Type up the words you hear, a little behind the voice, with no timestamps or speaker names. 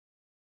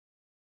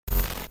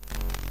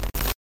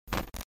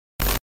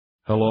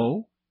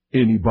Hello?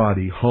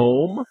 Anybody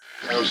home?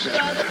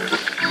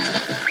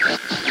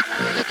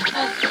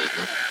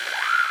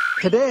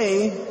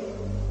 Today,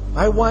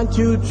 I want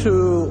you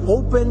to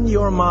open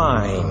your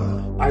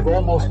mind. I've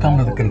almost come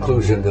to the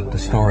conclusion that the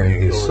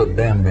story is so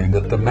damning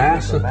that the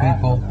mass of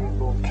people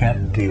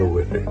can't deal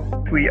with it.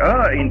 We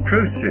are in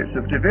process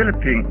of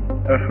developing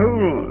a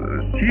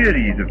whole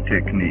series of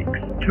techniques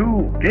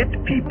to get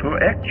people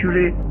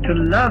actually to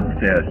love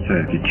their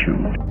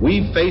servitude.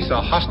 We face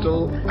a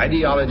hostile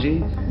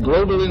ideology,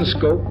 global in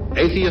scope,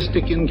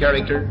 atheistic in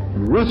character,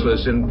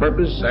 ruthless in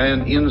purpose,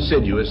 and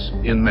insidious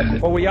in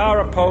method. For we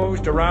are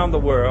opposed around the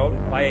world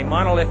by a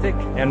monolithic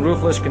and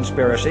ruthless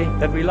conspiracy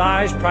that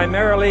relies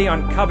primarily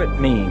on covert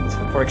means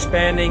for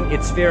expanding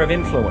its sphere of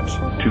influence.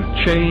 To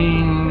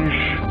change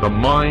the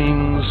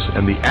minds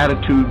and the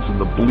attitudes and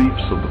the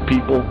beliefs of the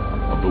people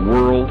of the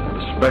world,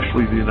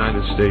 especially the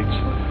United States,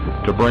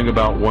 to bring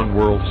about one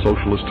world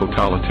socialist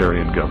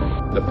totalitarian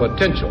government. The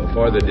potential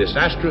for the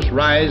disastrous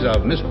rise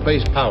of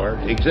misplaced power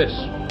exists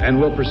and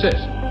will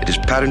persist. It has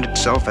patterned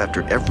itself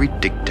after every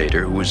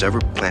dictator who has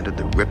ever planted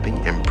the ripping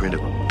imprint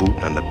of a boot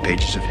on the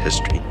pages of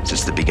history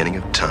since the beginning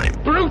of time.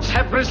 Brutes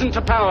have risen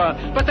to power,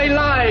 but they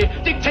lie.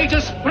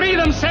 Dictators free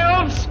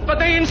themselves, but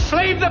they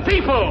enslave the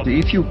people.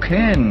 If you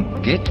can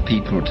get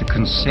people to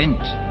consent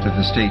to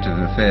the state of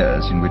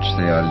affairs in which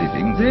they are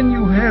living, then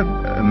you have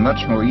a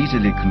much more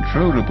easily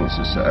controllable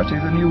society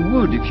than you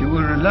would if you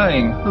were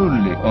relying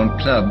wholly on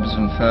clubs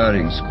and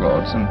firing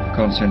squads and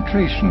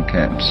concentration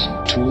camps.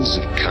 Tools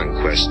of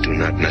conquest do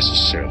not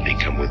necessarily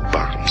come with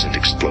bombs and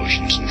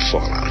explosions and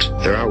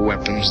fallout. There are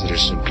weapons that are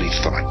simply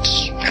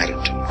thoughts,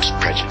 attitudes,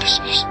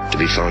 prejudices, to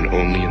be found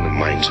only in the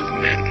minds of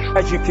men.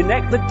 As you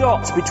connect the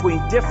dots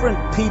between different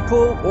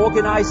people,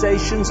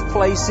 organizations,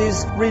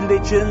 places,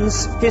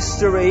 religions,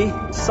 history,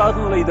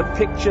 suddenly the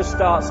picture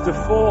starts to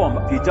form.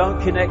 If you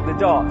don't connect the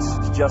dots,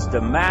 it's just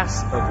a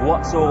mass of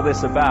what's all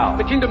this about.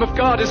 The kingdom of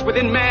God is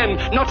within man,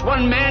 not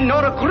one man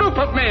nor a group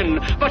of men,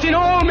 but in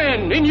all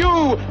men, in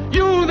you.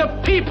 You, the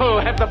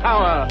people, have the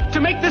power to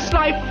make this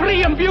life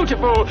free and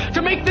beautiful,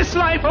 to make this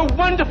life a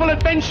wonderful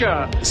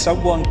adventure.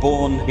 Someone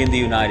born in the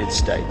United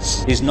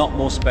States is not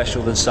more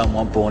special than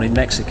someone born in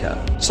Mexico.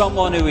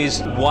 Someone who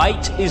is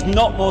white is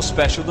not more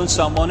special than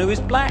someone who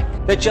is black.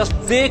 They're just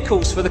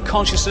vehicles for the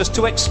consciousness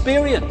to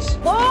experience.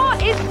 War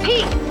is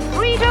peace.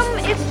 Freedom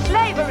is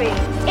slavery.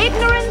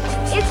 Ignorance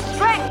is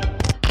strength.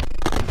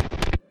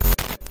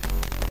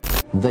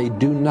 They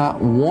do not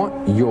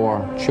want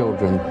your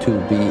children to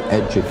be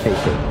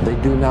educated. They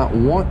do not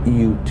want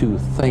you to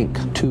think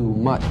too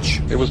much.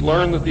 It was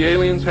learned that the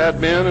aliens had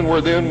been and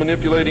were then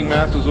manipulating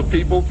masses of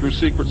people through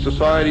secret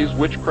societies,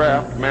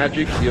 witchcraft,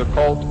 magic, the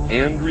occult,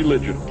 and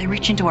religion. They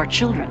reach into our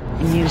children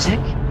in music,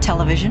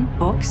 television,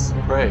 books.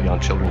 Prey on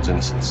children's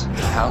innocence.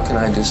 How can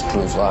I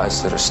disprove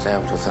lies that are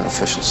stamped with an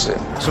official seal?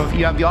 So if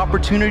you have the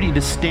opportunity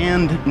to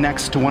stand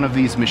next to one of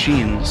these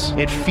machines,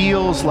 it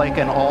feels like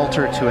an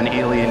altar to an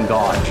alien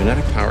god.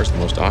 Genetic power is the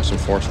most awesome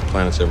force the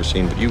planet's ever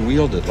seen, but you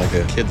wield it like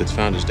a kid that's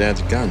found his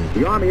dad's gun.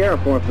 The Army Air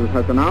Forces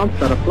has announced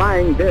that a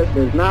flying disc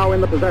is now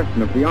in the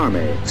possession of the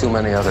Army. Too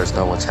many others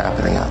know what's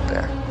happening out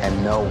there,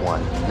 and no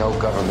one, no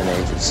government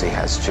agency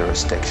has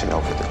jurisdiction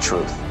over the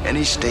truth.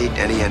 Any state,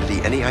 any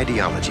entity, any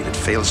ideology that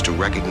fails to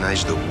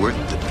recognize the worth,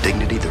 the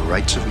dignity, the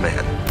rights of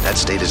man, that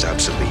state is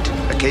obsolete.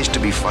 A case to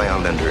be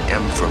filed under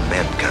M for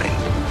Mankind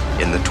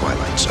in the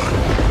Twilight Zone.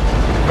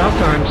 About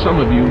time some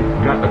of you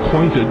got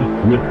acquainted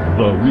with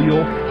the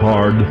real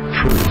hard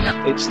truth.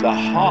 It's the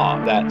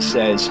heart that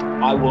says,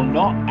 I will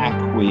not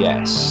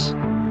acquiesce.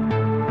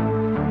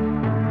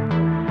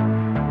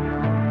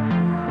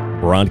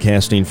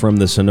 Broadcasting from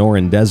the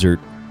Sonoran Desert,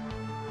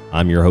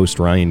 I'm your host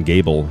Ryan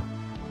Gable,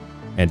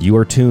 and you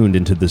are tuned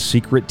into the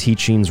Secret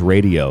Teachings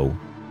Radio,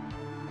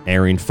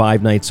 airing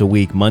 5 nights a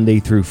week, Monday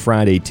through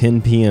Friday,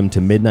 10 p.m.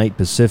 to midnight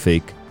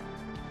Pacific,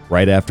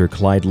 right after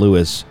Clyde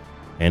Lewis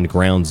and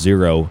Ground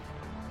Zero.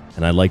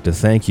 And I'd like to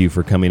thank you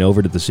for coming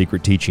over to the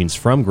Secret Teachings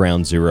from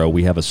Ground Zero.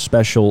 We have a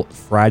special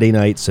Friday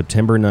night,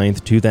 September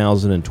 9th,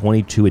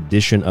 2022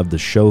 edition of the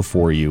show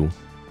for you.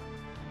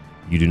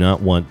 You do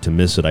not want to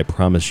miss it, I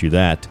promise you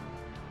that.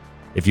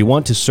 If you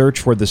want to search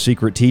for the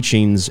Secret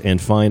Teachings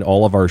and find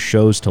all of our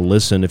shows to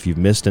listen if you've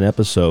missed an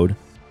episode,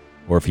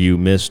 or if you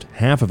missed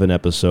half of an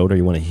episode or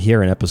you want to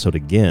hear an episode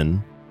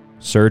again,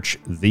 search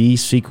The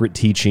Secret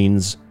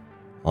Teachings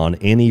on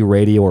any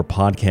radio or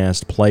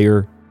podcast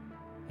player,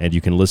 and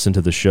you can listen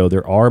to the show.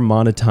 There are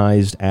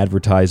monetized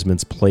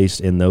advertisements placed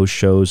in those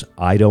shows.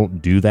 I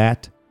don't do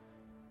that.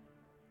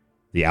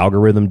 The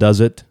algorithm does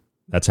it.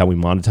 That's how we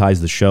monetize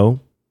the show.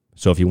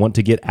 So if you want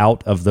to get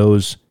out of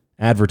those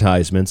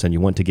advertisements and you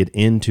want to get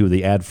into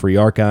the ad-free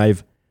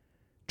archive,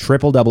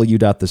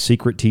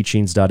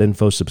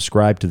 www.thesecretteachings.info.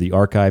 Subscribe to the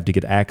archive to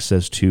get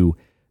access to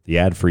the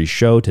ad-free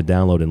show, to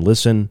download and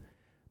listen.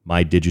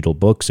 My digital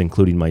books,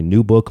 including my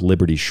new book,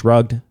 Liberty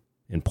Shrugged.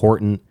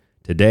 Important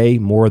today,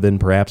 more than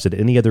perhaps at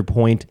any other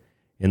point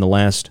in the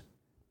last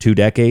 2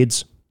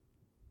 decades.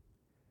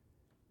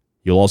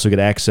 You'll also get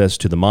access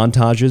to the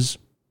montages.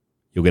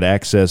 You'll get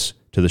access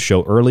to the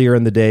show earlier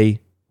in the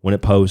day when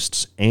it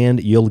posts,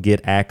 and you'll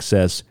get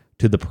access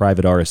to the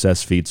private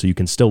RSS feed so you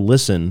can still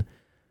listen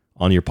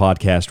on your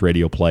podcast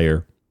radio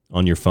player,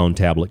 on your phone,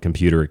 tablet,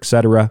 computer,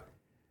 etc.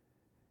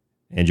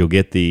 And you'll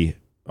get the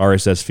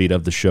RSS feed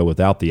of the show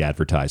without the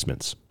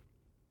advertisements.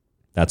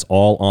 That's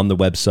all on the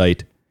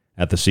website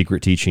at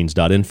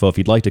thesecretteachings.info. If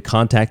you'd like to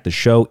contact the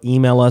show,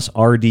 email us,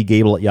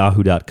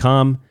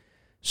 rdgable@yahoo.com.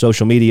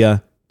 Social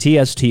media,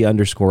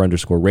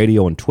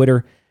 TST__radio on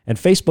Twitter, and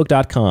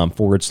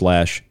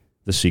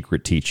Facebook.com/The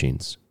Secret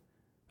Teachings.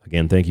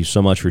 Again, thank you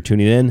so much for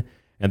tuning in,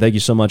 and thank you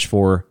so much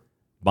for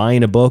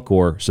buying a book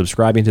or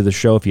subscribing to the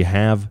show. If you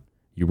have,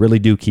 you really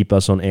do keep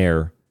us on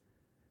air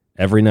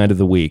every night of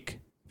the week.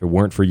 If it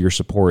weren't for your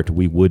support,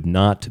 we would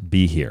not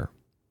be here.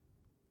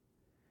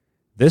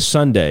 This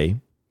Sunday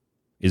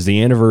is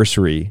the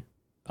anniversary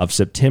of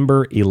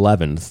September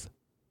 11th,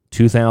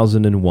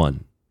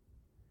 2001.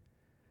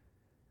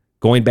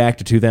 Going back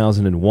to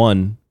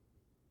 2001,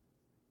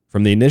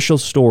 from the initial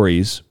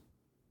stories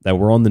that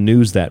were on the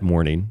news that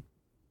morning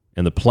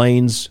and the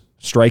planes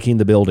striking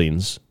the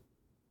buildings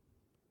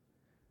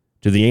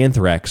to the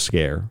anthrax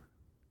scare,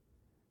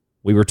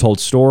 we were told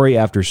story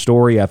after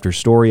story after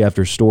story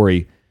after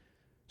story,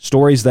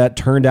 stories that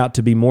turned out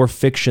to be more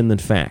fiction than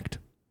fact.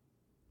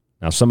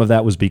 Now, some of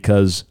that was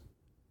because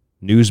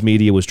news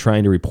media was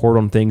trying to report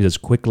on things as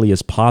quickly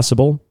as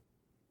possible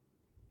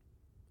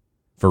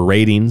for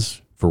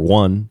ratings, for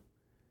one,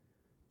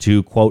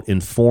 to, quote,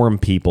 inform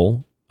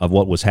people of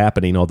what was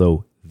happening,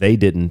 although they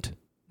didn't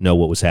know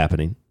what was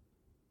happening.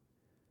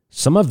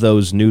 Some of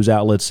those news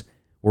outlets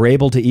were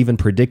able to even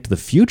predict the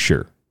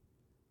future,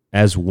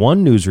 as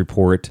one news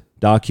report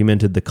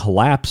documented the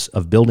collapse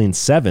of Building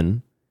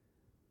 7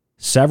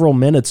 several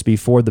minutes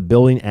before the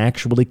building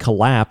actually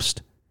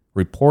collapsed,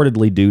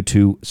 reportedly due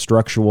to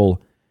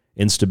structural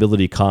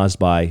instability caused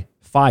by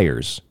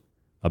fires.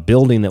 A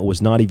building that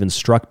was not even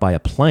struck by a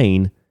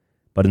plane,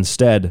 but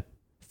instead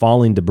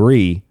falling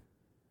debris.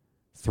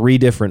 3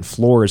 different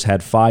floors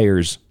had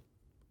fires,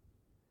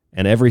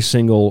 and every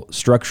single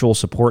structural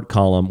support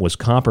column was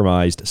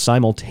compromised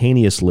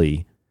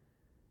simultaneously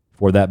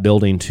for that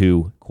building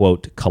to,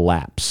 quote,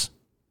 collapse.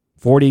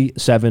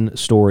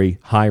 47-story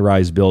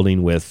high-rise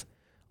building with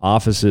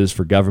offices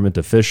for government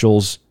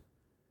officials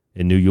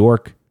in New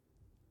York,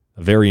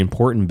 a very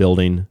important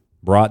building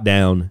brought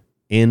down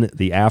in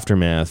the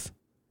aftermath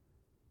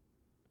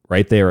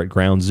right there at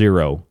Ground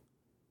Zero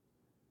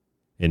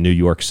in New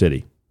York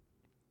City.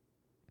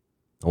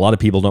 A lot of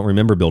people don't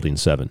remember Building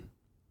 7.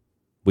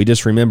 We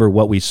just remember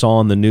what we saw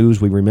on the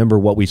news. We remember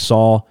what we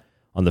saw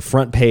on the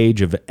front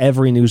page of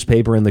every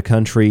newspaper in the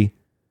country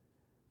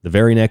the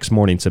very next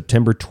morning,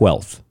 September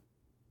 12th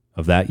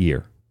of that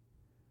year.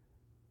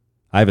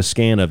 I have a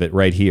scan of it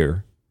right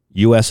here.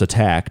 U.S.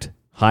 attacked,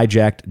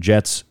 hijacked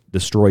jets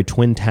destroy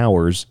Twin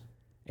Towers,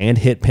 and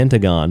hit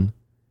Pentagon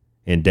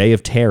in Day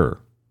of Terror.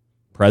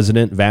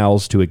 President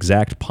vows to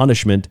exact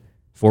punishment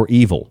for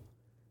evil.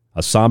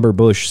 A somber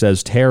Bush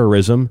says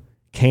terrorism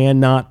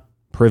cannot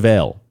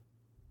prevail.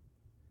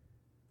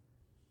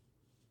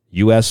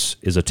 U.S.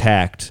 is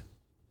attacked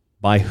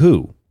by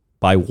who?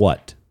 By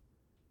what?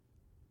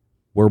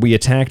 Were we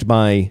attacked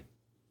by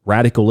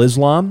radical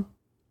Islam?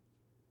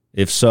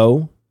 If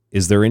so,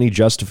 is there any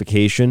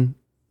justification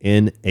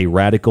in a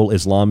radical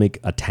Islamic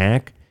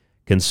attack,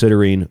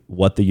 considering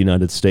what the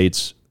United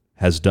States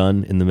has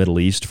done in the Middle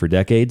East for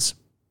decades?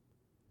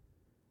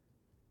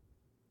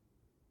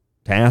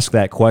 To ask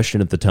that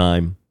question at the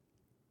time,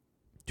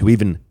 to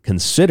even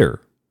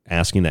consider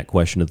asking that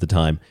question at the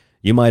time,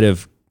 you might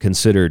have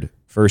considered,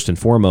 first and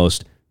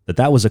foremost, that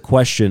that was a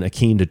question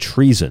akin to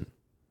treason.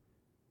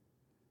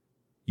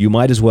 You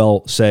might as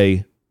well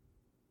say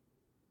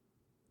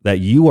that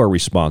you are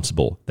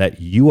responsible,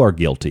 that you are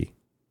guilty,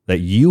 that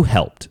you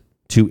helped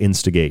to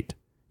instigate,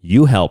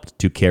 you helped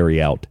to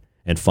carry out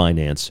and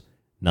finance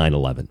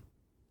 9/11.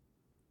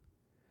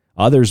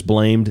 Others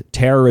blamed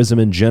terrorism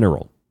in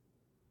general.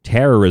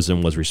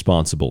 Terrorism was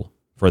responsible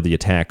for the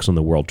attacks on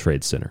the World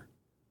Trade Center.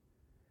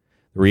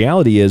 The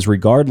reality is,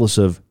 regardless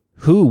of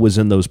who was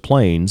in those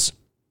planes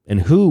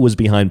and who was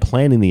behind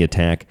planning the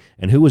attack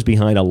and who was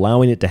behind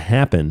allowing it to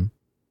happen,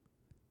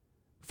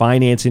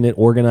 financing it,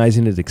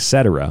 organizing it,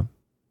 etc.,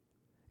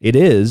 it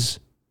is,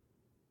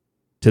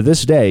 to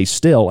this day,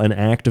 still an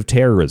act of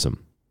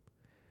terrorism.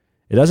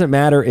 It doesn't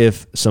matter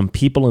if some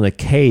people in a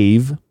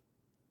cave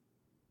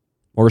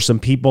or some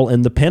people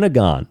in the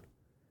Pentagon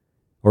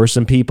or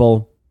some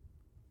people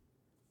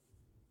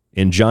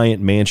in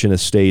giant mansion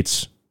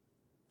estates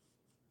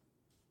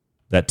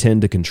that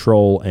tend to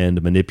control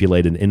and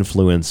manipulate and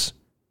influence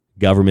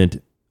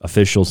government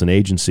officials and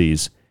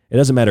agencies. It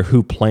doesn't matter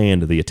who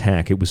planned the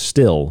attack. It was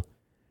still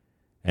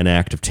an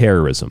act of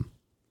terrorism.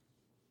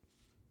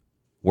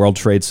 World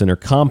Trade Center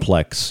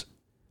complex,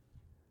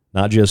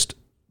 not just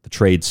the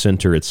Trade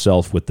Center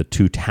itself with the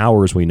 2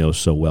 towers we know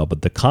so well,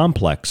 but the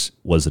complex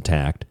was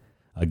attacked.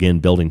 Again,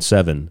 Building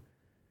 7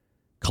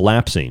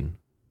 collapsing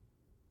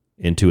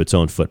into its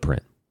own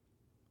footprint.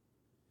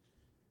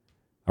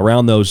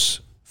 Around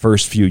those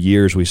first few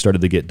years, we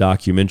started to get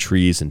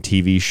documentaries and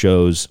TV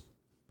shows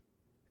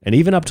And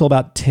even up till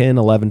about 10,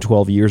 11,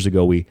 12 years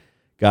ago, we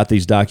got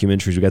these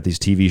documentaries, we got these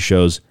TV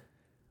shows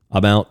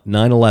about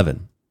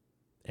 9/11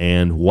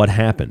 and what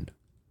happened.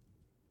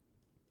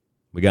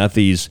 We got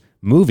these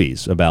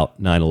movies about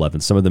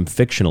 9/11, some of them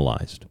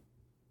fictionalized.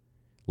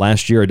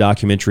 Last year, a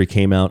documentary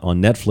came out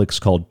on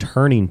Netflix called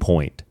Turning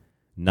Point,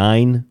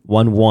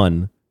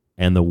 9/11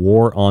 and the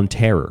War on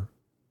Terror.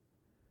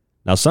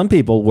 Now, some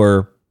people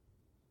were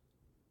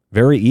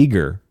very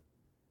eager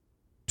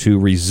to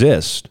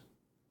resist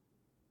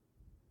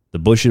the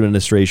Bush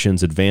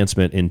administration's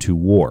advancement into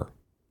war.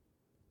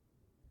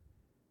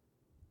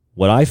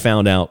 What I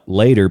found out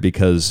later,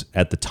 because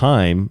at the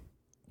time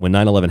when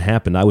 9/11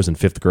 happened, I was in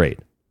 5th grade.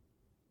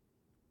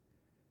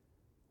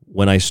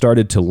 When I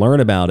started to learn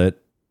about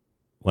it,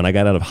 when I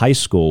got out of high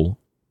school,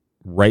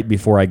 right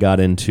before I got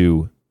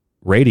into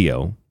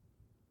radio,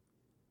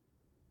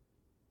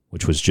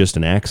 which was just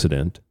an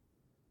accident,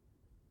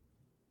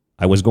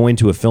 I was going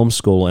to a film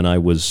school and I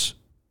was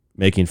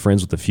making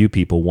friends with a few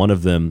people. One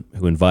of them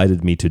who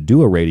invited me to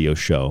do a radio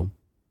show,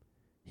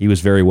 he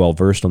was very well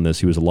versed on this.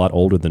 He was a lot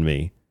older than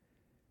me.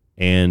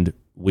 And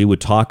we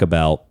would talk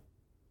about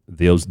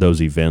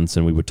those events,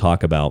 and we would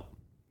talk about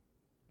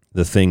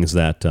the things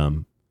that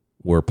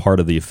were part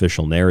of the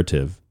official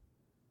narrative.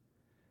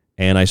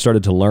 And I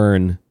started to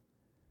learn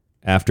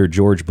after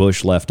George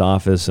Bush left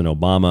office and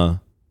Obama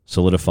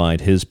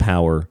solidified his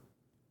power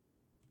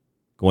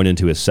going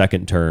into his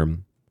second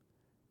term,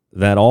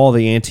 that all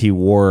the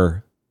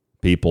anti-war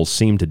people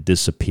seemed to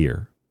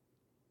disappear.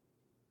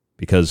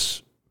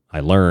 Because I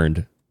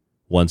learned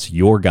once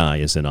your guy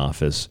is in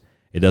office,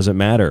 it doesn't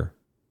matter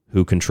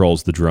who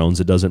controls the drones.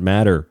 It doesn't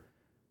matter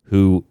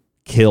who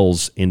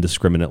kills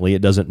indiscriminately.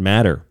 It doesn't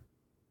matter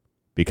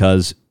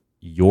because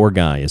your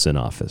guy is in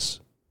office.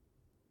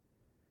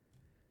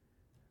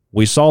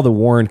 We saw the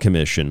Warren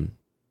Commission.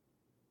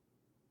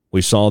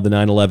 We saw the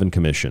 9/11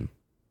 Commission.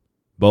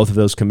 Both of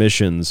those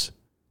commissions,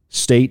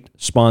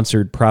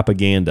 state-sponsored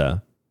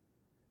propaganda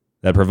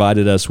that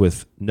provided us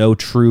with no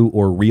true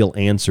or real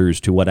answers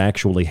to what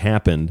actually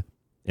happened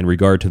in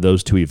regard to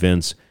those two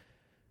events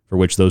for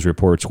which those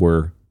reports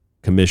were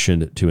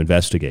commissioned to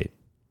investigate.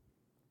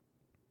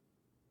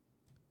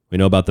 We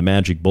know about the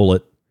magic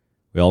bullet.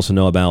 We also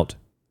know about,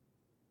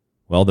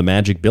 well, the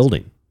magic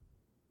building.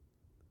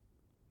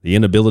 The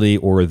inability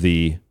or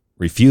the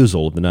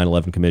refusal of the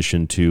 9/11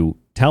 Commission to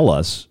tell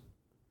us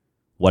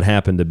what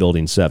happened to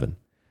Building 7.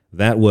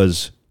 That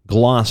was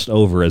glossed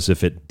over as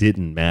if it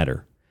didn't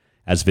matter,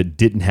 as if it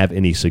didn't have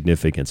any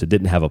significance. It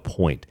didn't have a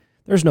point.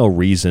 There's no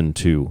reason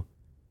to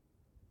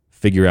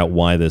figure out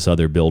why this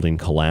other building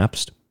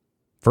collapsed.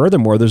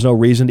 Furthermore, there's no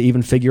reason to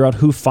even figure out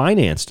who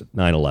financed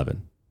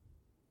 9/11.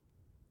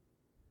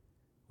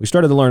 We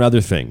started to learn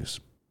other things.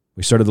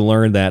 We started to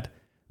learn that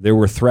there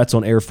were threats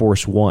on Air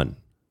Force One,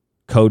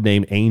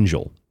 codenamed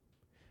Angel.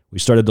 We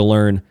started to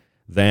learn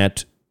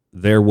that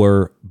there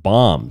were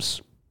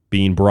bombs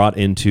being brought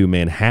into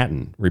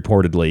Manhattan,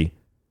 reportedly,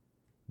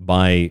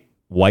 by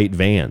white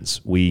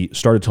vans. We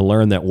started to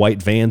learn that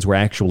white vans were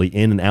actually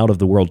in and out of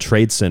the World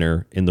Trade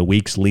Center in the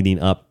weeks leading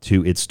up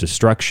to its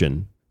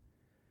destruction,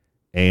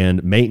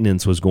 and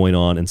maintenance was going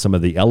on in some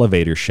of the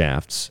elevator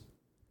shafts.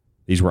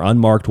 These were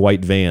unmarked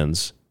white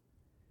vans,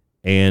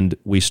 and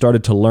we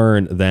started to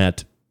learn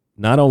that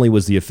not only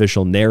was the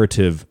official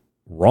narrative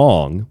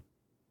wrong,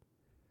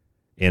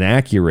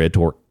 inaccurate,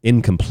 or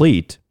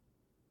incomplete,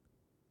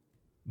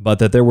 but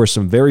that there were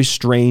some very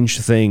strange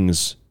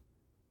things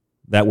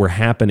that were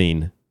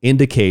happening,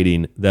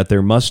 indicating that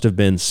there must have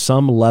been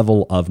some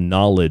level of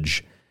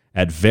knowledge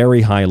at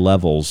very high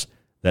levels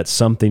that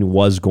something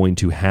was going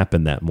to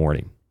happen that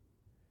morning.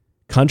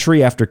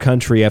 Country after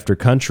country after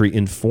country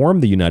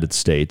informed the United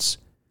States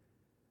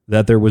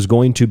that there was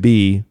going to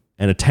be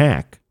an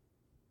attack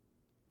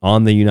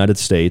on the United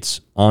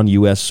States, on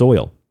U.S.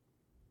 soil.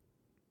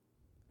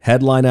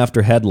 Headline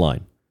after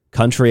headline,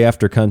 country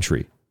after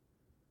country.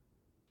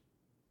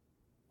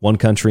 One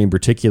country in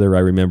particular, I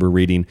remember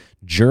reading,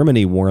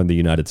 Germany warned the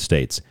United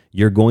States,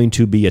 you're going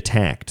to be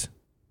attacked.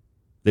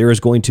 There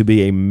is going to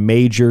be a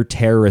major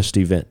terrorist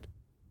event.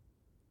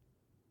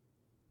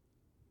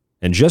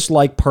 And just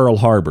like Pearl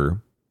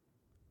Harbor,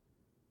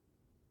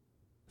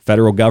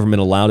 federal government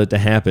allowed it to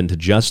happen to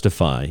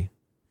justify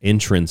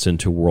entrance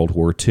into World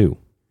War II.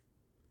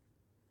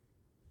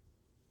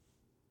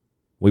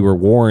 We were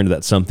warned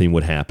that something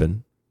would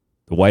happen.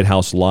 The White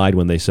House lied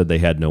when they said they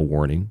had no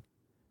warning.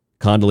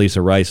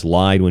 Condoleezza Rice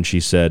lied when she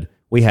said,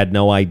 we had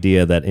no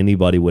idea that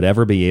anybody would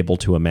ever be able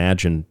to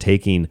imagine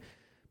taking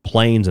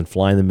planes and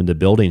flying them into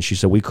buildings. She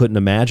said, we couldn't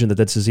imagine that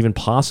this is even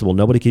possible.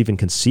 Nobody could even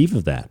conceive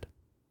of that.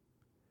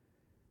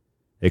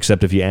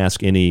 Except if you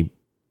ask any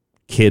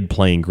kid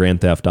playing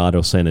Grand Theft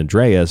Auto San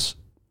Andreas,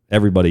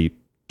 everybody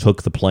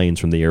took the planes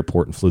from the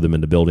airport and flew them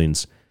into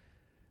buildings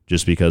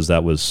just because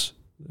it was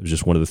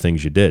just one of the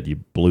things you did. You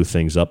blew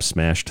things up,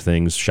 smashed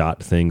things,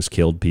 shot things,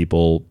 killed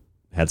people,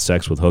 had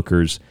sex with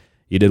hookers.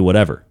 You did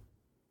whatever.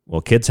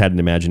 Well, kids had an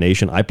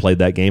imagination. I played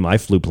that game. I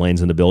flew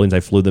planes into buildings. I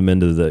flew them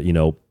into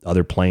the,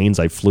 other planes.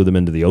 I flew them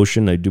into the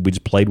ocean. We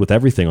just played with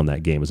everything on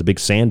that game. It was a big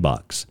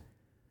sandbox.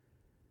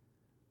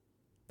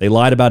 They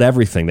lied about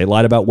everything. They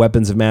lied about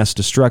weapons of mass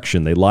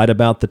destruction. They lied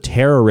about the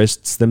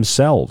terrorists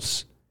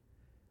themselves.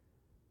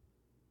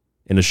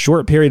 In a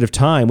short period of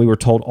time, we were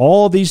told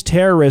all these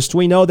terrorists,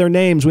 we know their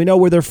names, we know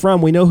where they're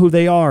from, we know who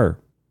they are.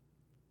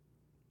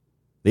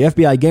 The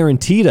FBI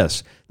guaranteed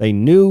us they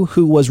knew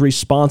who was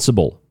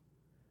responsible.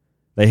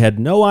 They had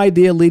no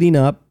idea leading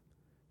up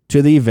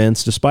to the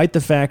events, despite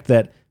the fact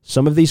that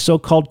some of these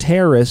so-called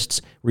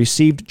terrorists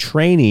received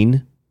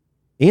training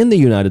in the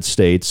United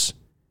States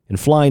in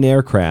flying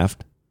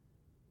aircraft.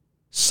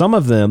 Some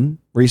of them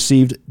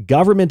received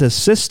government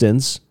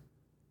assistance,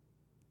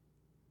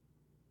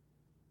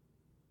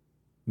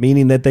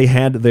 meaning that they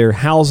had their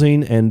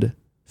housing and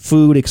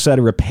food,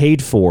 etc.,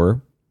 paid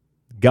for,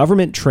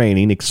 government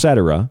training,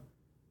 etc.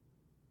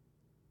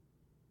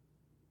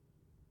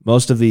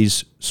 Most of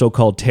these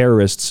so-called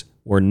terrorists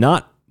were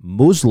not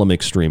Muslim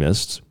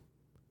extremists.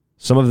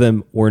 Some of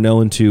them were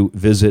known to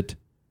visit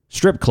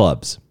strip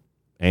clubs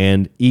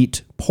and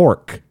eat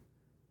pork.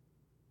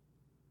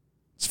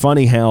 It's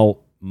funny how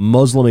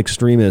Muslim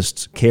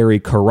extremists carry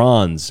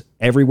Qurans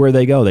everywhere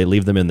they go. They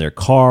leave them in their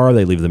car,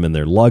 they leave them in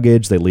their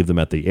luggage, they leave them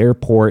at the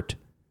airport.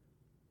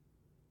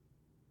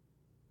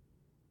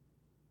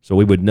 So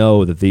we would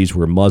know that these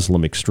were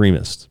Muslim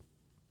extremists.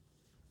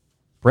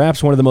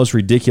 Perhaps one of the most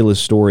ridiculous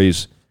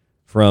stories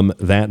from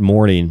that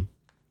morning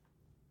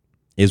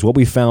is what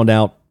we found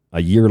out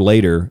a year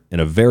later in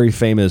a very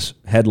famous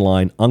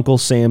headline, Uncle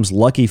Sam's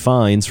Lucky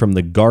Finds from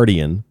The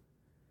Guardian,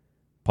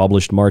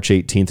 published March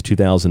 18th,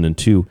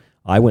 2002.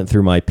 I went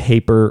through my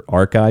paper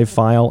archive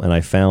file and I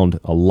found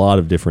a lot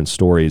of different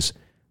stories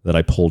that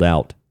I pulled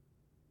out.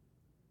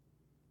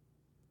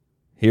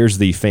 Here's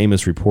the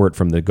famous report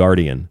from The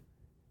Guardian.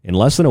 In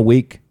less than a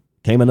week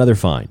came another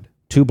find.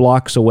 2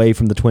 blocks away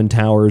from the Twin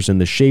Towers in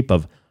the shape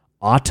of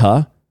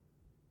Atta,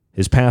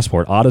 his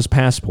passport, Atta's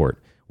passport.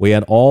 We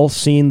had all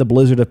seen the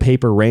blizzard of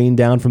paper rain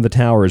down from the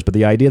towers, but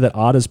the idea that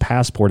Atta's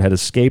passport had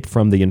escaped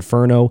from the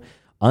inferno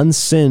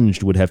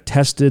unsinged would have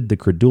tested the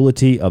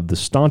credulity of the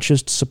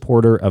staunchest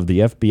supporter of the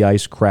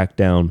FBI's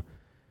crackdown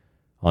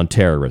on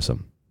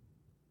terrorism.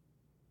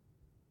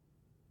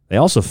 They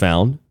also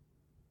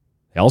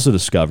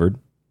discovered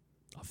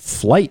a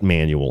flight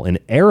manual in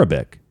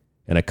Arabic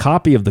and a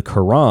copy of the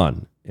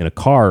Quran in a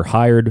car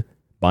hired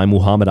by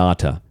Muhammad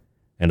Atta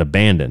and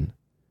abandoned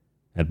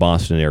at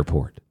Boston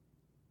Airport.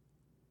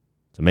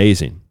 It's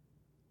amazing.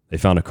 They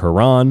found a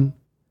Quran,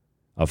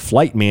 a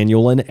flight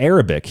manual in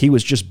Arabic. He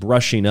was just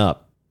brushing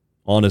up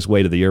on his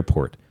way to the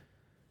airport,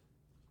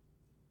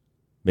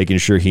 making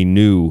sure he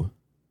knew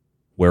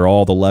where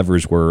all the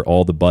levers were,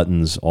 all the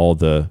buttons, all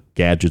the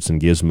gadgets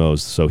and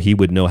gizmos, so he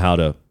would know how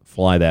to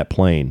fly that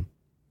plane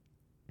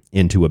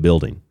into a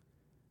building.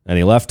 And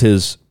he left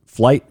his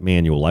flight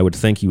manual. I would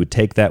think you would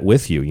take that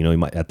with you. You know, he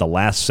might, at the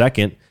last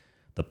second,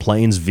 the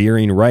plane's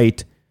veering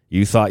right,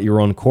 you thought you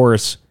were on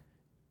course,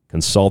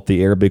 consult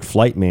the Arabic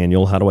flight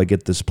manual. How do I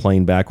get this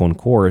plane back on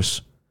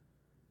course?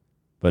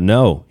 But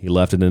no, he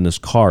left it in his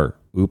car.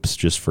 Oops,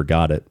 just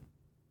forgot it.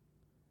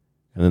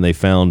 And then they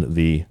found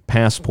the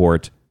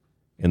passport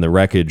in the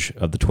wreckage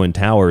of the Twin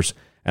Towers.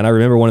 And I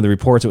remember one of the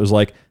reports, it was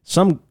like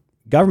some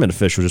government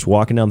official just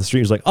walking down the street.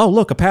 He was like, oh,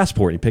 look, a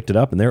passport. And he picked it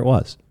up, and there it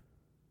was.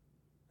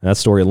 That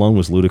story alone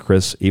was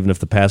ludicrous, even if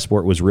the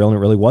passport was real and it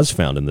really was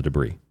found in the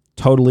debris.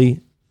 Totally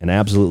and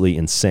absolutely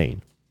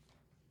insane.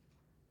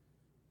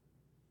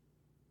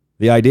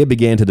 The idea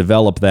began to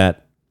develop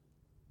that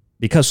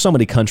because so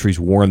many countries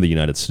warned the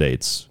United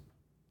States,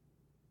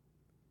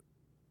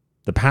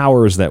 the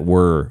powers that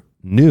were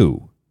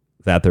knew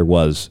that there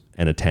was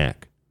an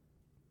attack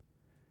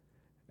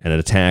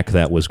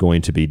that was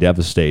going to be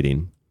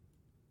devastating,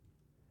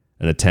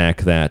 an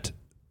attack that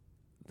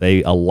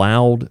they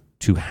allowed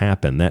to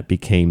happen. That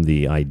became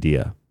the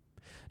idea.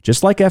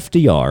 Just like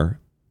FDR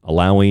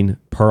allowing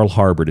Pearl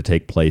Harbor to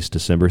take place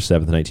December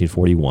 7th,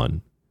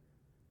 1941,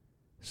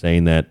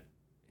 saying that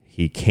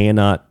he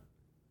cannot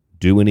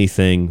do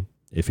anything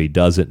if he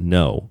doesn't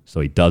know,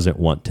 so he doesn't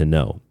want to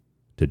know,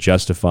 to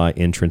justify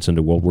entrance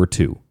into World War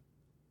II.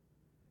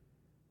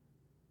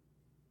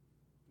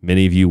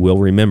 Many of you will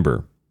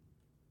remember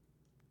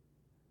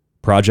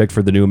Project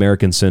for the New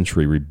American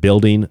Century,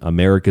 Rebuilding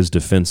America's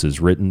Defenses,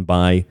 written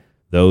by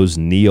those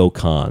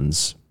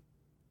neocons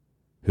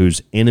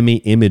whose enemy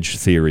image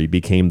theory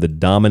became the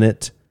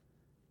dominant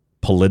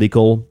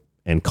political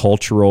and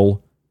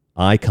cultural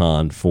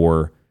icon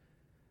for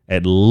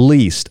at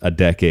least a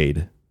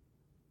decade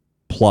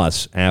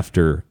plus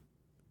after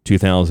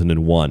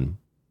 2001.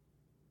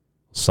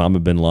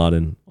 Osama bin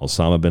Laden,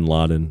 Osama bin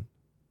Laden,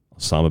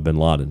 Osama bin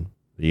Laden.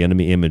 The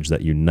enemy image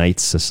that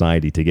unites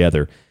society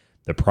together.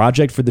 The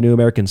Project for the New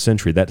American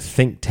Century, that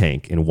think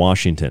tank in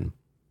Washington,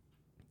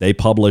 they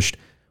published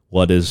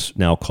what is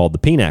now called the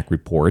PNAC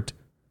Report,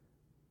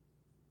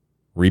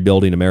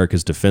 Rebuilding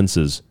America's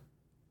Defenses.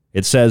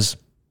 It says,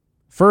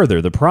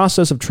 further, the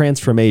process of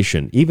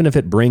transformation, even if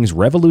it brings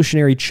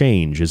revolutionary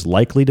change, is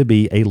likely to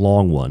be a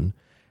long one,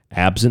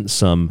 absent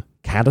some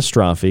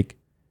catastrophic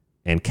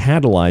and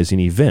catalyzing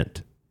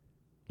event,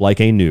 like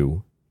a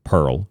new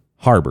Pearl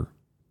Harbor.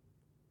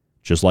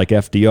 Just like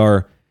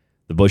FDR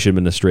the Bush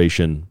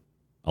administration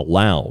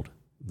allowed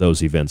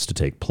those events to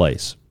take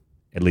place.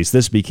 At least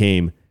this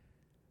became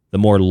the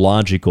more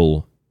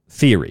logical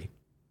theory.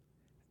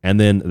 And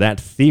then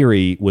that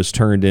theory was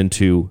turned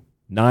into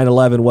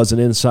 9/11 was an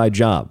inside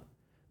job.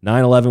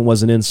 9/11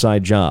 was an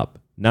inside job.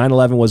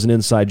 9/11 was an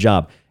inside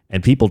job.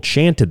 And people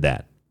chanted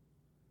that.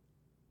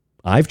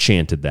 I've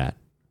chanted that.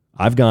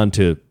 I've gone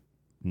to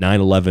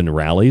 9/11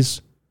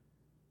 rallies.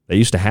 They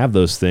used to have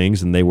those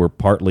things, and they were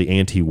partly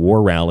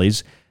anti-war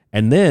rallies.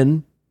 And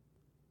then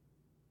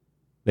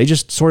they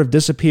just sort of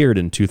disappeared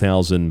in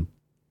 2011,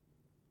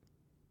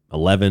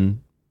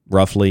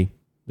 roughly.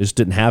 They just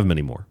didn't have them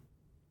anymore.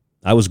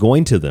 I was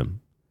going to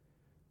them.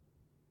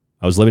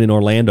 I was living in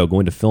Orlando,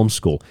 going to film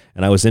school,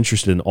 and I was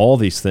interested in all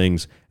these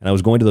things, and I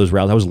was going to those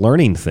rallies. I was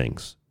learning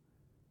things.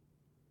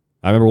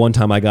 I remember one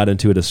time I got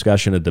into a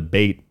discussion, a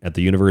debate at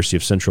the University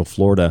of Central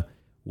Florida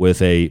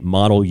with a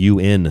Model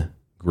UN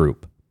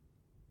group.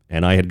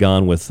 And I had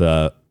gone with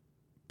a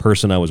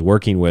person I was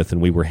working with,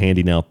 and we were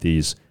handing out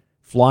these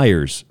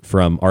flyers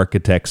from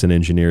architects and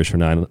engineers for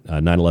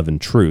 9/11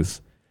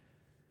 Truth.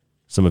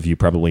 Some of you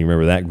probably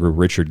remember that group,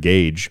 Richard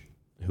Gage,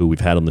 who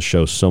we've had on the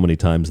show so many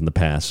times in the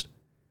past.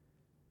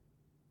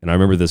 And I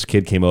remember this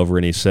kid came over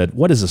and he said,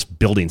 "What is this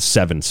Building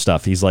 7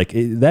 stuff?" He's like,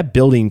 "That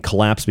building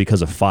collapsed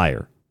because of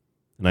fire."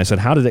 And I said,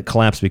 "How did it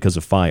collapse because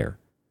of fire?"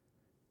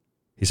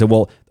 He said,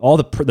 "Well, all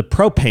the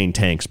propane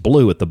tanks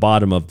blew at the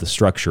bottom of the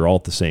structure all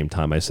at the same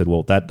time." I said,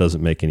 "Well, that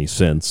doesn't make any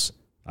sense."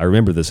 I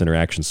remember this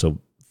interaction so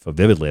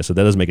vividly. I said,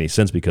 "That doesn't make any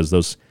sense because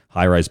those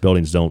high-rise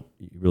buildings don't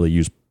really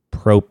use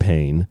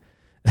propane."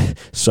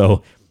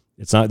 So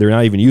they're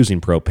not even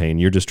using propane.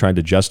 You're just trying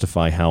to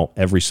justify how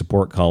every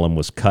support column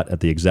was cut at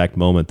the exact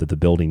moment that the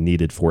building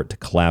needed for it to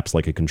collapse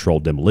like a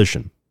controlled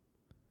demolition.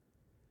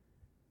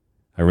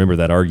 I remember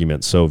that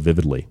argument so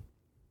vividly.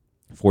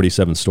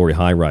 47-story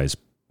high-rise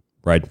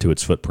right into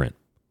its footprint.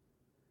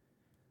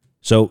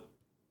 So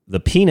the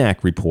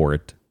PNAC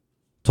report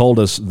told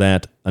us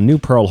that a new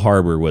Pearl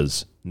Harbor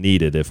was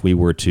needed if we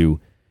were to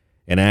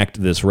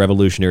enact this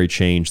revolutionary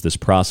change, this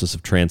process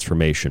of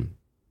transformation.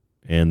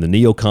 And the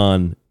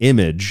neocon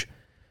image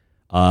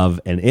of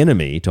an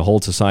enemy to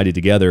hold society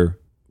together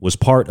was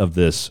part of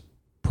this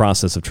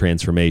process of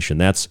transformation.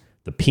 That's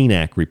the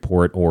PNAC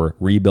report, or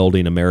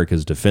Rebuilding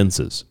America's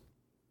Defenses.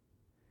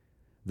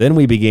 Then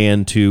we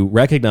began to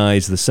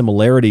recognize the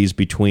similarities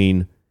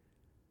between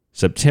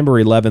September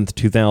 11th,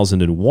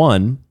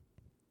 2001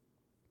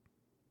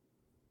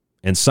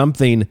 and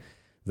something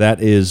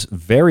that is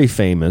very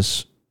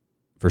famous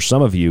for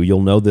some of you.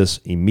 You'll know this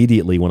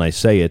immediately when I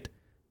say it.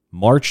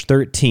 March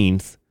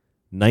 13th,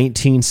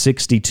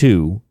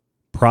 1962,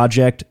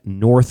 Project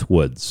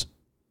Northwoods.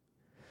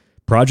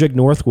 Project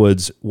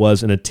Northwoods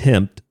was an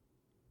attempt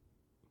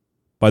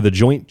by the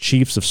Joint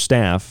Chiefs of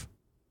Staff,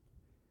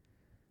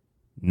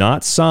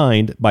 not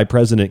signed by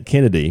President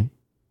Kennedy,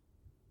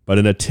 but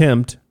an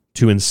attempt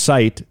to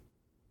incite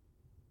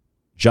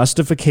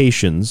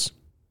justifications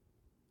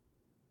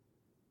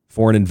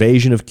for an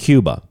invasion of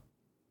Cuba.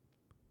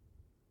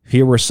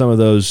 Here were some of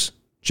those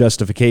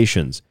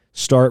justifications.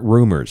 Start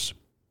rumors.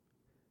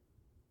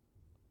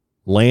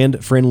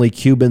 Land friendly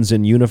Cubans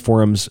in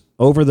uniforms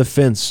over the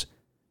fence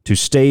to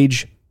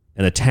stage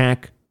an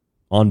attack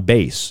on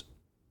base.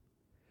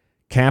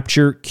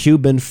 Capture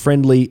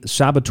Cuban-friendly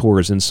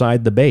saboteurs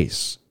inside the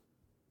base.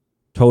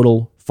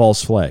 Total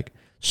false flag.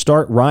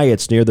 Start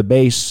riots near the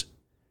base,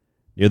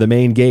 near the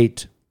main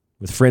gate,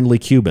 with friendly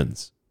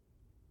Cubans.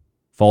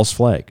 False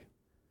flag.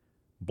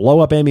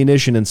 Blow up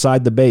ammunition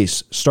inside the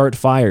base. Start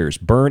fires.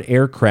 Burn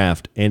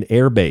aircraft and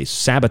airbase.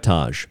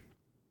 Sabotage.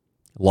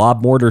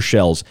 Lob mortar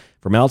shells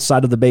from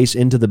outside of the base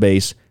into the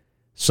base.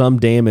 Some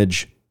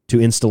damage to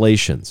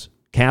installations.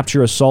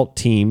 Capture assault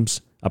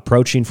teams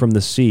approaching from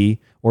the sea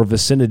or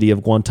vicinity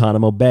of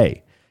Guantanamo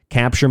Bay.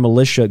 Capture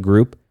militia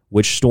group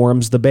which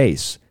storms the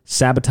base.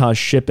 Sabotage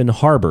ship in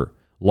harbor.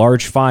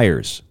 Large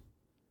fires.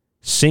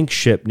 Sink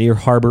ship near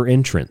harbor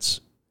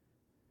entrance.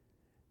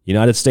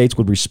 United States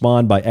would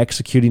respond by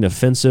executing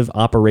offensive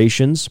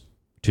operations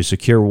to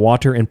secure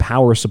water and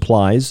power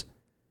supplies,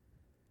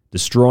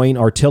 destroying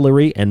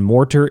artillery and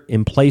mortar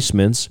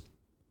emplacements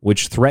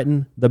which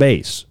threaten the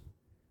base.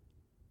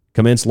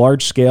 Commence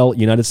large-scale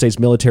United States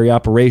military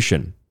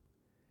operation.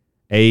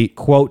 A,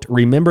 quote,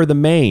 remember the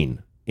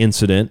Maine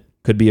incident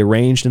could be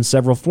arranged in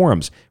several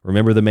forms.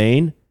 Remember the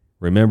Maine?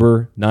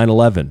 Remember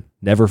 9/11.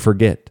 Never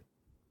forget.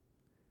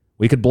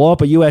 We could blow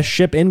up a U.S.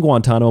 ship in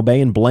Guantanamo Bay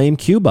and blame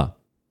Cuba.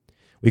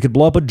 We could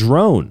blow up a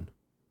drone,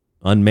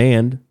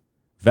 unmanned,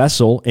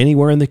 vessel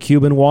anywhere in the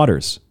Cuban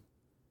waters.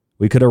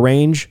 We could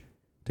arrange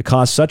to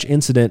cause such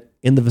incident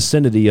in the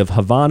vicinity of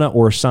Havana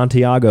or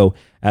Santiago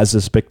as a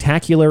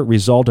spectacular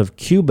result of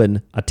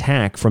Cuban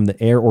attack from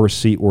the air or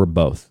sea or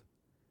both.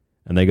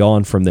 And they go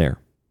on from there.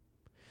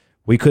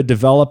 We could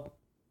develop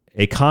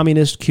a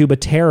communist Cuba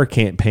terror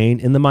campaign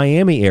in the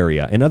Miami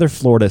area, in other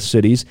Florida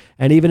cities,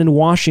 and even in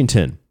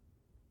Washington.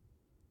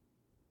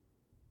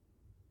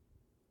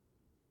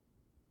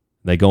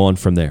 They go on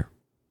from there.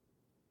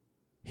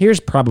 Here's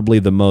probably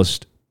the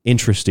most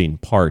interesting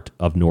part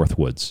of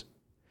Northwoods.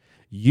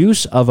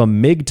 Use of a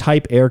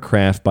MiG-type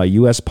aircraft by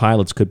U.S.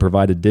 pilots could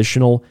provide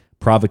additional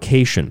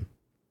provocation.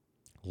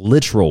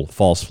 Literal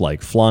false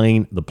flag,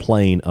 flying the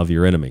plane of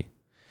your enemy.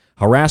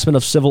 Harassment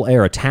of civil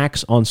air,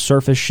 attacks on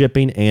surface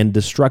shipping, and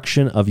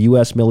destruction of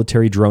U.S.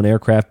 military drone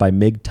aircraft by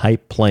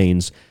MiG-type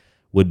planes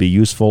would be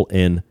useful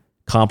in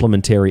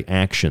complementary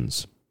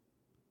actions.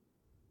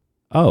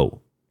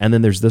 Oh, and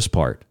then there's this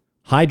part.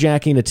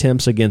 Hijacking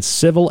attempts against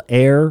civil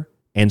air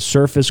and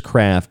surface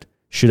craft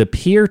should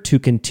appear to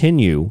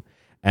continue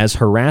as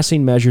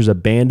harassing measures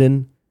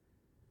abandoned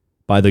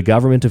by the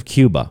government of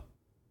Cuba.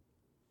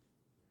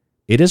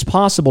 It is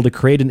possible to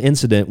create an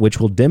incident which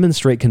will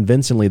demonstrate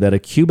convincingly that a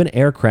Cuban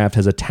aircraft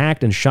has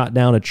attacked and shot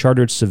down a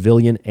chartered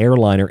civilian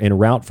airliner en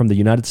route from the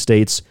United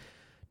States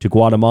to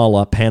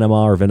Guatemala,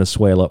 Panama, or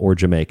Venezuela, or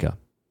Jamaica.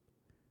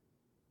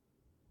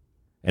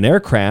 An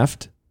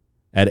aircraft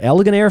at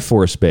Elegant Air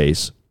Force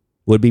Base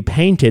would be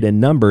painted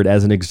and numbered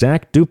as an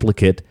exact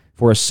duplicate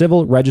for a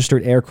civil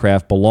registered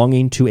aircraft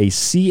belonging to a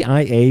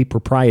CIA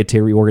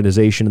proprietary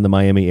organization in the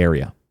Miami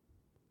area.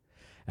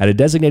 At a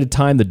designated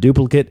time, the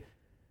duplicate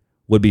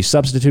would be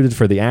substituted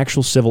for the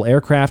actual civil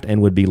aircraft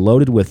and would be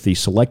loaded with the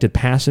selected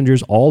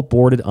passengers, all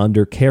boarded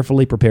under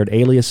carefully prepared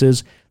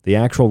aliases. The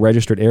actual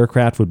registered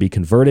aircraft would be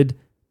converted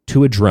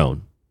to a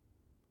drone.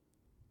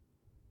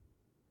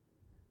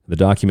 The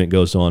document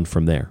goes on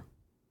from there.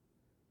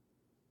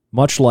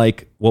 Much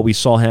like what we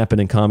saw happen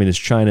in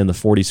communist China in the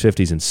 40s,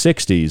 50s, and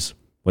 60s,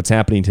 what's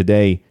happening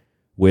today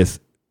with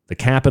the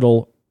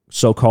Capitol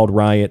so-called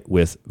riot,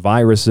 with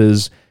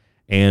viruses,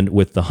 and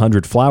with the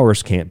 100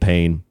 Flowers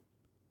campaign.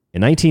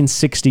 In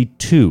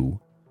 1962,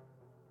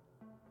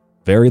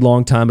 very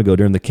long time ago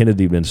during the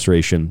Kennedy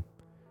administration,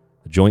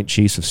 the Joint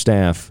Chiefs of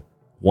Staff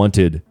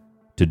wanted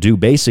to do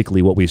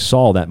basically what we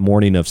saw that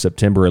morning of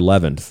September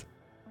 11th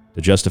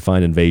to justify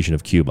an invasion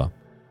of Cuba.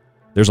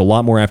 There's a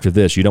lot more after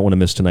this. You don't want to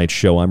miss tonight's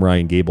show. I'm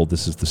Ryan Gable.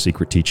 This is The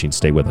Secret Teaching.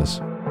 Stay with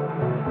us.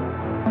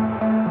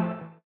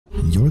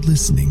 You're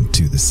listening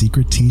to The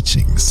Secret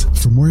Teachings.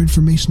 For more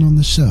information on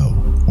the show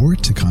or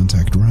to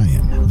contact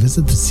Ryan,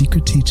 visit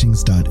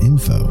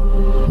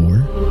thesecretteachings.info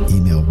or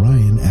email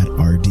Ryan at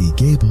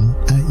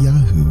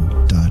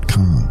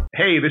rdgable@yahoo.com.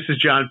 Hey, this is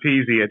John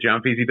Peasy at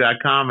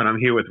johnpeasy.com, and I'm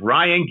here with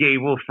Ryan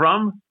Gable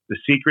from The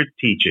Secret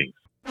Teachings.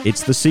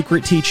 It's The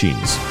Secret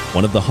Teachings,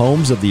 one of the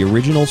homes of the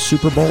original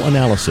Super Bowl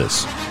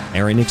analysis,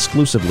 airing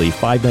exclusively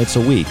 5 nights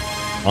a week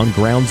on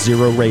Ground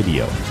Zero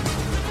Radio.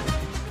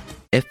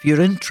 If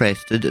you're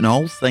interested in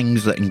all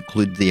things that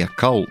include the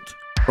occult,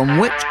 from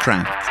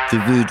witchcraft to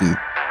voodoo,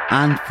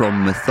 and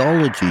from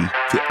mythology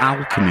to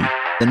alchemy,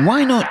 then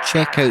why not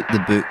check out the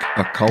book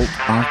Occult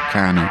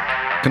Arcana,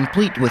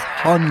 complete with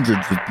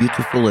hundreds of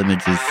beautiful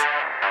images.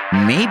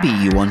 Maybe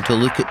you want to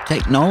look at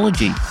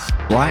technology,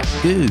 black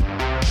goo,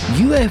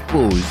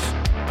 UFOs,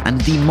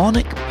 and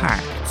demonic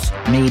pacts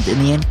made in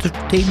the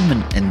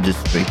entertainment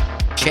industry.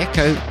 Check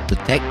out the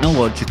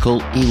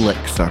technological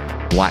elixir,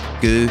 black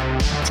goo,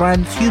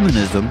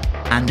 transhumanism,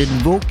 and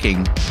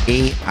invoking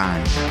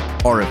AI.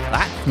 Or if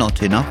that's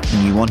not enough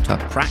and you want a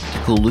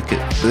practical look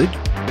at food,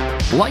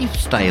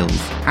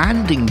 lifestyles,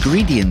 and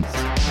ingredients,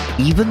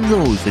 even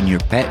those in your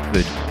pet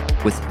food,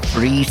 with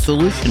free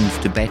solutions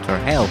to better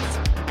health,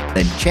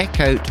 then check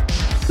out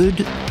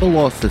Food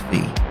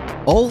Philosophy.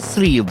 All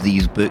 3 of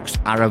these books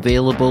are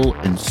available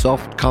in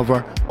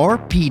softcover or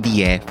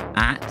PDF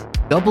at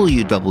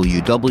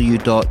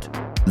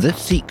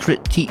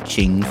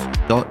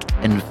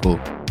www.thesecretteachings.info.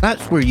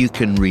 That's where you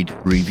can read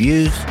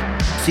reviews,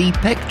 see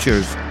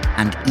pictures,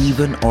 and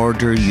even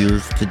order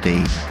yours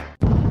today.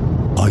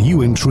 Are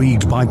you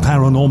intrigued by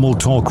Paranormal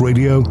Talk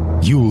Radio?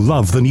 You'll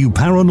love the new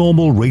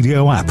Paranormal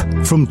Radio app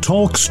from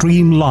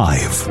TalkStream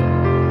Live.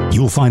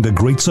 You'll find a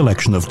great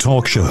selection of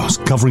talk shows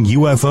covering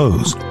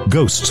UFOs,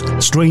 ghosts,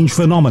 strange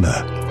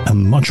phenomena,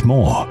 and much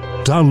more.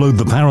 Download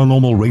the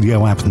Paranormal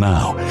Radio app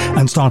now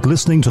and start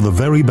listening to the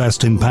very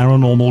best in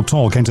paranormal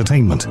talk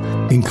entertainment,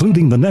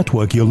 including the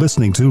network you're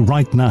listening to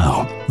right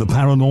now, the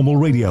Paranormal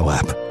Radio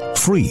app,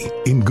 free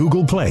in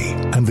Google Play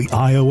and the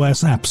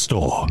iOS App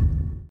Store.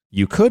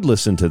 You could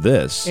listen to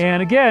this.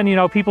 And again,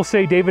 people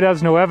say David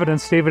has no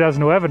evidence, David has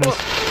no evidence.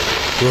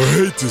 I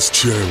hate this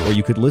channel. Or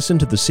you could listen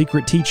to The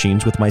Secret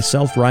Teachings with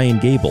myself, Ryan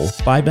Gable,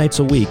 5 nights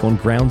a week on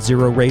Ground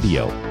Zero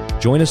Radio.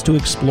 Join us to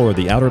explore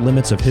the outer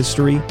limits of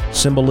history,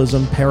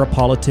 symbolism,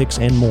 parapolitics,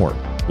 and more.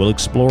 We'll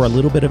explore a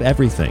little bit of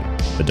everything,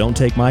 but don't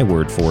take my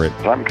word for it.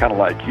 I'm kind of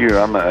like you.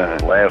 I'm a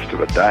last of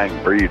a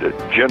dying breed, a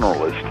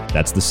generalist.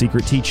 That's The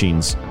Secret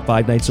Teachings,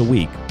 5 nights a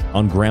week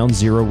on Ground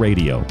Zero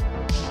Radio.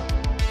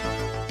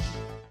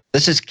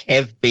 This is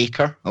Kev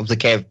Baker of The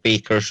Kev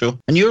Baker Show,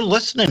 and you're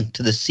listening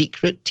to The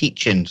Secret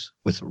Teachings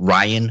with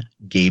Ryan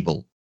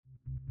Gable.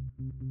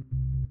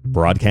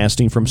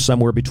 Broadcasting from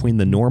somewhere between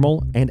the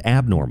normal and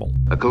abnormal.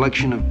 A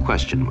collection of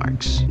question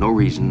marks. No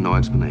reason, no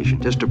explanation.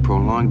 Just a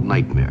prolonged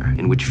nightmare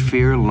in which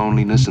fear,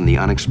 loneliness, and the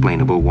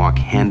unexplainable walk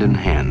hand in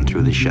hand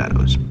through the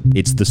shadows.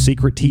 It's The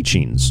Secret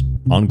Teachings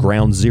on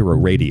Ground Zero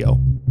Radio.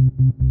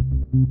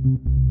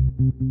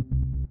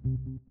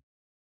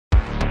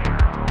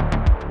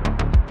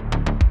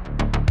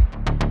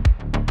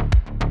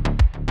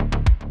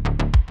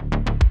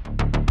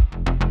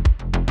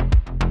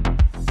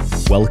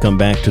 Welcome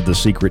back to the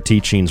Secret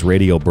Teachings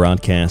radio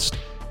broadcast.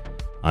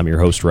 I'm your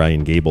host,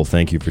 Ryan Gable.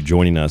 Thank you for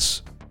joining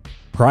us.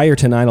 Prior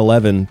to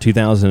 9/11,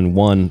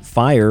 2001,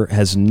 fire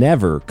has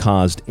never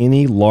caused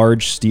any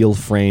large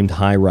steel-framed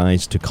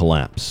high-rise to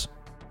collapse.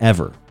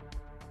 Ever.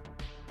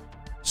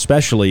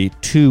 Especially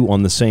 2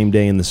 on the same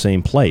day in the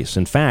same place.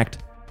 In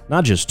fact,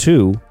 not just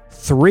 2,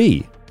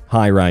 3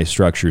 high-rise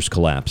structures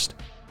collapsed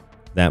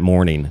that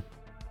morning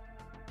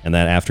and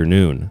that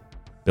afternoon,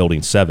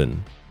 Building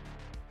 7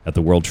 at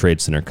the World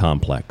Trade Center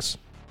complex.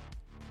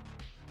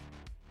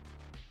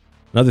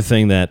 Another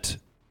thing that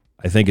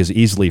I think is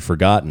easily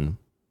forgotten,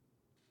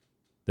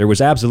 there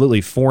was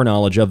absolutely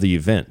foreknowledge of the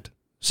event.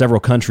 Several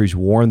countries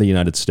warned the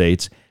United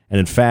States, and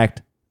in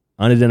fact,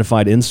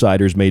 unidentified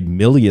insiders made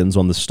millions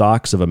on the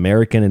stocks of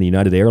American and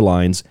United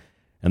Airlines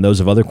and those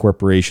of other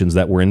corporations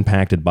that were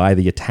impacted by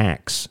the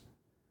attacks.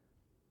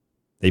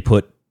 They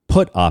put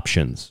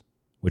options,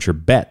 which are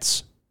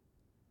bets,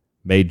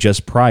 made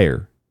just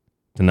prior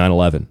to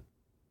 9/11.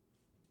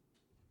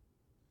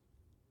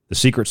 The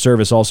Secret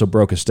Service also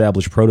broke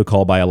established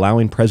protocol by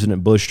allowing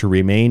President Bush to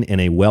remain in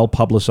a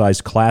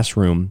well-publicized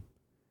classroom.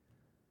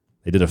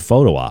 They did a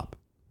photo op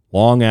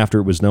long after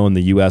it was known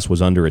the U.S.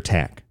 was under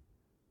attack.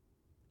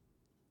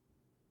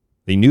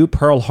 The new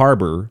Pearl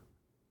Harbor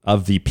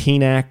of the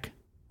PNAC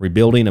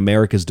Rebuilding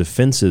America's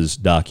Defenses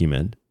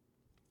document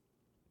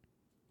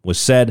was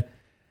said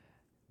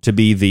to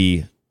be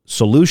the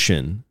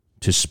solution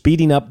to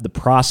speeding up the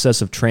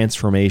process of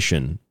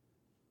transformation,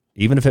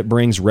 even if it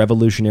brings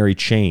revolutionary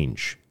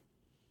change.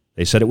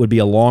 They said it would be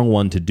a long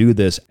one to do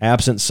this,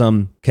 absent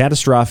some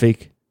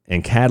catastrophic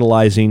and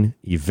catalyzing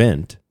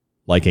event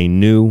like a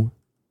new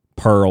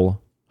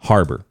Pearl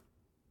Harbor.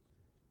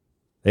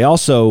 They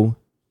also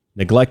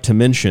neglect to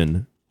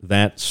mention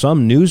that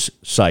some news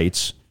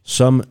sites,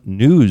 some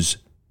news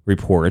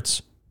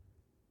reports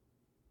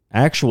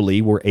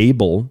actually were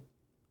able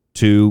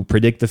to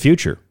predict the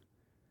future.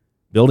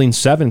 Building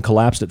 7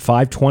 collapsed at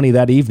 5:20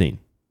 that evening.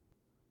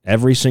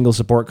 Every single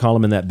support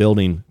column in that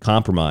building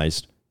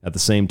compromised at the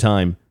same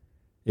time.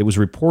 It was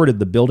reported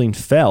the building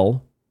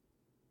fell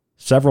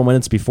several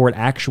minutes before it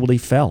actually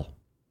fell.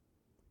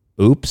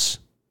 Oops.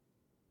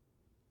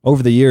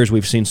 Over the years,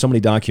 we've seen so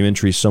many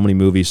documentaries, so many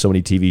movies, so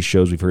many TV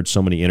shows. We've heard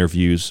so many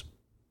interviews.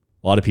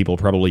 A lot of people are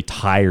probably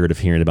tired of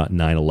hearing about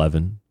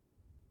 9/11.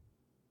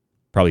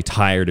 Probably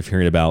tired of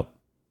hearing about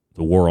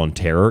the war on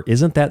terror.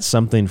 Isn't that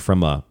something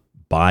from a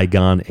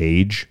bygone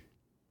age?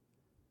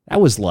 That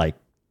was like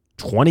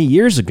 20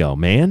 years ago,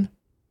 man.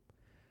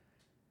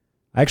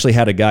 I actually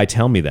had a guy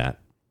tell me that.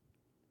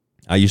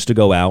 I used to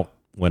go out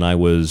when I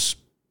was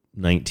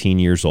 19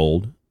 years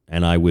old,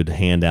 and I would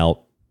hand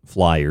out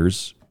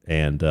flyers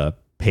and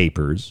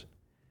papers.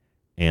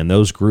 And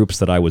those groups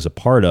that I was a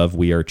part of,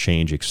 We Are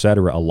Change,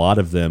 etc., a lot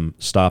of them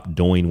stopped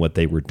doing what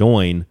they were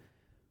doing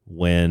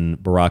when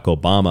Barack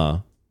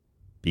Obama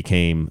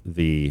became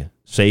the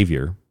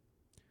savior.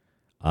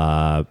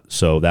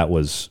 So that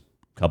was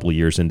a couple of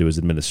years into his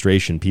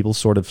administration. People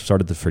sort of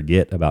started to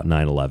forget about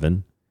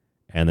 9/11.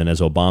 And then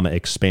as Obama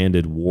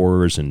expanded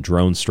wars and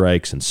drone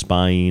strikes and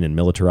spying and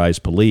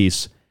militarized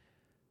police,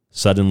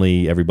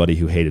 suddenly everybody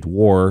who hated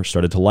war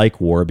started to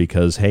like war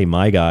because, hey,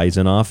 my guy's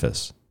in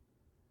office.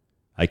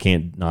 I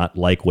can't not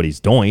like what he's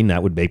doing.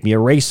 That would make me a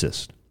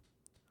racist.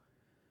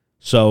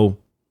 So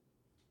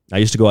I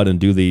used to go out and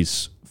do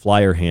these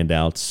flyer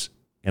handouts.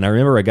 And I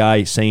remember a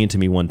guy saying to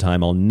me one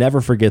time, I'll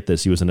never forget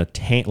this. He was in a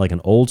tan, like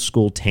an old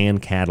school tan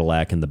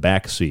Cadillac in the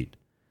back seat.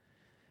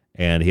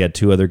 And he had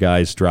 2 other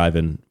guys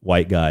driving,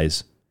 white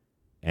guys.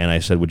 And I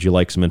said, would you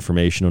like some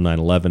information on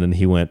 9/11? And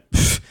he went,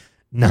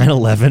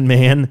 9/11,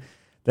 man?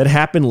 That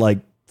happened like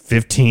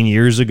 15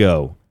 years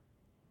ago.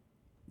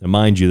 Now,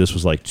 mind you, this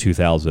was like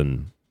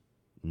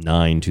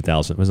 2009,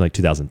 2000. It was like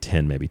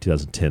 2010, maybe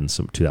 2010,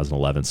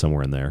 2011,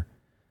 somewhere in there.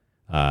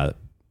 Can't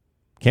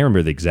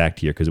remember the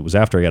exact year because it was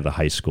after I got out of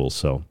high school.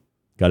 So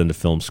got into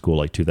film school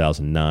like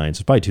 2009. So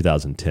it's probably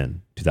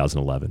 2010,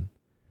 2011.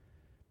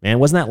 Man,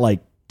 wasn't that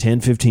like 10,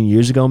 15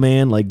 years ago,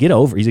 man? Like, get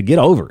over it. He said, get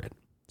over it.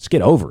 Just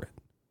get over it.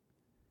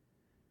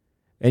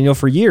 And, you know,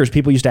 for years,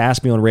 people used to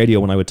ask me on radio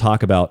when I would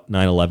talk about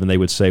 9/11, they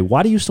would say,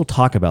 why do you still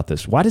talk about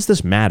this? Why does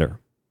this matter?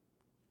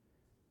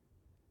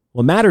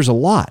 Well, it matters a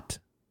lot,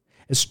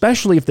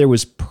 especially if there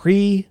was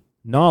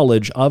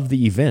pre-knowledge of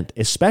the event,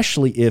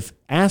 especially if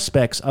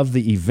aspects of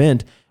the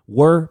event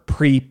were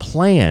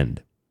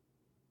pre-planned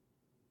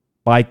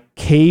by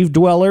cave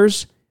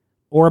dwellers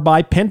or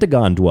by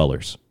Pentagon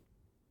dwellers.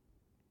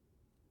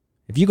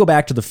 If you go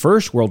back to the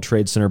first World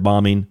Trade Center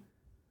bombing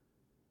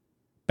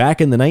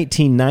back in the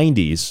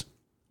 1990s,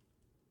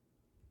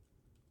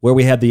 where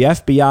we had the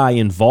FBI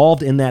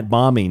involved in that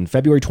bombing,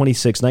 February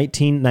 26,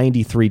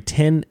 1993,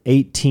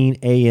 10:18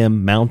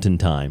 a.m. Mountain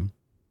Time.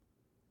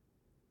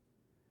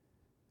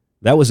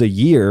 That was a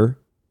year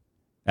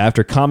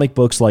after comic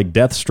books like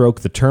Deathstroke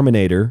the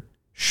Terminator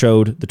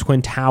showed the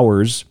Twin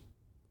Towers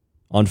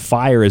on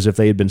fire as if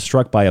they had been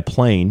struck by a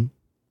plane.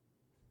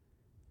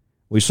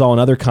 We saw in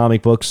other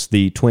comic books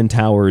the Twin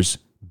Towers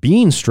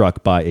being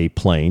struck by a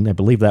plane. I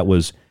believe that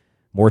was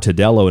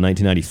Mortadelo in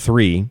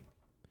 1993.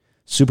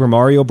 Super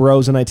Mario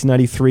Bros. In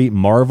 1993,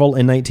 Marvel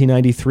in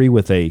 1993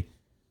 with a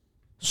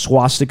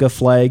swastika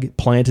flag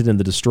planted in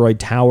the destroyed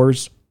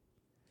towers,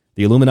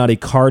 the Illuminati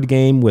card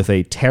game with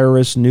a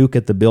terrorist nuke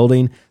at the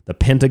building, the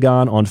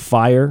Pentagon on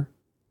fire,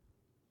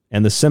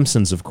 and The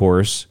Simpsons, of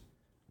course.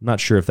 I'm not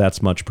sure if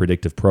that's much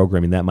predictive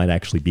programming. That might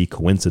actually be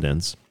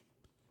coincidence.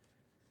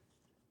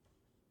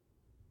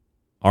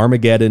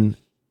 Armageddon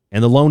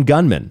and the Lone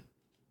Gunman.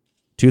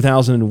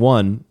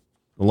 2001,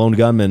 the Lone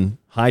Gunman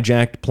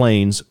hijacked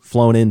planes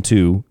flown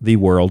into the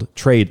World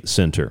Trade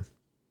Center.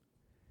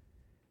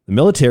 The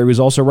military was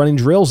also running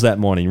drills that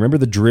morning. Remember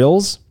the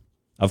drills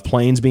of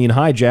planes being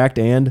hijacked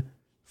and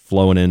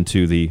flown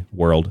into the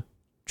World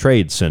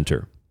Trade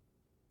Center?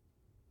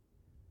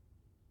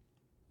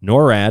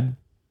 NORAD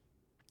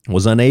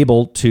was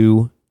unable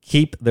to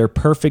keep their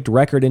perfect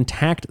record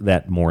intact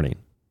that morning.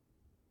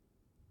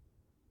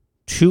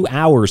 2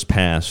 hours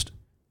passed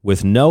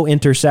with no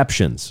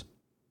interceptions.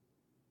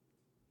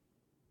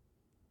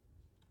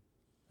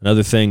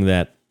 Another thing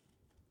that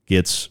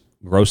gets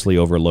grossly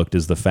overlooked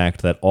is the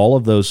fact that all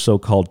of those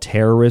so-called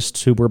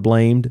terrorists who were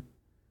blamed,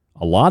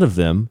 a lot of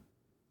them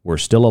were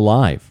still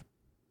alive.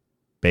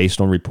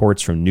 Based on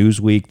reports from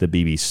Newsweek, the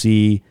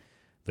BBC,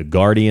 The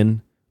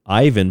Guardian,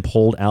 I even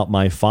pulled out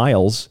my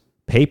files,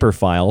 paper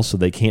files, so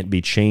they can't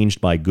be changed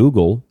by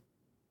Google.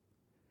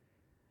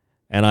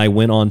 And I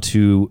went on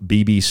to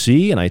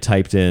BBC and I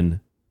typed in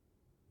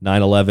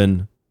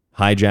 9/11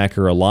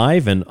 hijacker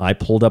alive, and I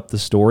pulled up the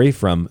story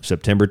from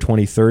September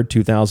 23rd,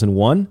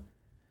 2001.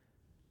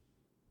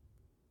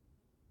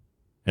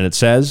 And it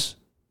says,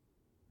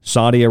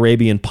 Saudi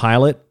Arabian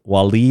pilot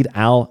Walid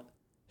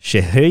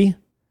al-Shehri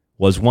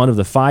was one of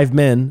the 5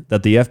 men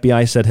that the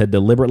FBI said had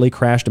deliberately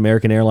crashed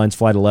American Airlines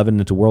Flight 11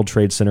 into World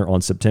Trade Center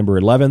on September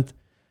 11th.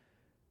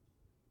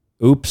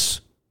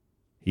 Oops,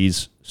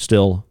 he's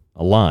still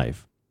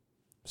alive.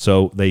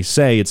 So they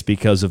say it's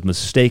because of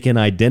mistaken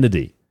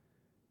identity.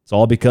 It's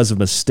all because of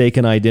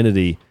mistaken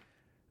identity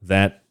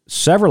that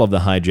several of the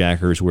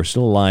hijackers were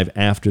still alive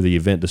after the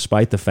event,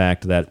 despite the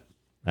fact that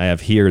I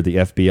have here the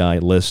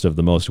FBI list of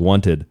the most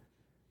wanted,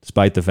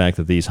 despite the fact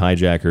that these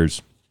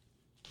hijackers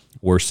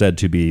were said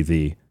to be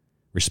the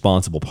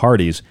responsible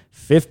parties.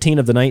 15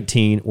 of the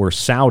 19 were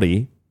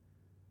Saudi.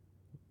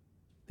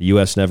 The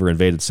U.S. never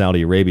invaded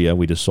Saudi Arabia.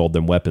 We just sold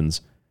them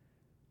weapons.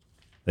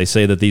 They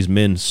say that these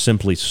men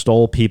simply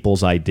stole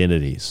people's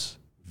identities.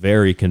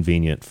 Very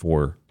convenient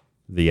for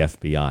the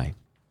FBI.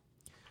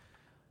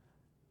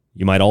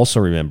 You might also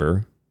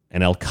remember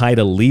an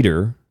Al-Qaeda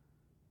leader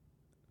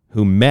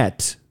who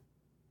met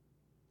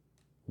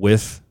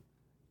with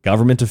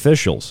government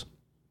officials.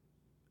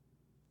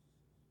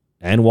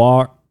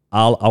 Anwar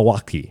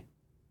al-Awlaki.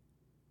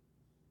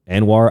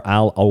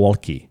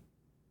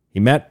 He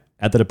met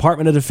at the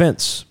Department of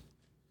Defense,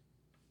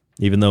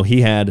 even though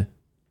he had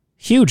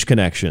huge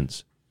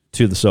connections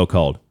to the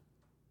so-called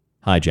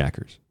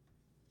hijackers.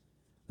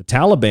 The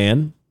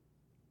Taliban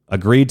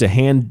agreed to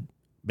hand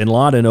bin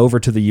Laden over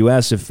to the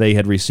U.S. if they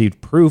had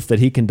received proof that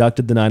he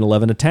conducted the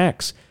 9/11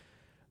 attacks.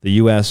 The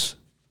U.S.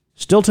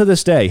 still to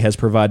this day has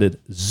provided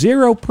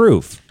zero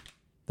proof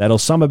that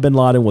Osama bin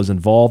Laden was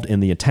involved in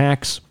the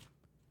attacks.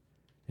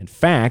 In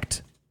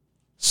fact,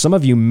 some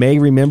of you may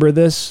remember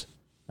this.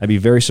 I'd be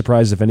very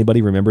surprised if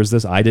anybody remembers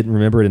this. I didn't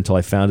remember it until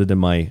I found it in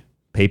my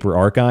paper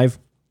archive.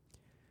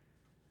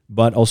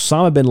 But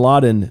Osama bin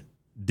Laden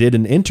did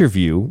an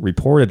interview,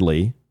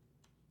 reportedly,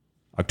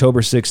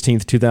 October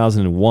 16th,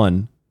 2001.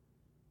 It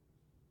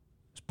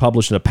was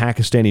published in a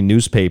Pakistani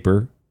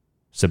newspaper.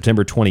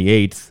 September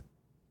 28th,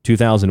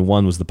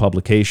 2001 was the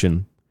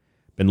publication.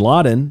 Bin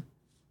Laden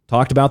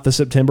talked about the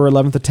September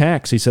 11th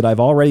attacks. He said, I've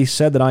already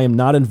said that I am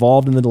not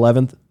involved in the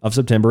 11th of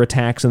September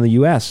attacks in the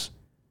U.S.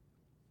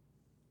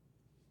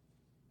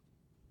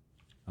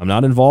 I'm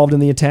not involved in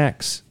the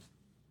attacks.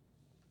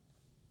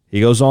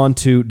 He goes on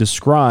to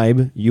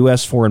describe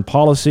U.S. foreign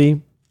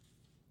policy,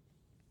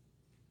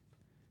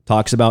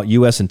 talks about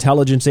U.S.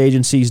 intelligence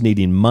agencies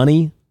needing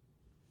money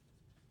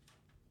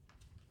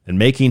and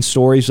making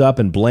stories up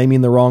and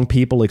blaming the wrong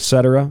people,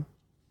 etc.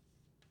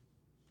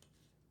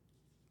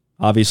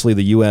 Obviously,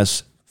 the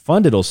U.S.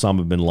 funded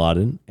Osama bin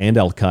Laden and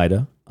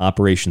Al-Qaeda,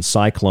 Operation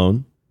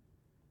Cyclone.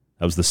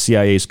 That was the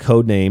CIA's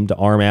code name to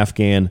arm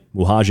Afghan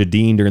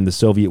mujahideen during the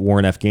Soviet war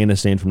in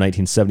Afghanistan from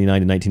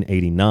 1979 to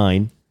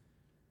 1989.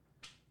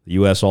 The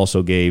U.S.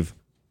 also gave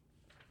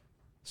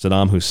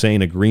Saddam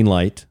Hussein a green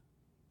light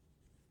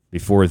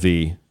before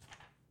the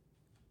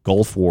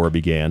Gulf War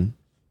began.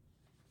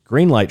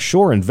 Green light,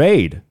 sure,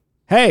 invade.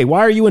 Hey, why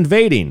are you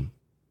invading?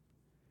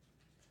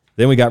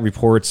 Then we got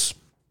reports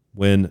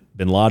when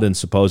bin Laden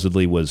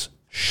supposedly was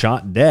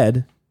shot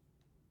dead.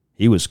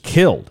 He was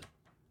killed.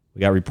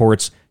 We got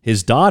reports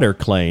his daughter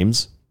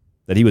claims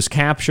that he was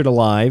captured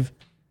alive,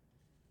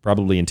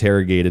 probably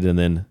interrogated and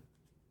then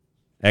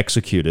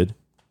executed.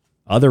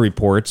 Other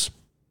reports,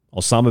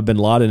 Osama bin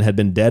Laden had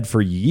been dead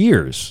for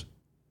years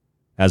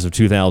as of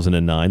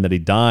 2009, that he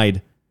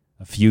died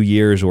a few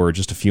years or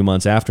just a few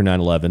months after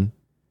 9/11,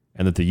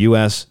 and that the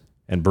U.S.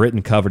 and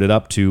Britain covered it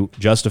up to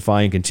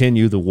justify and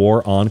continue the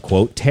war on,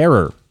 quote,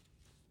 terror.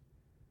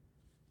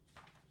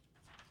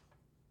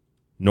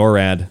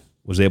 NORAD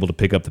was able to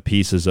pick up the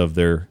pieces of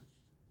their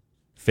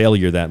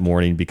failure that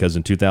morning because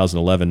in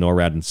 2011,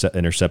 NORAD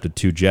intercepted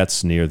 2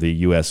 jets near the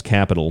U.S.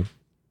 Capitol.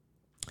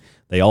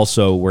 They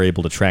also were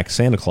able to track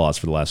Santa Claus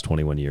for the last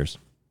 21 years.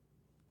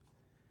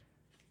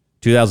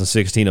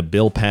 2016, a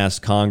bill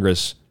passed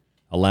Congress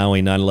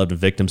allowing 9/11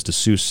 victims to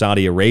sue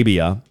Saudi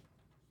Arabia.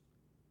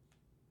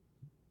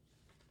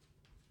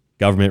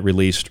 Government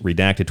released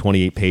redacted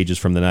 28 pages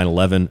from the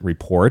 9/11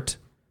 report.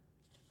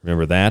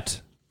 Remember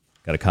that?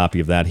 Got a copy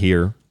of that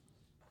here.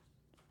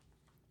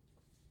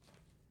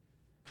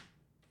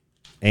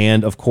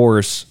 And, of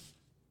course,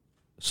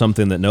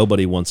 something that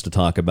nobody wants to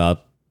talk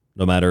about,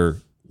 no matter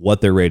what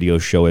their radio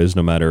show is,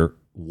 no matter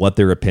what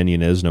their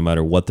opinion is, no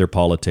matter what their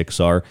politics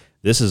are.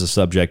 This is a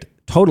subject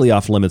totally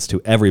off limits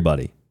to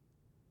everybody.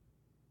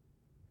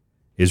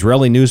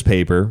 Israeli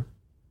newspaper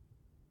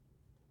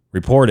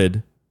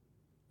reported,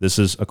 this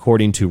is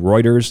according to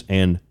Reuters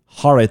and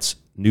Haaretz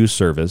news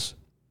service,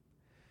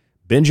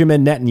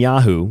 Benjamin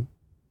Netanyahu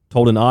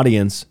told an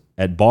audience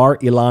at Bar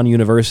Ilan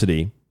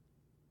University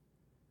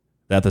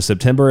that the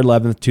September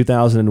 11th,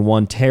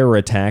 2001 terror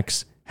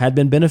attacks had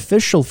been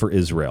beneficial for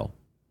Israel,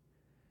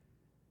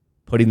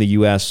 putting the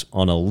U.S.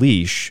 on a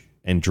leash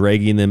and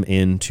dragging them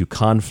into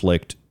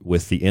conflict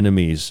with the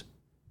enemies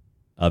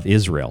of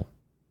Israel.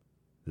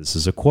 This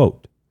is a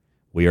quote.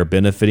 We are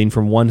benefiting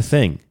from one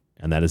thing,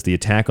 and that is the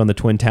attack on the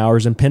Twin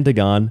Towers and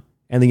Pentagon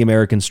and the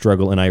American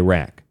struggle in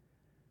Iraq.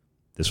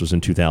 This was in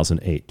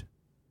 2008.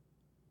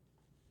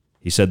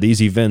 He said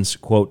these events,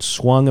 quote,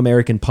 swung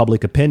American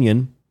public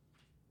opinion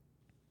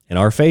in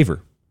our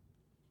favor.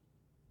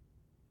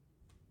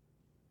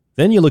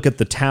 Then you look at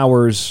the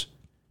towers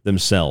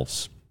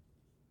themselves.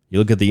 You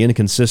look at the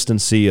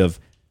inconsistency of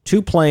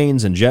 2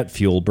 planes and jet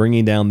fuel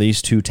bringing down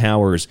these 2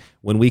 towers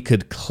when we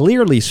could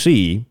clearly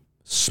see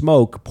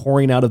smoke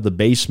pouring out of the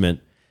basement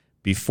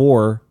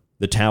before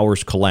the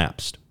towers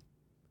collapsed.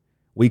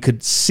 We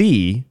could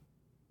see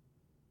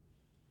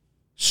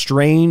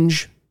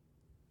strange,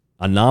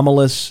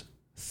 anomalous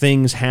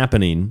things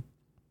happening,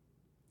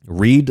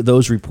 read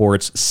those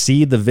reports,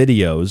 see the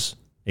videos,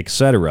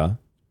 etc.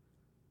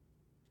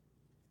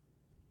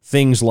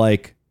 Things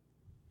like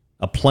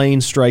a plane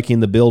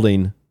striking the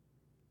building,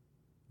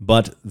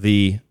 but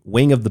the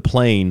wing of the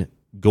plane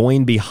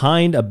going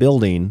behind a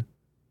building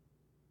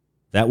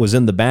that was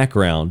in the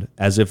background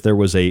as if there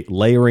was a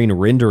layering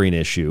rendering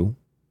issue.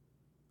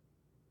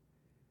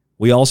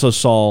 We also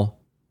saw,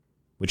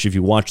 which if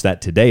you watch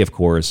that today, of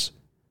course,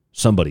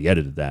 somebody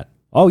edited that.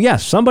 Oh,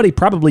 yes, somebody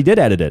probably did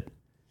edit it.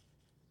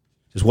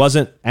 It just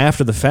wasn't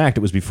after the fact.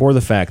 It was before the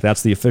fact.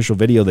 That's the official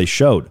video they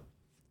showed.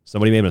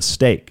 Somebody made a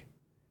mistake.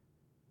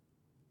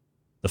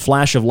 The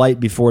flash of light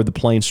before the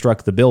plane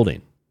struck the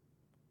building.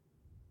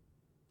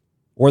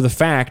 Or the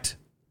fact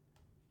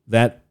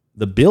that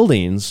the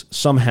buildings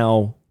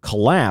somehow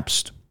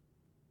collapsed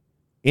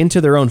into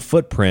their own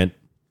footprint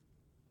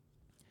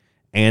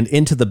and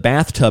into the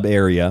bathtub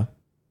area,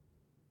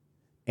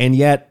 and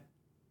yet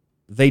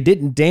they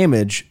didn't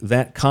damage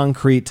that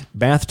concrete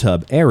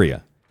bathtub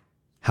area.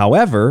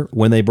 However,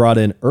 when they brought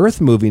in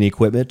earth-moving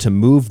equipment to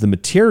move the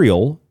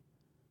material,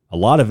 a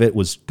lot of it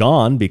was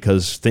gone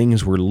because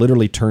things were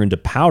literally turned to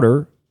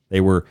powder. They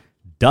were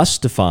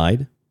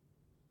dustified.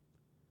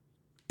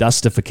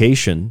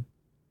 Dustification.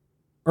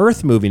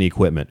 Earth-moving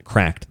equipment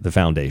cracked the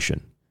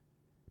foundation.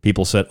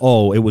 People said,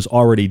 oh, it was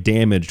already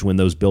damaged when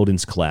those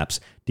buildings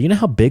collapsed. Do you know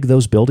how big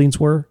those buildings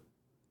were?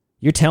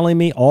 You're telling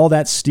me all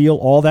that steel,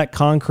 all that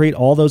concrete,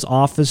 all those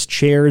office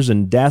chairs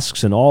and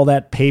desks and all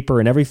that paper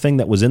and everything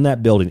that was in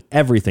that building,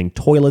 everything,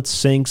 toilets,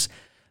 sinks,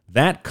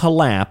 that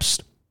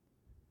collapsed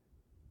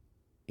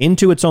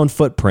into its own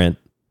footprint.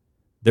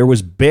 There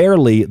was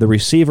barely the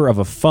receiver of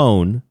a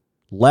phone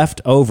left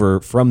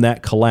over from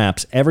that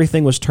collapse.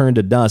 Everything was turned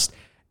to dust,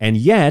 and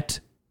yet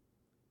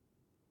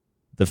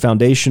the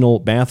foundational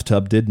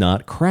bathtub did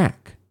not crack.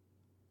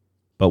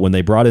 But when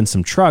they brought in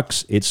some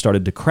trucks, it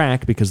started to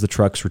crack because the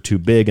trucks were too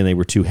big and they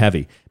were too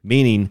heavy,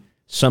 meaning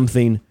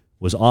something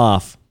was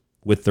off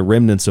with the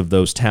remnants of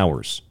those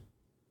towers.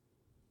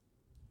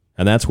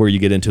 And that's where you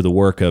get into the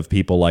work of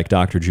people like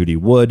Dr. Judy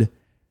Wood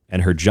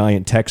and her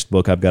giant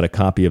textbook. I've got a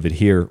copy of it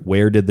here.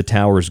 Where did the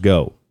towers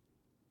go?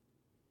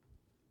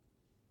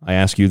 I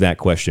ask you that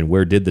question.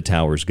 Where did the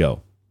towers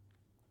go?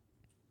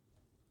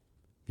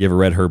 If you ever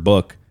read her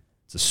book,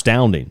 it's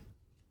astounding.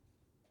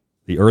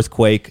 The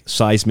earthquake,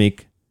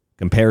 seismic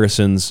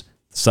comparisons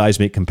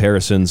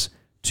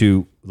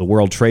to the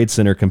World Trade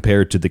Center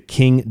compared to the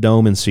King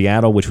Dome in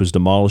Seattle, which was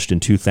demolished in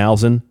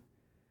 2000.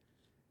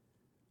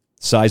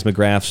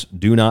 Seismographs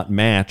do not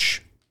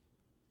match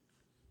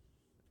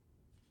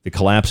the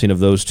collapsing of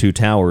those 2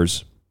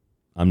 towers.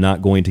 I'm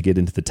not going to get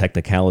into the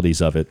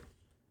technicalities of it.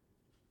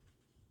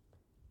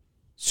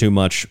 It's too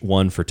much,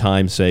 1, for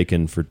time's sake,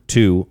 and for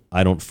 2,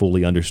 I don't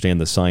fully understand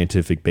the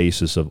scientific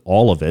basis of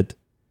all of it.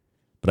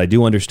 But I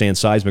do understand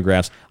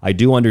seismographs. I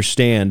do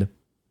understand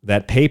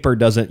that paper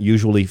doesn't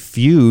usually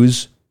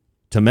fuse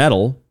to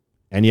metal,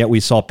 and yet we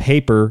saw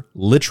paper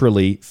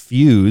literally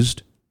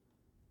fused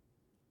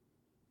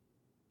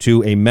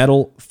to a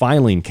metal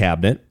filing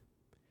cabinet.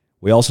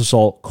 We also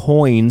saw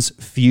coins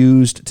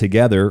fused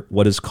together,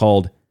 what is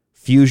called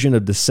fusion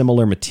of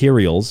dissimilar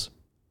materials.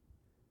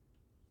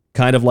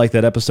 Kind of like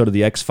that episode of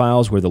The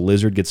X-Files where the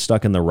lizard gets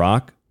stuck in the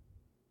rock.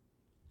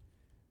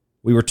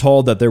 We were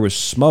told that there was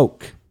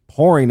smoke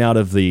pouring out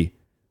of the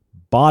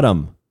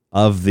bottom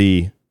of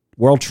the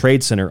World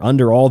Trade Center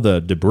under all the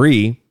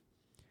debris,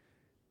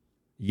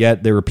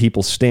 yet there were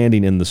people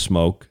standing in the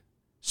smoke.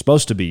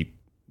 Supposed to be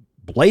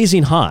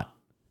blazing hot.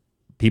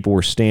 People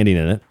were standing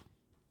in it.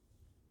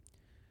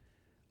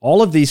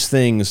 All of these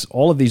things,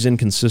 all of these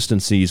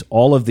inconsistencies,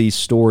 all of these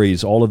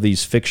stories, all of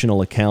these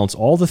fictional accounts,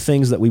 all the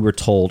things that we were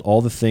told,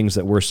 all the things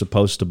that we're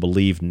supposed to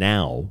believe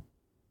now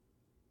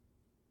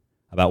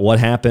about what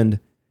happened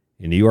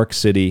in New York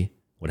City,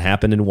 what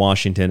happened in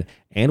Washington,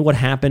 and what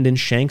happened in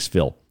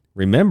Shanksville.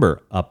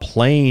 Remember, a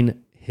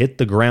plane hit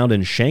the ground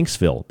in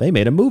Shanksville. They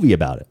made a movie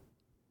about it.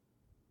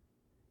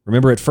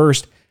 Remember, at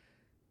first,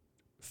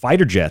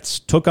 fighter jets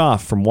took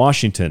off from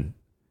Washington.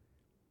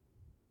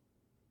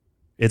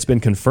 It's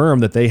been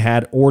confirmed that they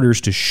had orders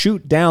to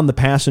shoot down the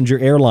passenger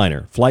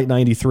airliner, Flight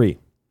 93.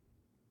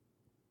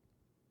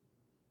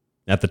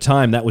 At the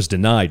time, that was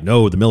denied.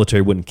 No, the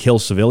military wouldn't kill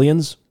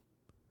civilians.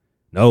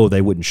 No,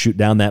 they wouldn't shoot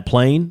down that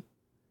plane.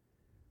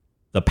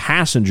 The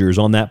passengers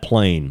on that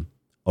plane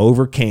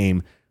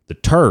overcame the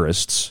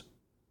terrorists,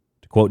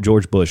 to quote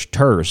George Bush,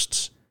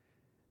 terrorists,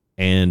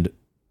 and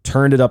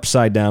turned it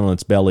upside down on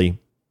its belly,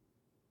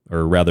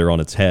 or rather on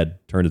its head,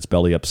 turned its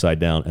belly upside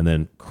down, and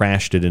then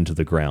crashed it into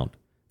the ground.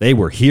 They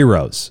were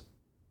heroes,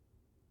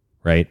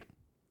 right?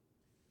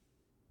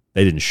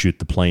 They didn't shoot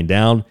the plane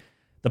down.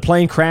 The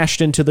plane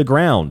crashed into the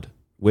ground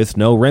with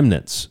no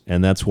remnants,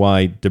 and that's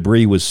why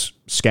debris was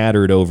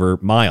scattered over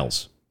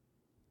miles,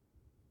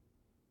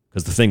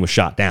 because the thing was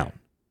shot down.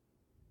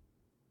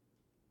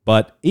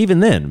 But even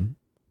then,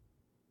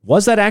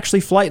 was that actually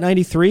Flight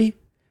 93?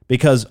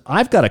 Because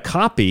I've got a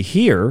copy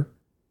here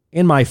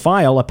in my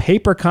file, a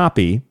paper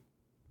copy,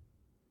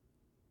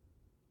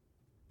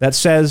 that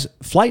says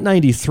Flight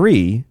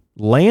 93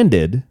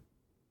 landed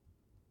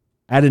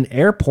at an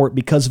airport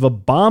because of a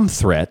bomb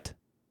threat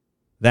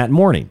that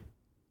morning.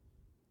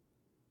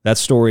 That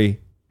story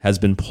has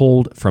been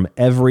pulled from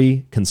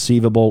every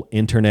conceivable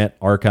internet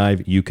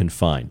archive you can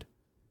find.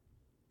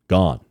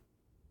 Gone.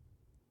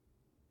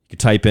 You could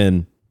type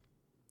in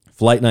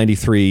Flight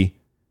 93,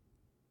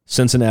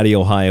 Cincinnati,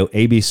 Ohio,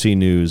 ABC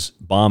News,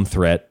 bomb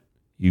threat.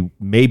 You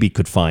maybe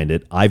could find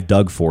it. I've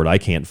dug for it. I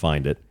can't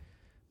find it.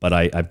 But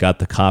I've got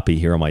the copy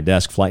here on my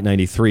desk. Flight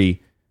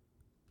 93,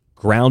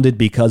 grounded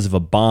because of a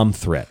bomb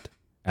threat.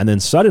 And then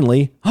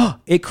suddenly,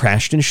 it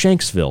crashed in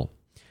Shanksville.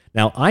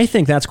 Now, I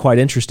think that's quite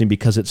interesting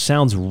because it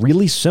sounds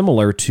really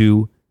similar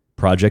to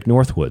Project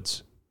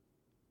Northwoods.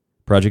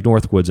 Project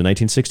Northwoods in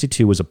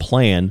 1962 was a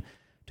plan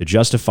to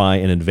justify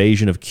an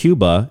invasion of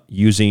Cuba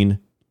using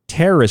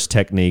terrorist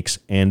techniques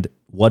and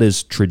what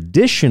is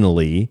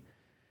traditionally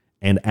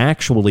and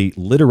actually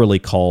literally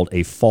called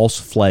a false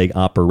flag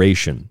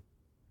operation,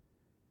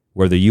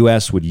 where the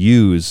U.S. would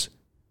use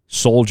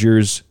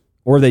soldiers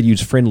or they'd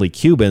use friendly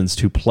Cubans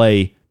to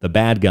play the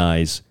bad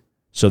guys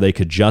so they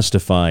could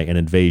justify an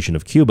invasion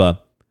of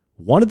Cuba.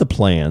 One of the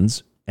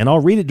plans, and I'll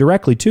read it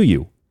directly to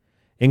you,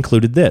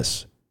 included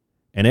this.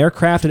 An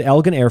aircraft at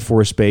Elgin Air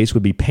Force Base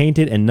would be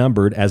painted and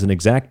numbered as an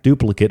exact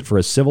duplicate for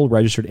a civil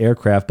registered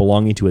aircraft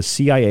belonging to a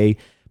CIA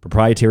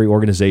proprietary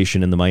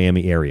organization in the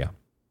Miami area.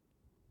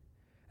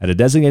 At a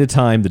designated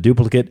time, the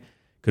duplicate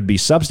could be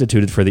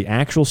substituted for the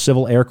actual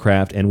civil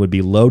aircraft and would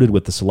be loaded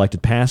with the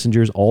selected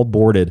passengers, all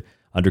boarded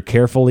under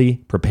carefully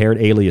prepared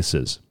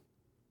aliases.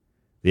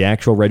 The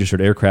actual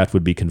registered aircraft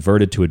would be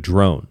converted to a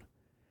drone.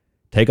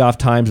 Takeoff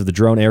times of the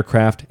drone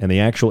aircraft and the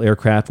actual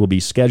aircraft will be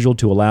scheduled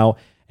to allow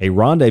a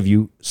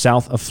rendezvous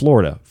south of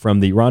Florida.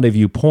 From the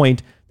rendezvous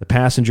point, the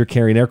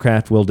passenger-carrying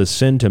aircraft will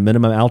descend to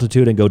minimum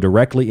altitude and go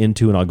directly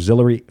into an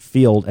auxiliary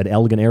field at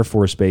Elgin Air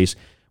Force Base,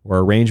 where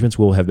arrangements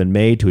will have been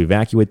made to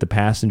evacuate the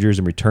passengers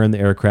and return the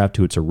aircraft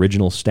to its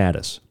original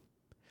status.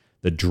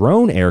 The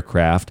drone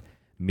aircraft,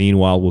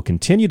 meanwhile, will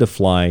continue to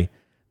fly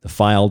the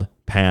filed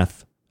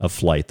path of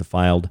flight, the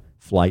filed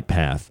flight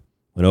path.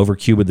 When over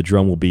Cuba, the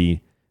drone will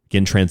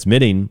begin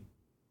transmitting.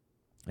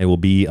 It will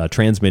be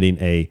transmitting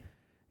a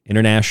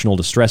international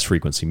distress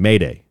frequency,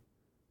 Mayday,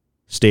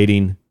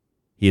 stating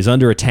he is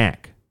under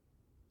attack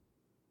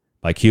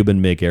by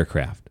Cuban MiG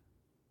aircraft.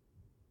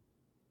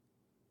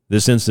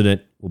 This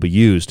incident will be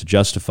used to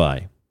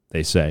justify,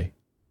 they say,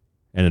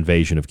 an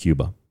invasion of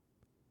Cuba.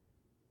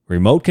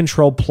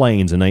 Remote-controlled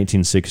planes in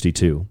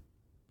 1962.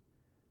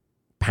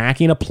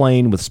 Packing a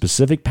plane with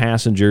specific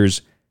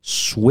passengers,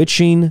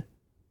 switching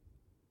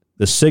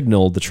the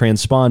signal, the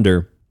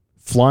transponder,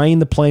 flying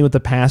the plane with the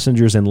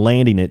passengers and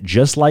landing it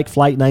just like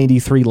Flight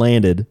 93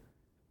 landed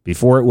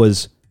before it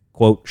was,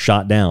 quote,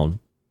 shot down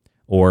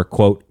or,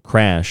 quote,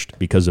 crashed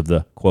because of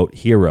the, quote,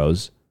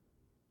 heroes.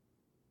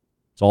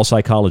 It's all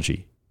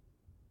psychology.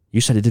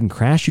 You said it didn't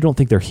crash? You don't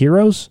think they're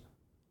heroes?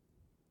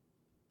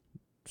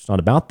 It's not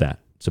about that.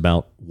 It's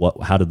about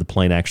how did the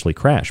plane actually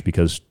crash,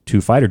 because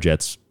two fighter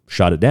jets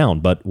shot it down.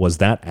 But was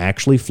that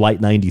actually Flight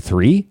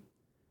 93?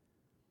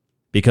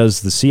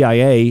 Because the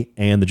CIA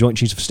and the Joint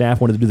Chiefs of Staff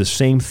wanted to do the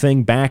same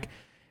thing back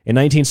in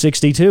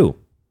 1962.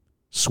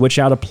 Switch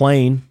out a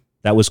plane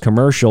that was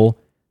commercial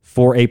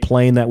for a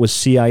plane that was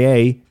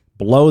CIA,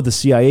 blow the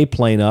CIA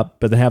plane up,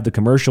 but then have the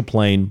commercial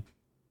plane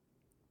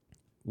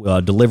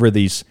deliver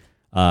these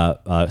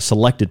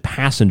selected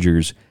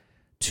passengers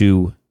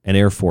to an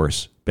Air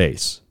Force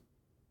base.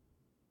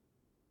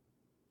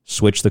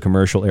 Switch the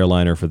commercial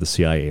airliner for the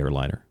CIA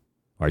airliner.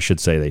 Or I should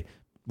say they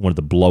wanted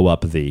to blow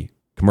up the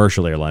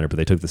commercial airliner, but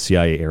they took the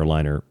CIA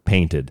airliner,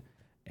 painted,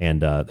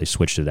 and they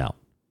switched it out.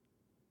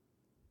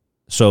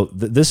 So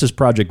this is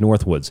Project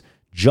Northwoods.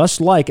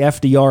 Just like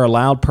FDR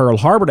allowed Pearl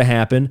Harbor to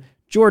happen,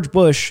 George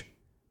Bush,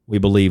 we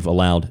believe,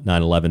 allowed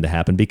 9/11 to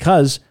happen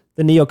because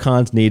the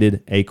neocons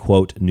needed a,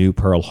 quote, new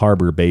Pearl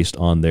Harbor based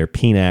on their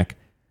PNAC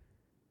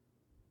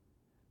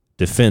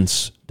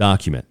defense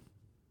document.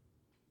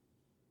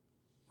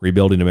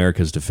 Rebuilding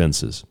America's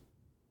defenses.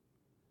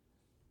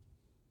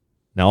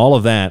 Now, all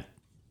of that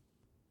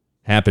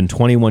happened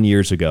 21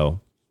 years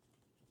ago.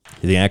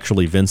 The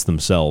actual events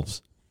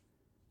themselves.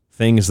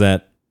 Things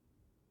that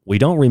we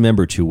don't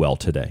remember too well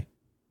today.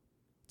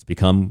 It's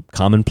become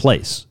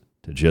commonplace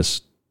to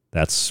just,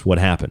 that's what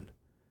happened.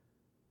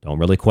 Don't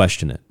really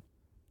question it.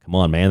 Come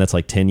on, man, that's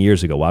like 10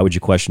 years ago. Why would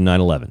you question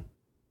 9/11?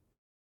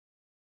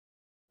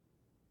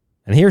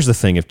 And here's the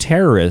thing. If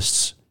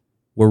terrorists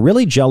were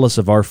really jealous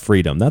of our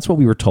freedom, that's what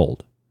we were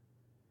told,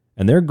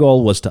 and their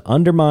goal was to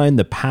undermine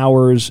the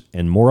powers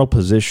and moral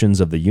positions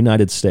of the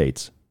United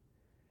States,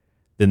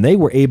 then they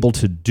were able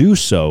to do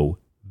so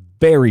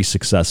very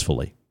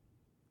successfully.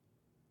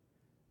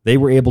 They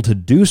were able to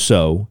do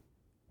so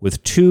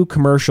with 2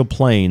 commercial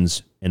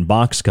planes and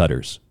box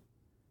cutters.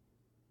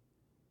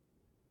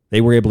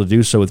 They were able to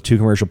do so with 2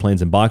 commercial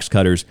planes and box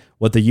cutters,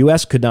 what the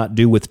U.S. could not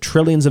do with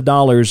trillions of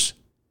dollars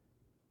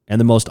and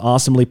the most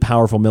awesomely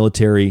powerful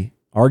military,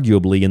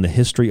 arguably, in the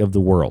history of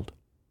the world.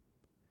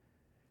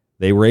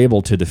 They were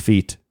able to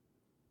defeat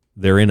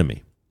their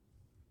enemy.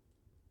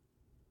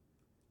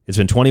 It's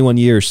been 21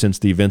 years since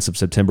the events of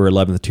September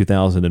 11th,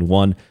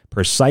 2001,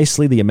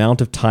 precisely the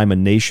amount of time a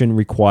nation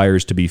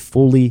requires to be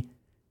fully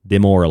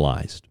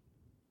demoralized.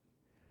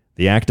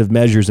 The active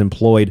measures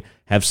employed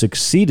have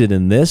succeeded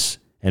in this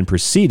and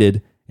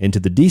proceeded into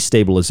the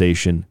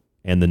destabilization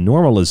and the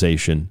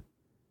normalization,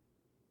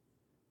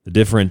 the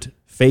different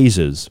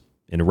phases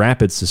in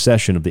rapid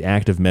succession of the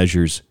active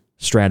measures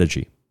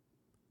strategy.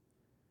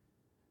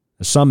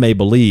 Some may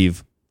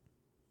believe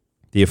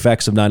the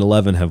effects of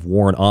 9/11 have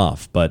worn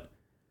off, but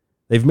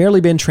they've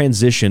merely been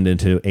transitioned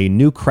into a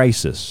new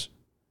crisis,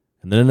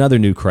 and then another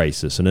new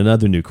crisis, and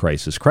another new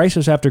crisis,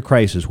 crisis after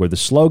crisis, where the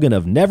slogan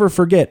of never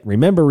forget,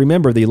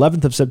 remember the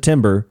 11th of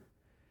September,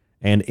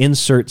 and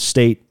insert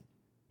state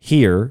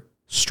here,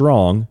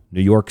 strong,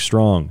 New York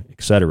strong,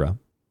 etc.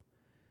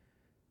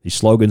 These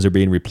slogans are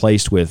being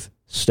replaced with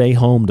stay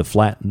home to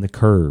flatten the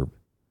curve,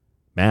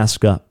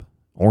 mask up,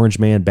 orange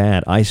man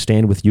bad, I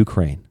stand with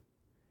Ukraine.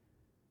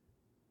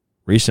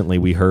 Recently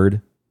we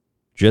heard,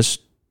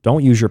 just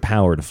don't use your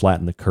power to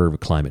flatten the curve of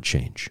climate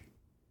change.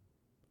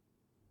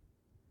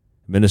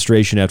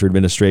 Administration after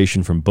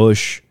administration, from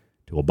Bush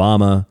to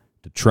Obama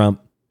to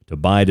Trump to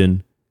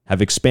Biden,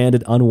 have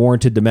expanded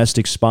unwarranted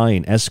domestic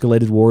spying,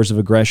 escalated wars of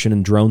aggression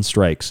and drone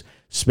strikes,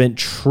 spent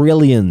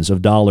trillions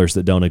of dollars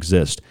that don't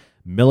exist,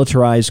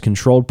 militarized,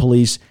 controlled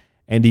police,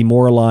 and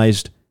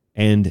demoralized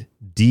and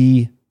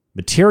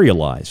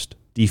dematerialized,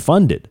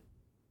 defunded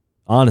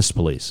honest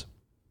police.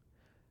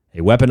 A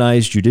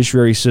weaponized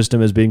judiciary system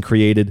has been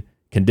created.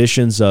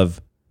 Conditions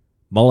of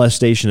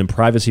molestation and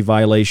privacy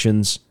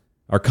violations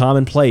are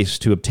commonplace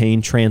to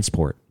obtain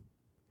transport.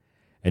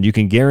 And you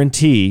can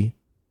guarantee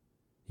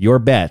your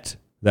bet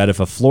that if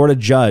a Florida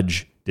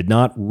judge did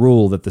not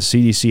rule that the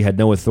CDC had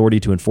no authority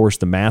to enforce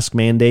the mask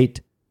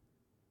mandate,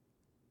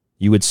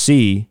 you would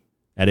see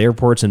at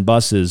airports and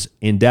buses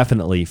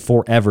indefinitely,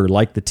 forever,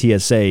 like the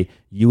TSA,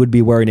 you would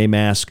be wearing a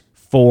mask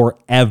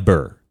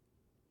forever.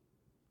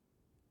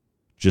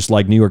 Just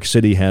like New York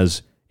City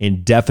has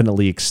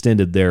indefinitely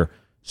extended their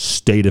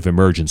state of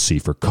emergency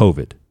for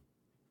COVID.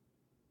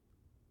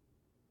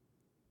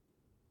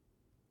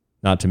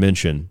 Not to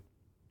mention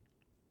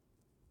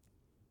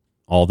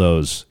all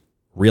those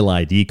real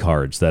ID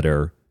cards that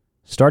are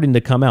starting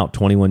to come out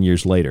 21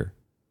 years later.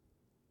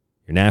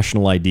 Your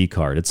national ID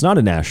card. It's not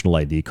a national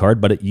ID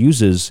card, but it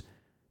uses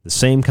the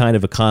same kind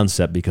of a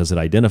concept because it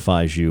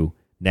identifies you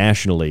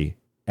nationally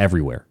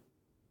everywhere.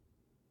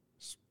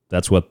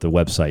 That's what the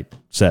website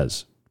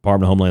says.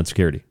 Department of Homeland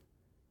Security.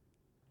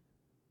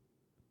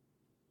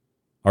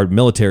 Our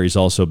military's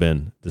also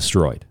been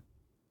destroyed.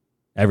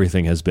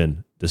 Everything has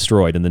been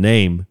destroyed in the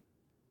name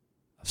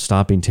of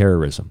stopping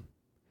terrorism.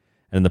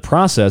 And in the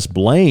process,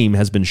 blame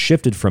has been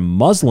shifted from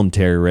Muslim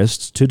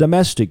terrorists to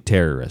domestic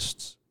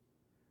terrorists.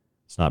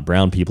 It's not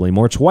brown people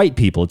anymore. It's white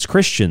people. It's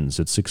Christians.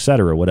 It's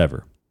etc.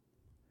 Whatever.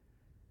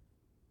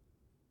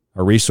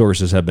 Our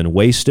resources have been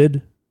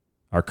wasted.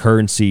 Our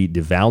currency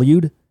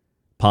devalued.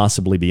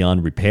 possibly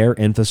beyond repair,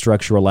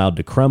 infrastructure allowed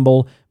to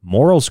crumble,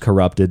 morals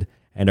corrupted,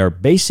 and our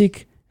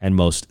basic and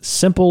most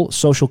simple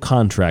social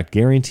contract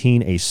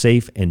guaranteeing a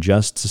safe and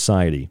just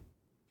society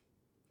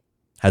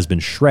has been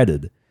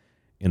shredded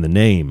in the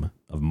name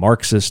of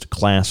Marxist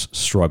class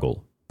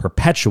struggle,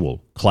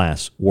 perpetual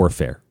class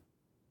warfare.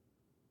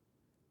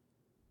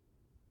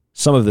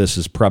 Some of this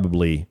is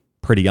probably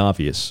pretty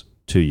obvious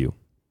to you.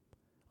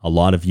 A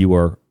lot of you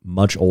are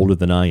much older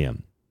than I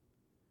am.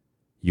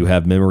 You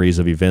have memories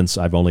of events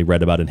I've only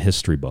read about in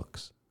history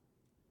books.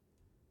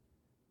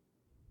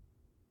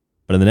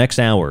 But in the next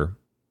hour,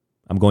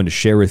 I'm going to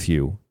share with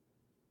you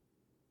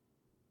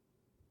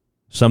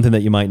something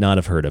that you might not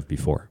have heard of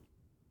before.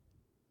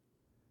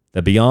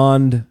 That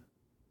beyond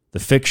the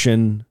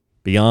fiction,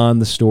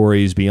 beyond the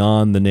stories,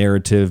 beyond the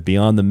narrative,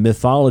 beyond the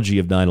mythology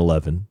of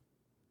 9/11,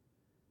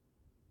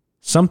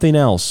 something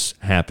else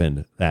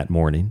happened that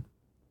morning.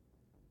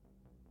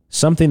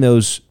 Something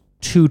those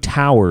two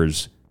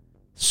towers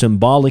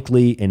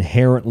symbolically,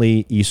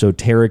 inherently,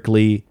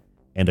 esoterically,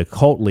 and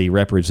occultly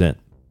represent.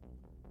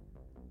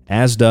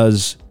 As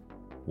does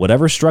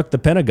whatever struck the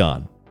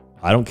Pentagon.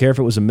 I don't care if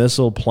it was a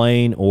missile,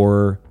 plane,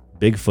 or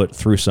Bigfoot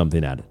threw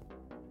something at it.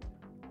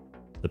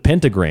 The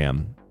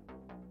pentagram,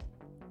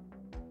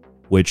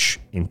 which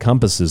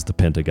encompasses the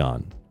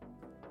Pentagon,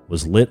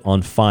 was lit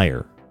on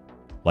fire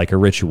like a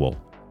ritual.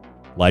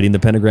 Lighting the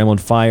pentagram on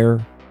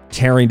fire,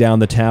 tearing down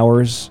the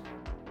towers,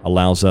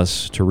 allows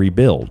us to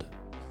rebuild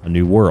a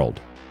new world.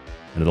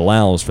 And it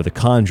allows for the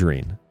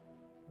conjuring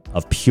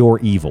of pure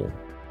evil.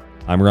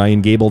 I'm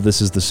Ryan Gable. This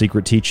is The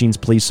Secret Teachings.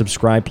 Please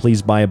subscribe.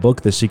 Please buy a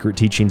book,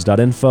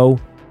 thesecretteachings.info.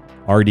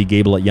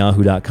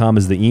 rdgable@yahoo.com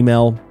is the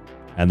email.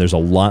 And there's a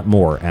lot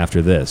more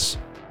after this.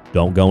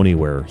 Don't go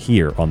anywhere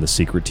here on The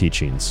Secret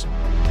Teachings.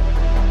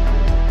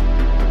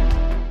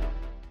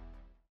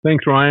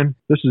 Thanks, Ryan.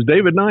 This is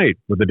David Knight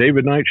with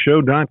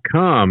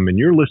thedavidknightshow.com, and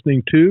you're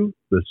listening to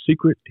The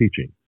Secret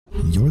Teachings.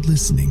 You're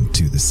listening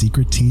to The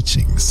Secret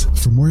Teachings.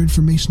 For more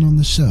information on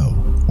the show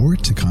or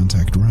to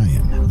contact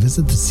Ryan,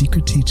 visit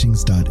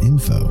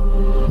thesecretteachings.info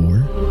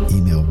or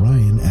email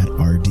Ryan at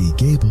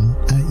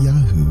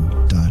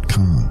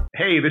rdgable@yahoo.com.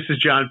 Hey, this is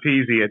John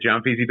Peasy at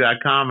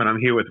johnpeasy.com, and I'm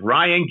here with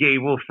Ryan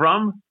Gable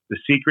from The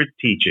Secret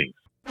Teachings.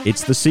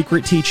 It's The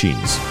Secret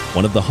Teachings,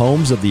 one of the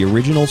homes of the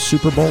original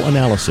Super Bowl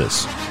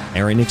analysis,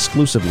 airing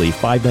exclusively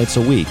 5 nights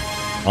a week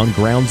on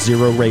Ground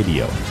Zero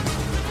Radio.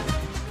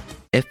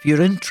 If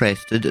you're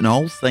interested in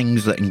all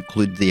things that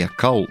include the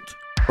occult,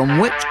 from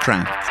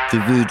witchcraft to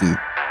voodoo,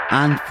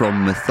 and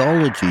from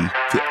mythology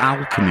to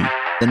alchemy,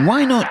 then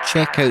why not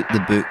check out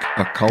the book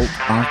Occult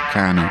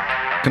Arcana,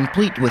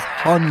 complete with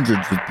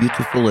hundreds of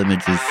beautiful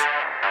images.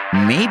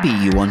 Maybe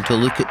you want to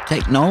look at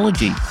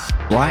technology,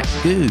 black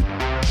goo,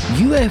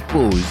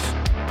 UFOs,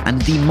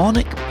 and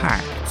demonic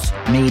pacts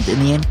made in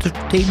the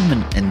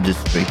entertainment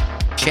industry.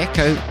 Check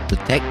out the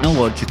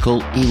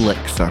technological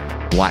elixir,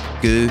 black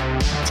goo,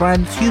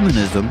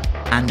 transhumanism,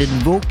 and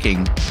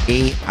invoking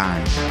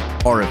AI.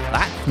 Or if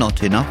that's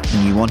not enough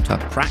and you want a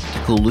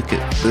practical look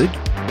at food,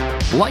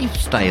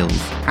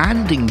 lifestyles,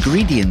 and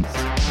ingredients,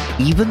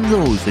 even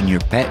those in your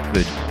pet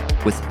food,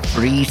 with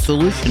free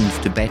solutions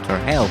to better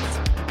health,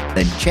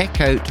 then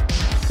check out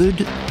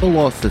Food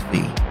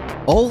Philosophy.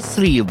 All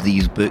 3 of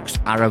these books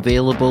are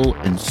available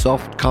in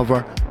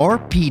softcover or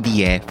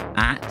PDF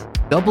at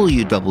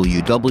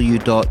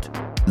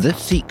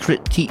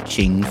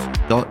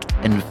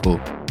www.thesecretteachings.info.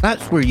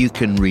 That's where you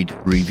can read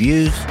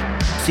reviews,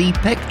 see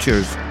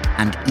pictures,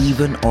 and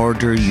even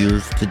order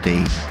yours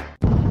today.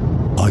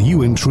 Are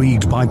you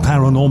intrigued by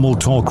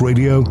Paranormal Talk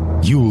Radio?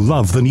 You'll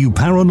love the new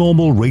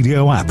Paranormal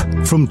Radio app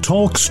from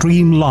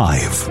TalkStream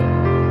Live.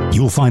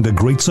 You'll find a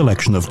great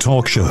selection of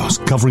talk shows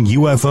covering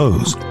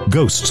UFOs,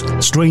 ghosts,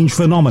 strange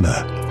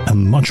phenomena,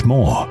 and much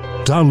more.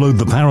 Download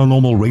the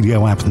Paranormal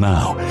Radio app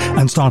now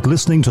and start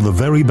listening to the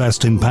very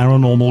best in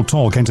paranormal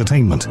talk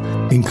entertainment,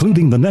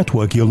 including the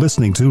network you're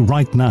listening to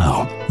right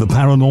now, the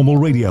Paranormal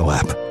Radio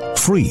app,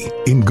 free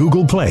in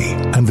Google Play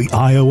and the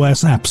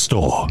iOS App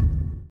Store.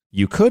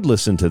 You could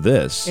listen to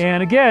this.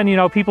 And again,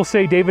 people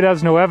say David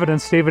has no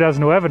evidence, David has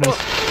no evidence.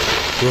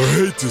 I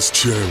hate this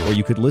channel. Or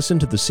you could listen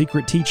to The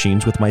Secret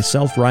Teachings with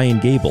myself, Ryan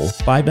Gable,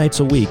 5 nights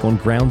a week on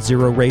Ground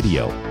Zero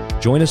Radio.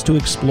 Join us to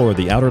explore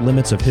the outer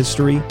limits of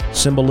history,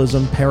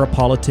 symbolism,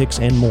 parapolitics,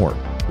 and more.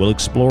 We'll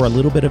explore a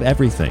little bit of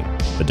everything,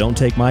 but don't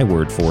take my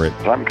word for it.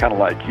 I'm kind of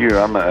like you.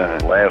 I'm a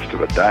last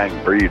of a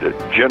dying breed, a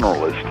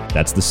generalist.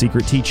 That's The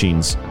Secret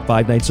Teachings,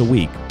 5 nights a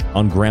week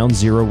on Ground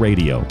Zero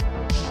Radio.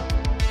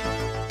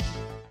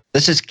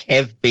 This is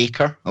Kev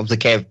Baker of The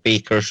Kev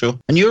Baker Show,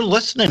 and you're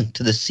listening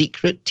to The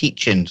Secret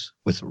Teachings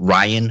with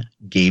Ryan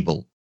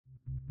Gable.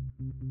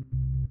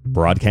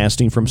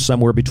 Broadcasting from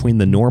somewhere between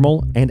the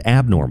normal and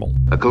abnormal.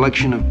 A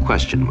collection of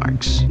question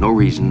marks. No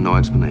reason, no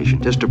explanation.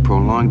 Just a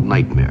prolonged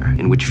nightmare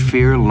in which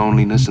fear,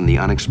 loneliness, and the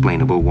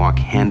unexplainable walk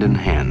hand in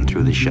hand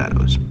through the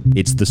shadows.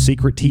 It's The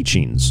Secret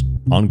Teachings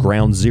on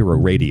Ground Zero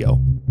Radio.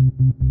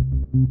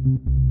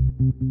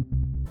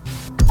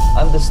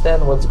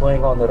 Understand what's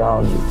going on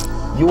around you.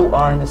 You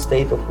are in a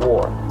state of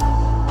war.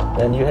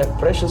 and you have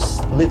precious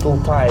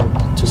little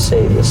time to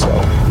save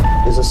yourself.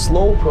 It's a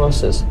slow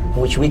process,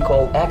 which we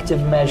call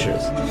active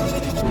measures.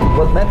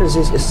 What matters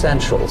is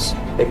essentials: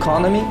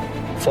 economy,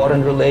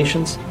 foreign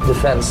relations,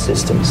 defense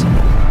systems.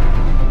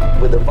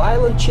 With a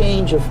violent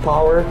change of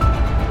power,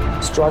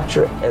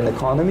 structure, and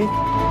economy,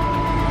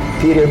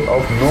 period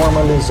of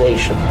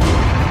normalization.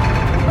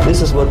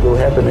 This is what will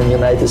happen in the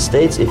United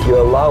States if you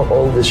allow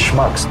all these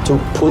schmucks to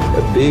put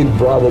a big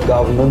brother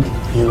government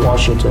in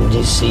Washington,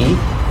 D.C.,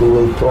 who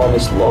will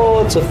promise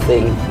lots of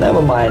things,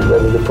 never mind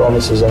whether the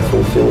promises are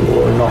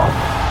fulfillable or not.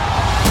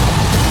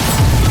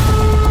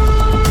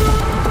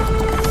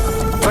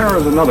 There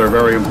is another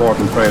very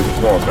important phase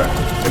of warfare.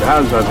 It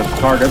has as its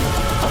target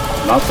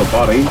not the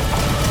body,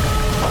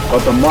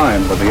 but the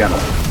mind of the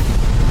enemy.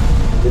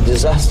 The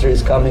disaster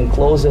is coming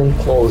closer and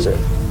closer.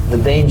 The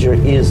danger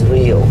is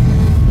real.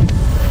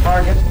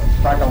 Target of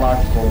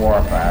psychological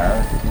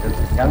warfare is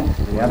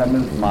against the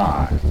enemy's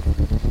mind.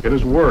 It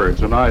is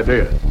words and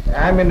ideas. The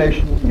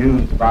ammunition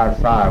used by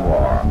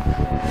Psywar.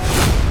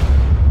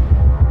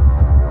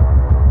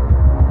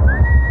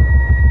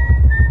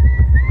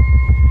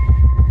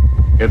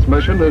 Its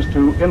mission is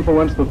to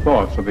influence the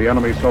thoughts of the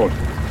enemy soldiers,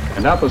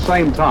 and at the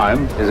same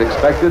time is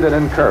expected and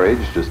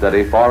encouraged to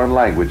study foreign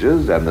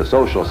languages and the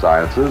social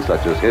sciences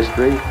such as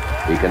history,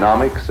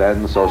 economics,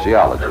 and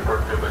sociology.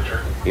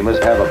 He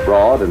must have a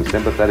broad and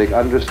sympathetic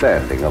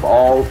understanding of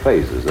all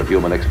phases of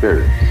human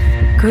experience.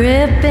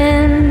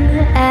 Gripping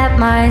at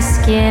my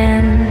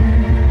skin,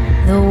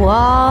 the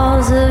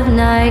walls of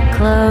night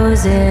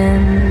close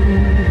in.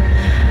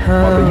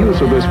 But the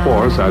use of this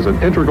force as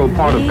an integral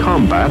part of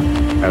combat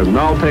has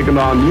now taken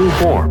on new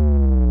form.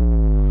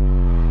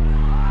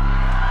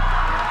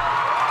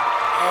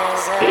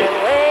 As I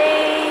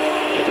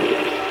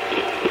wait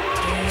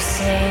to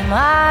say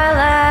my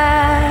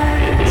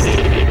last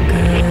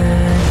goodbye.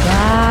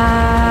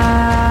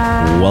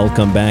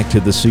 Welcome back to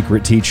the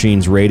Secret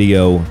Teachings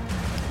Radio,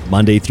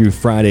 Monday through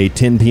Friday,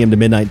 10 p.m. to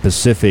midnight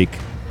Pacific.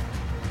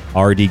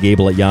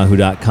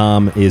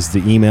 rdgable@yahoo.com is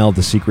the email.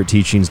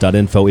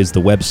 thesecretteachings.info is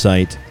the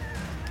website.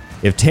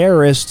 If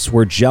terrorists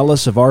were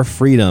jealous of our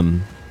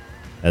freedom,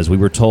 as we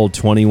were told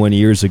 21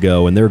 years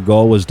ago, and their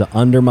goal was to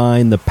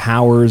undermine the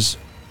powers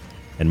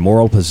and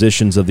moral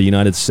positions of the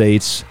United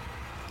States,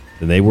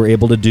 then they were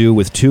able to do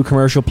with 2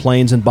 commercial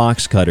planes and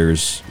box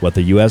cutters what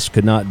the U.S.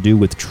 could not do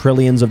with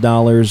trillions of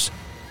dollars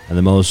and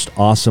the most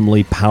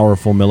awesomely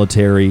powerful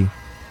military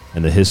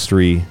in the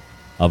history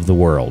of the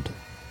world: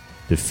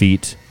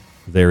 defeat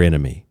their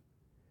enemy.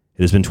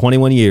 It has been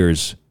 21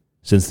 years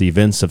since the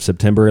events of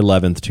September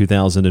 11th,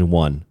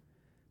 2001,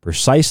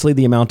 precisely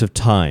the amount of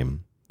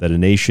time that a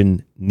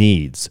nation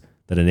needs,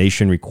 that a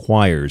nation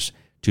requires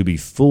to be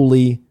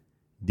fully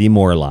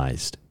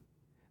demoralized.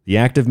 The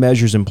active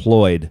measures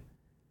employed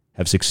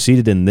have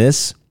succeeded in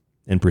this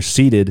and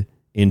proceeded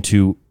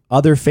into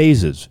other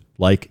phases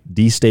like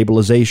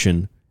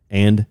destabilization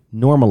and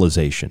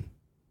normalization.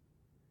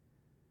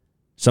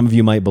 Some of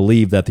you might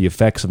believe that the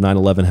effects of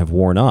 9/11 have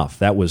worn off.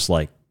 That was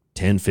like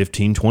 10,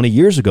 15, 20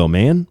 years ago,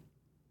 man.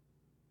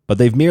 But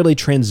they've merely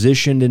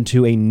transitioned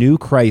into a new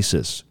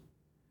crisis,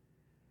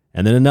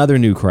 and then another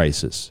new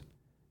crisis,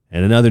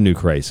 and another new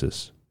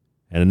crisis,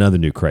 and another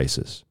new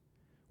crisis,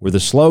 where the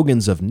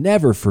slogans of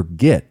never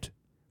forget,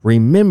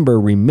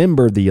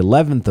 remember the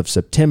 11th of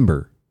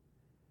September,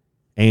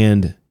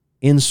 and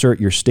insert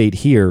your state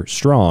here,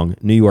 strong,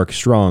 New York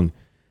strong,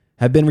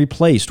 have been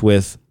replaced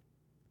with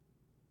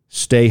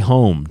stay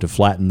home to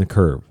flatten the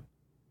curve,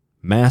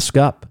 mask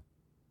up,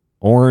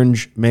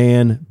 orange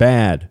man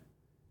bad,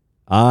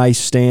 I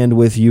stand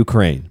with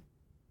Ukraine.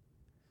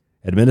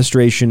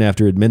 Administration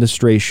after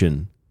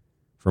administration,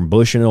 from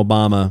Bush and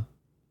Obama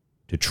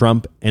to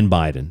Trump and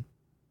Biden,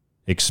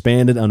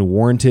 expanded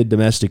unwarranted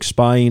domestic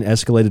spying,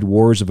 escalated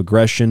wars of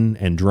aggression,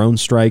 and drone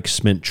strikes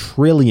spent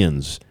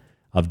trillions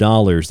of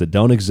dollars that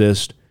don't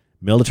exist,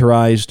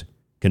 militarized,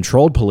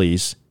 controlled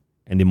police,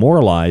 and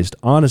demoralized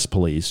honest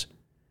police,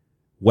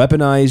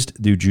 weaponized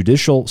the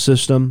judicial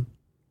system,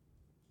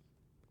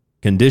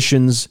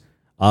 conditions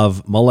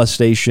of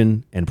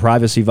molestation and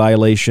privacy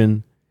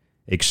violation,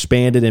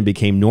 expanded and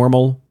became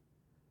normal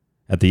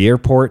at the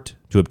airport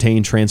to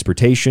obtain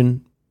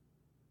transportation.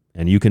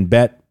 And you can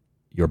bet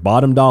your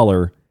bottom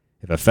dollar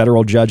if a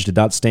federal judge did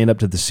not stand up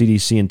to the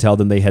CDC and tell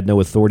them they had no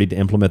authority to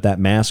implement that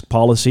mask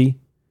policy,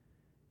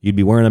 you'd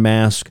be wearing a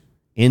mask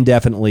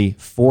indefinitely,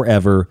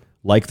 forever,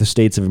 like the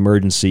states of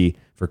emergency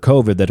for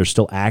COVID that are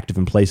still active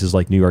in places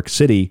like New York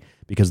City,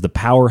 because the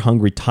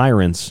power-hungry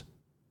tyrants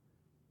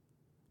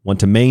want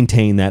to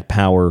maintain that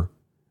power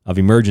of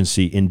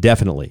emergency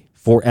indefinitely,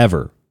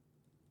 forever.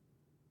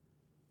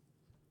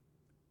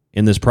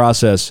 In this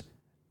process,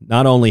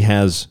 not only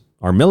has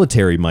our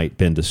military might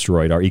been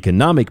destroyed, our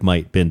economic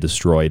might been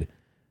destroyed,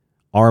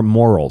 our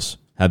morals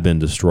have been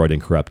destroyed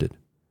and corrupted.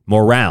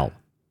 Morale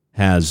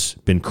has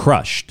been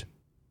crushed.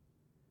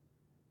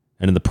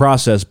 And in the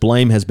process,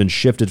 blame has been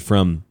shifted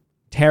from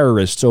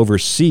terrorists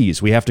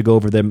overseas. We have to go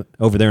over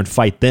there and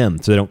fight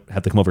them so they don't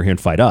have to come over here and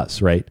fight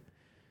us, right?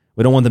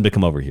 We don't want them to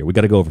come over here. We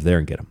got to go over there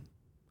and get them.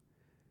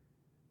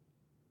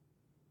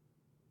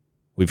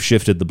 We've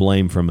shifted the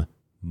blame from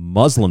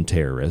Muslim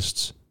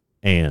terrorists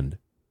and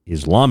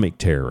Islamic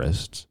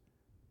terrorists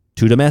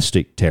to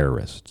domestic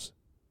terrorists.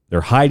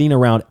 They're hiding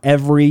around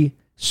every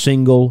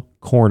single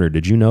corner.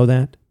 Did you know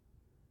that?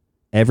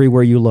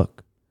 Everywhere you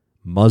look,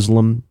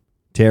 Muslim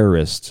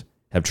terrorists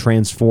have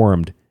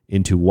transformed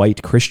into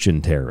white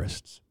Christian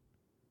terrorists.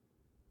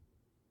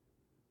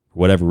 For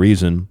whatever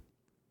reason,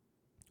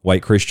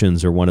 white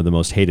Christians are one of the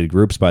most hated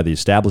groups by the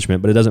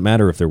establishment, but it doesn't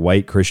matter if they're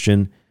white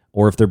Christian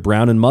or if they're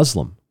brown and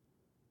Muslim.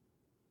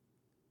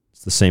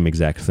 It's the same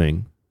exact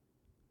thing.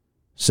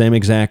 Same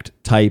exact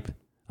type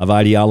of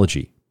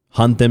ideology.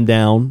 Hunt them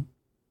down,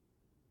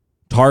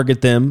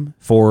 target them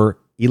for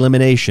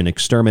elimination,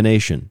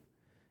 extermination.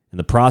 In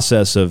the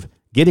process of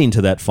getting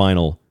to that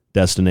final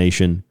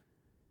destination,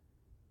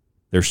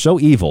 they're so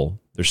evil,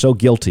 they're so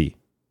guilty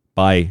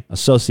by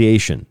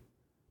association,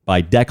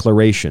 by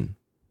declaration.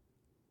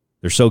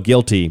 They're so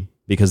guilty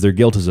because their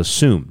guilt is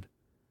assumed.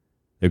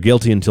 They're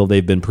guilty until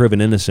they've been proven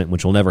innocent,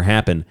 which will never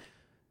happen.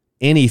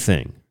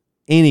 Anything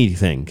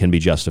can be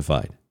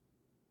justified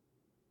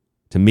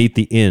to meet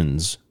the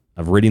ends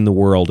of ridding the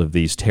world of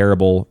these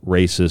terrible,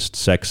 racist,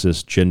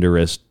 sexist,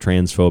 genderist,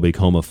 transphobic,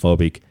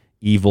 homophobic,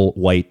 evil,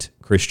 white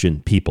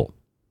Christian people.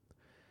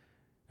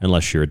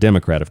 Unless you're a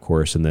Democrat, of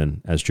course, and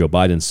then, as Joe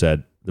Biden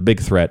said, the big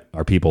threat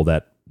are people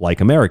that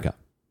like America,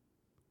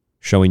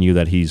 showing you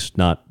that he's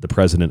not the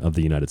president of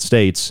the United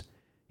States.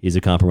 He's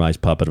a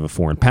compromised puppet of a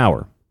foreign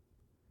power,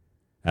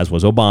 as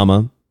was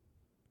Obama.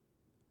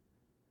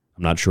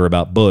 I'm not sure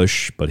about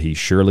Bush, but he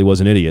surely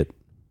was an idiot.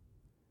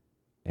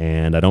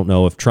 And I don't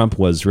know if Trump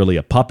was really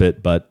a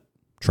puppet, but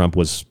Trump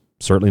was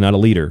certainly not a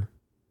leader.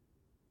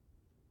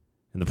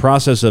 In the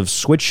process of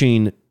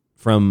switching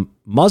from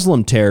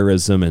Muslim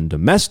terrorism and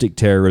domestic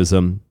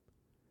terrorism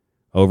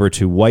over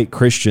to white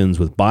Christians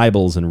with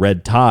Bibles and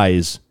red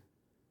ties,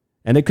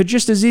 and it could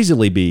just as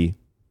easily be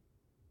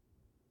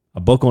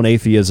a book on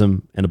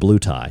atheism and a blue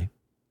tie.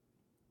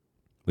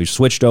 We've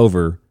switched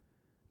over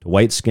to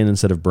white skin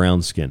instead of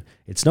brown skin.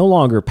 It's no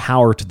longer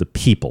power to the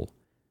people,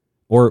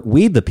 or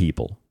we the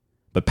people,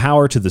 but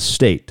power to the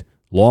state.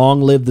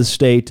 Long live the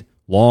state,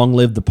 long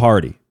live the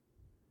party.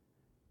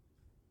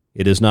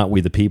 It is not we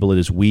the people, it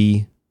is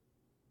we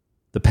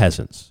the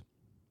peasants.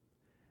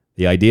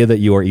 The idea that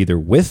you are either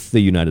with the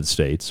United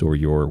States or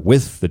you're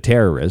with the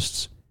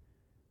terrorists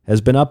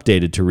has been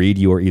updated to read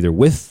you are either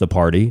with the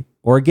party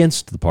or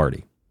against the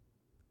party.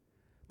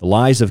 The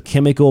lies of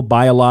chemical,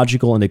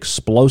 biological, and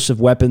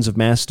explosive weapons of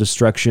mass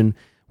destruction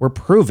were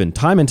proven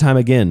time and time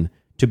again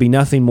to be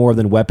nothing more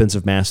than weapons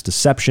of mass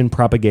deception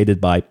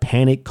propagated by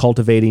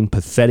panic-cultivating,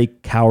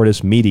 pathetic,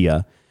 cowardice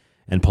media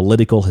and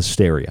political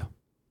hysteria.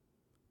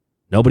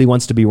 Nobody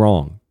wants to be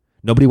wrong.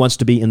 Nobody wants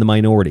to be in the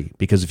minority,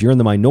 because if you're in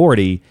the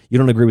minority, you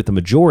don't agree with the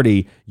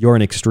majority, you're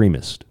an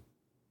extremist.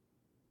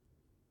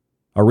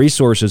 Our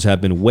resources have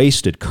been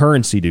wasted,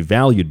 currency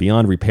devalued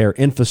beyond repair,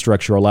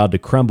 infrastructure allowed to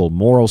crumble,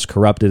 morals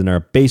corrupted, and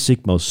our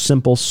basic, most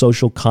simple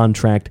social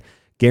contract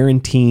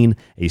guaranteeing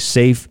a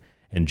safe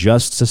and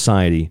just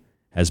society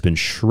has been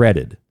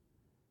shredded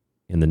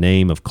in the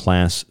name of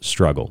class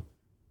struggle.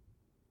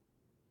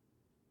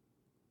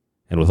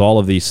 And with all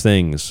of these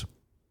things,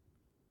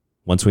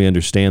 once we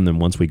understand them,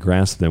 once we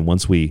grasp them,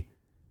 once we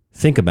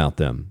think about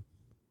them,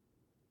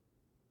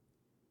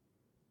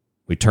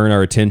 we turn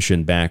our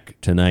attention back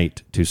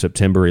tonight to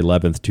September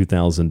 11th,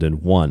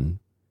 2001,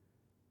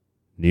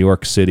 New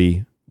York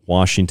City,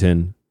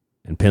 Washington,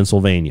 and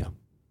Pennsylvania.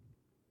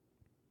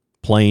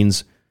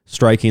 Planes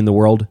striking the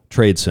World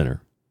Trade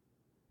Center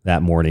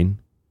that morning,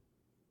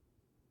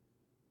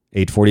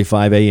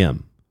 8:45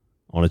 a.m.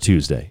 on a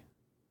Tuesday.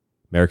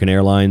 American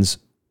Airlines,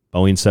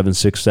 Boeing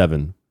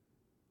 767,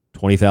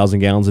 20,000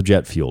 gallons of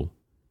jet fuel,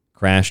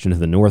 crashed into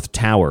the North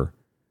Tower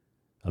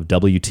of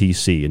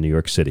WTC in New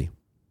York City,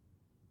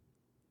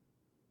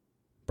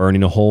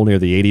 burning a hole near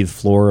the 80th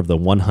floor of the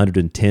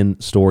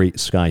 110-story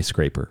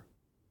skyscraper.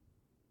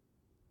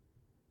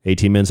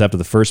 18 minutes after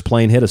the first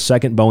plane hit, a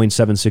second Boeing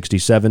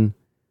 767,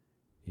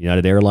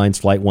 United Airlines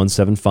Flight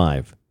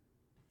 175,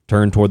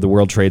 turned toward the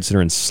World Trade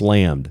Center and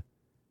slammed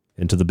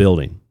into the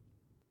building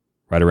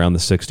right around the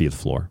 60th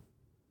floor.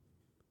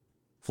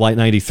 Flight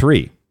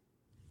 93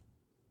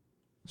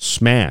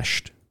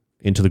 smashed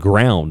into the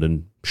ground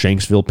in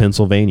Shanksville,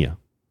 Pennsylvania.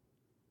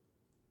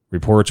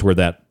 Reports were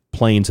that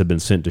planes had been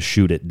sent to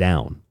shoot it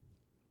down.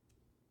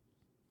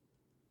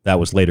 That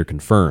was later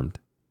confirmed.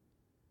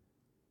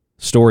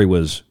 Story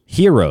was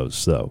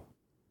heroes, though,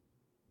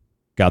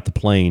 got the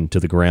plane to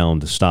the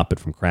ground to stop it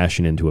from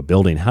crashing into a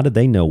building. How did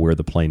they know where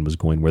the plane was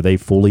going? Were they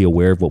fully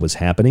aware of what was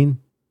happening?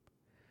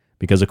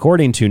 Because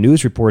according to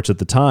news reports at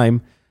the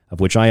time, of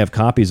which I have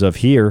copies of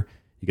here,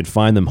 you can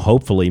find them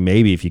hopefully,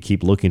 maybe if you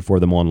keep looking for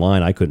them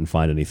online. I couldn't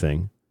find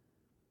anything.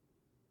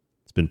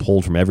 It's been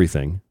pulled from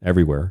everything,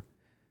 everywhere.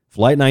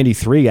 Flight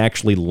 93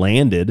 actually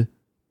landed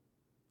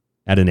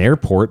at an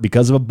airport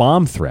because of a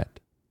bomb threat.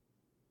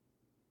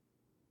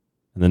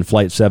 And then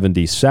Flight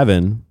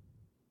 77,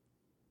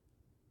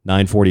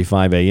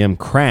 9:45 a.m.,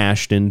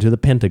 crashed into the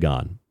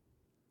Pentagon.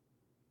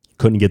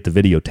 Couldn't get the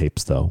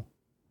videotapes, though.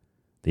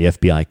 The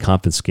FBI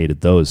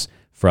confiscated those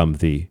from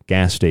the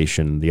gas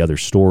station, the other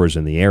stores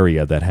in the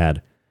area that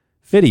had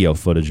video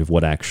footage of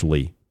what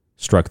actually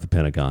struck the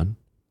Pentagon.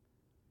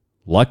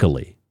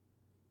 Luckily,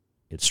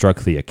 it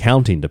struck the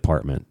accounting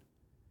department.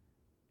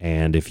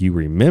 And if you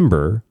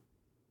remember,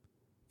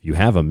 if you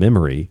have a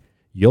memory,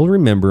 you'll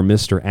remember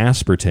Mr.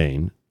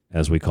 Aspartame,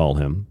 as we call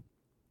him,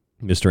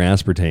 Mr.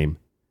 Aspartame,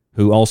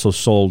 who also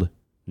sold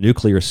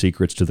nuclear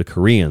secrets to the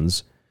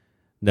Koreans,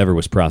 never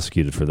was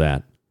prosecuted for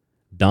that.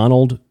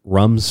 Donald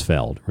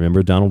Rumsfeld.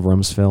 Remember Donald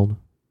Rumsfeld?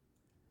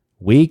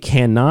 We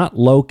cannot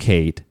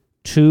locate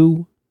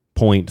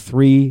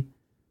 $2.3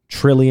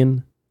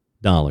 trillion.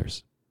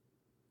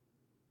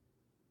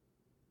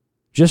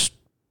 Just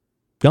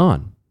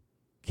gone.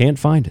 Can't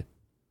find it.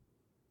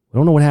 We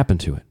don't know what happened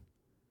to it.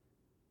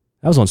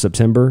 That was on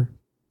September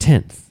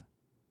 10th.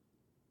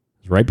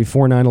 It was right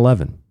before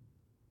 9/11.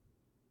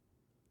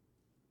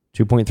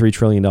 $2.3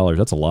 trillion.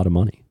 That's a lot of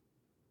money.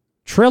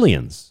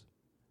 Trillions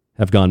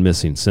have gone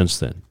missing since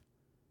then.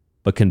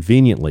 But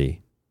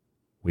conveniently,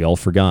 we all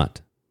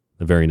forgot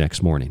the very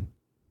next morning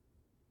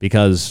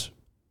because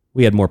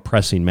we had more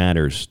pressing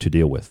matters to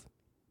deal with.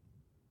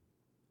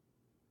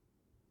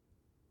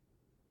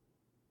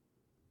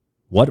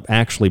 What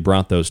actually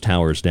brought those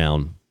towers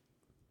down?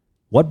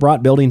 What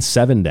brought Building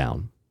 7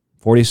 down?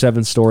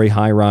 47-story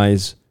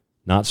high-rise,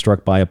 not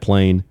struck by a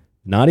plane,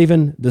 not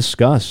even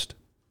discussed,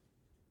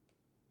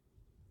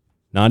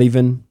 not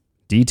even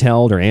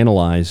detailed or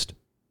analyzed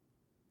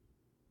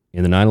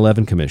in the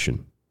 9/11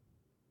 Commission.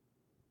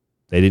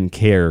 They didn't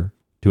care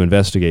to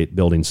investigate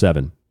Building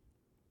 7.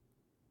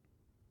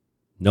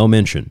 No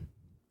mention.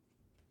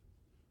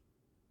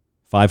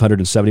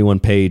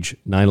 571-page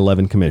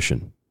 9/11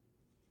 Commission,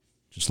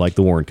 just like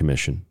the Warren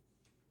Commission.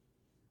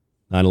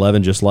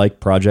 9/11, just like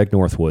Project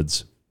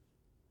Northwoods.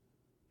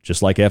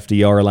 Just like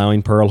FDR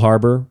allowing Pearl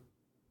Harbor,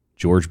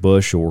 George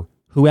Bush, or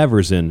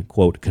whoever's in,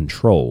 quote,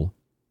 control,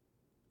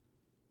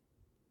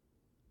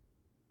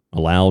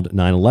 allowed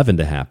 9/11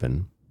 to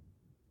happen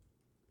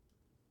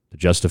to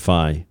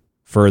justify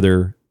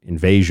further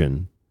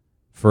invasion,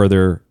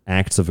 further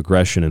acts of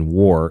aggression and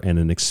war, and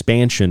an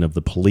expansion of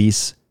the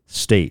police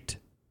state.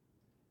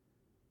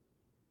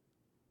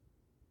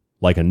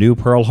 Like a new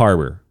Pearl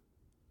Harbor,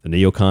 the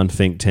neocon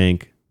think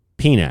tank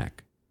PNAC,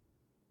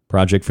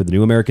 Project for the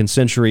New American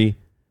Century,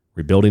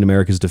 Rebuilding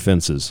America's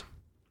Defenses.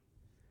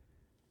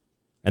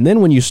 And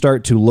then when you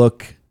start to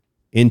look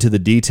into the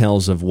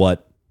details of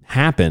what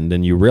happened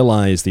and you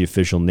realize the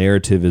official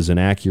narrative is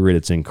inaccurate,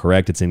 it's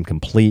incorrect, it's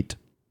incomplete,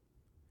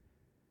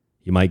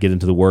 you might get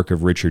into the work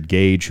of Richard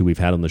Gage, who we've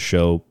had on the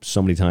show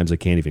so many times I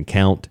can't even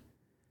count.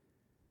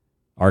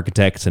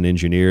 Architects and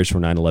engineers for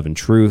 9/11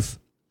 Truth,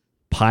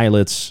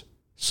 pilots,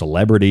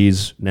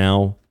 celebrities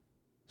now,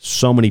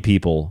 so many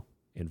people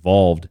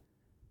involved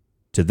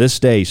to this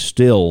day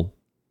still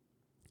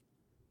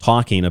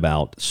talking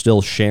about,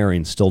 still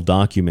sharing, still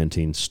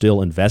documenting,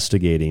 still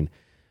investigating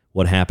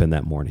what happened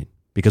that morning.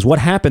 Because what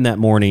happened that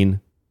morning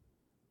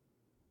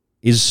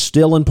is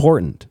still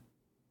important.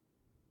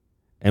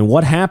 And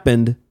what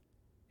happened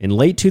in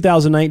late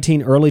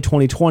 2019, early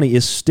 2020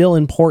 is still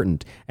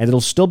important. And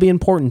it'll still be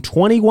important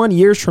 21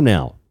 years from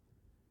now.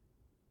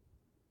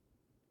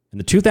 In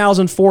the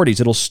 2040s,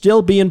 it'll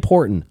still be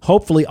important.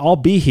 Hopefully, I'll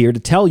be here to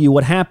tell you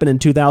what happened in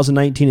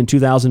 2019 and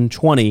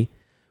 2020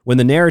 when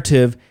the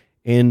narrative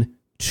in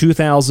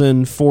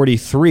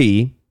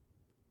 2043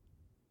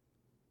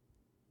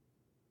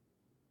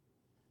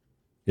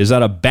 is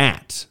that a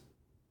bat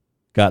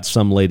got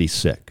some lady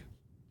sick.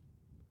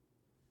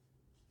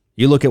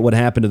 You look at what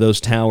happened to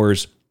those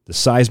towers, the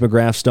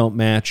seismographs don't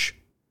match,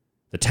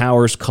 the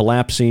towers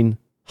collapsing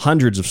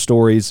hundreds of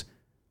stories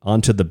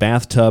onto the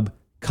bathtub,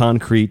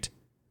 concrete,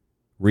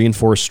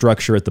 reinforced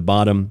structure at the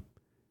bottom.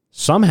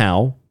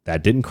 Somehow,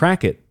 that didn't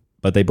crack it,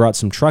 but they brought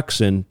some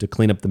trucks in to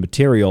clean up the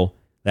material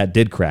that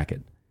did crack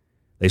it.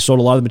 They sold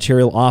a lot of the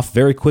material off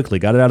very quickly,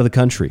 got it out of the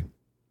country.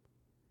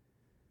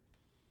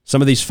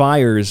 Some of these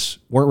fires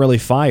weren't really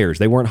fires.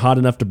 They weren't hot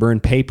enough to burn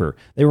paper.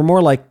 They were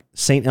more like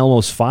St.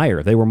 Elmo's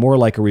fire. They were more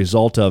like a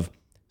result of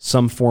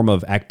some form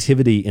of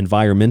activity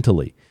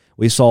environmentally.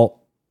 We saw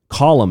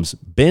columns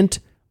bent,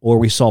 or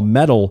we saw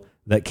metal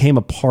that came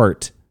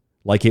apart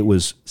like it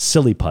was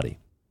silly putty.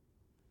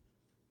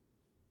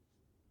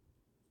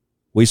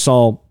 We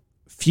saw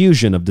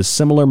fusion of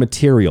dissimilar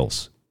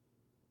materials.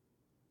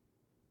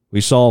 We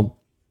saw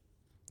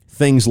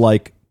things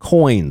like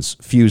coins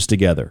fused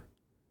together,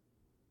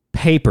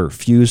 paper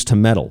fused to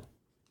metal.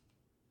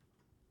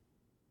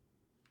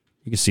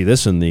 You can see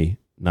this in the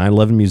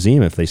 9/11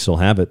 Museum if they still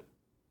have it.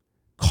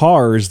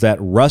 Cars that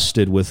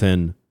rusted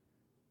within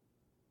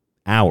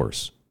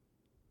hours.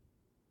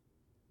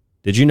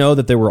 Did you know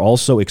that there were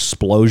also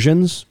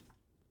explosions?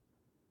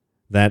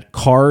 That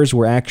cars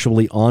were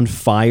actually on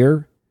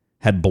fire,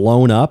 had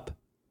blown up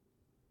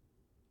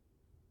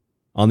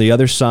on the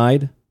other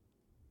side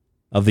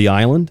of the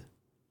island?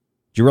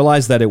 Do you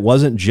realize that it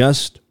wasn't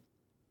just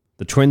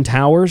the Twin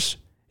Towers?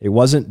 It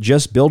wasn't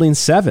just Building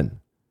 7.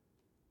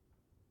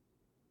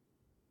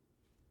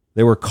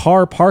 There were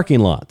car parking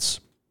lots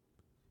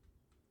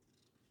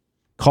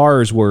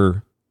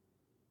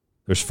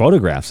There's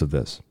photographs of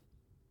this.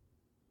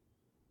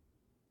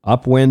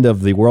 Upwind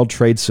of the World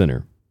Trade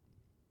Center.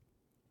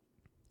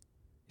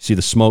 You see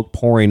the smoke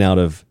pouring out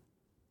of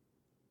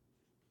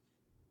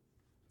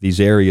these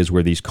areas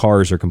where these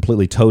cars are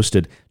completely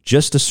toasted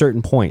just to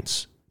certain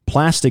points.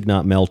 Plastic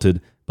not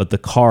melted, but the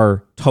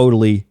car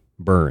totally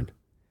burned.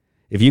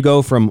 If you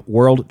go from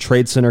World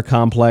Trade Center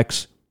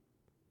complex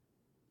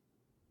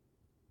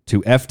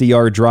to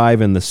FDR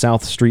Drive in the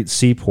South Street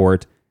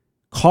Seaport,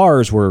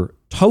 cars were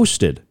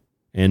toasted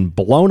and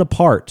blown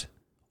apart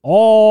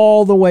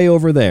all the way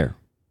over there.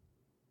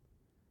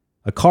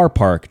 A car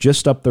park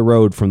just up the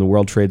road from the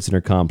World Trade Center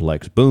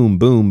complex. Boom,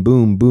 boom,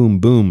 boom, boom,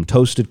 boom.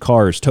 Toasted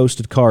cars,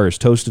 toasted cars,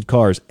 toasted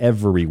cars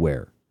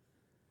everywhere.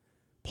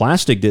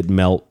 Plastic didn't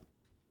melt,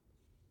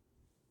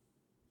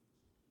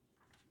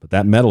 but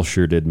that metal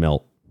sure did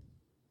melt.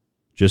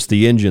 Just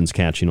the engines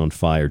catching on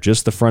fire,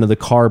 just the front of the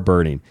car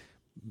burning.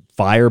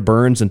 Fire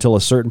burns until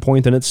a certain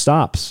point, then it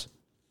stops.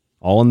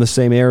 All in the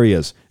same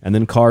areas. And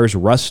then cars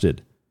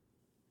rusted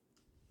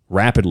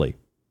rapidly.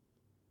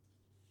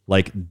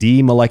 Like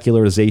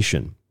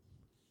demolecularization.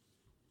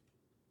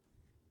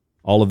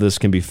 All of this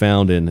can be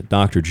found in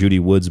Dr. Judy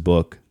Wood's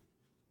book,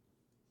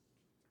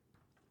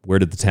 Where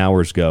Did the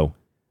Towers Go?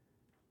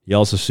 You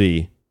also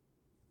see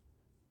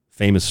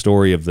famous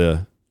story of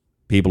the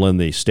people in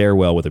the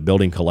stairwell where the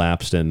building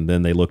collapsed, and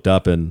then they looked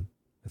up and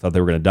they thought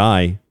they were going to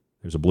die.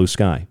 There's a blue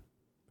sky,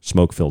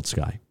 smoke-filled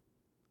sky.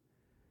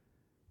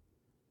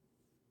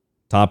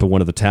 Top of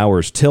one of the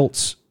towers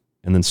tilts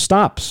and then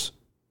stops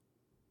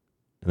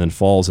and then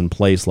falls in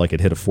place like it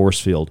hit a force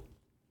field.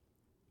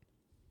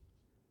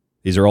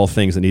 These are all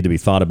things that need to be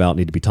thought about,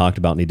 need to be talked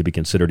about, need to be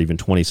considered even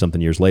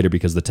 20-something years later,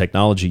 because the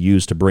technology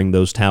used to bring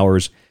those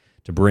towers,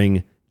 to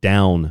bring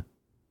down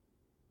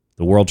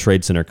the World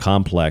Trade Center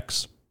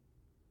complex,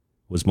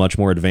 was much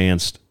more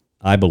advanced,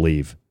 I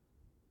believe,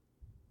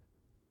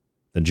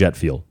 than jet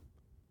fuel.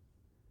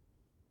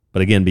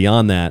 But again,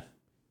 beyond that,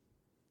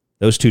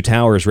 those two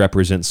towers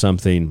represent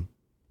something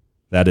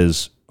that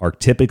is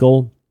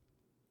archetypical,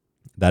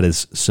 that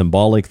is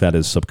symbolic, that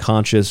is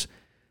subconscious,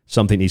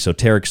 something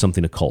esoteric,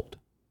 something occult.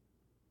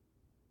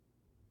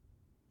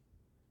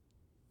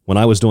 When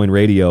I was doing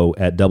radio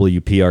at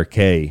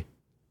WPRK,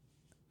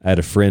 I had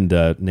a friend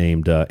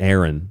named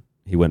Aaron.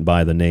 He went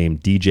by the name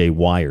DJ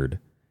Wired,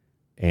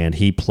 and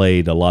he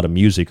played a lot of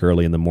music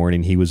early in the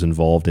morning. He was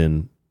involved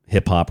in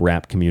hip-hop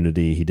rap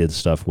community. He did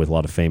stuff with a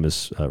lot of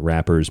famous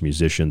rappers,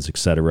 musicians,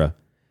 etc.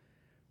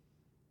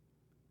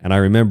 And I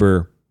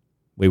remember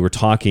we were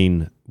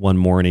talking one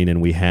morning,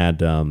 and we had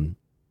there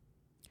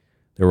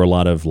were a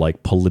lot of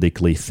like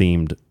politically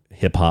themed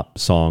hip hop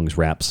songs,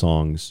 rap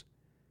songs.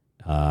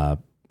 I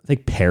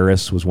think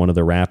Paris was one of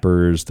the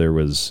rappers. There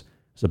was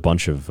a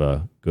bunch of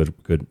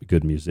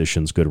good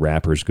musicians, good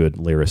rappers, good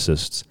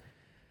lyricists,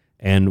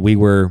 and we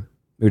were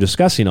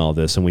discussing all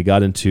this, and we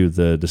got into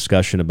the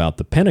discussion about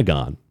the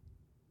Pentagon.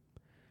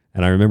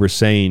 And I remember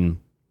saying,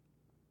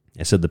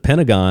 I said the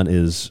Pentagon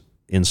is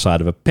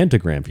inside of a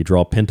pentagram. If you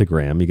draw a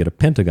pentagram, you get a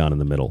pentagon in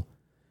the middle.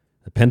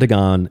 The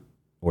pentagon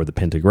or the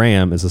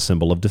pentagram is a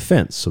symbol of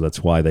defense. So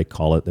that's why they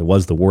call it, there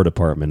was the War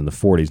Department in the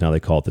 40s. Now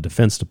they call it the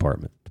Defense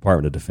Department,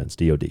 Department of Defense,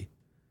 DOD.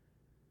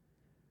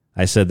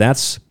 I said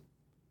that's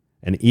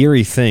an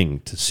eerie thing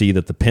to see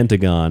that the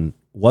Pentagon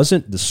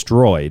wasn't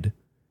destroyed.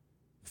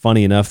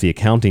 Funny enough, the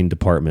accounting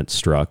department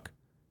struck.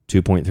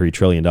 $2.3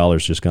 trillion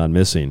just gone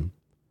missing.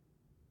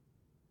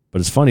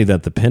 But it's funny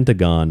that the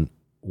Pentagon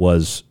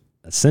was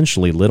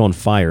essentially lit on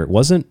fire. It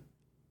wasn't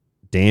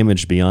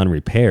damaged beyond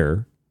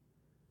repair.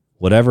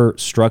 Whatever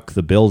struck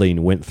the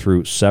building went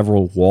through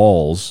several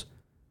walls.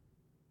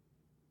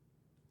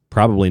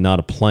 Probably not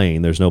a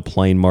plane. There's no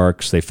plane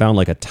marks. They found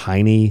like a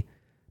tiny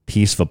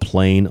piece of a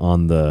plane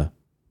on the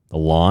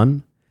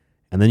lawn.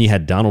 And then you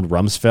had Donald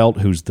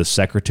Rumsfeld, who's the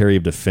Secretary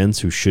of Defense,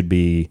 who should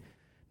be,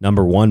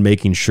 number one,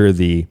 making sure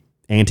the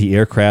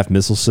anti-aircraft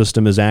missile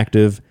system is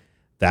active.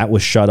 That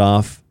was shut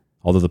off,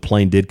 although the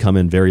plane did come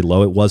in very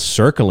low. It was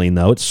circling,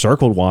 though. It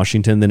circled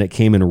Washington, then it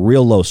came in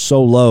real low,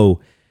 so low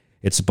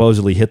it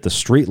supposedly hit the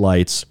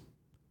streetlights.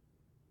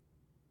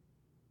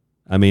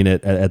 I mean,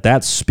 at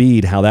that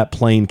speed, how that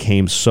plane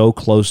came so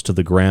close to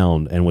the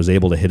ground and was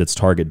able to hit its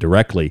target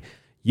directly,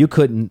 you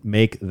couldn't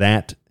make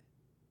that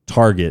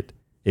target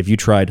if you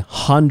tried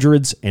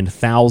hundreds and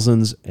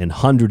thousands and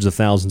hundreds of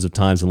thousands of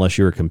times, unless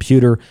you're a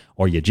computer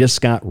or you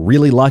just got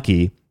really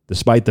lucky,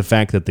 despite the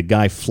fact that the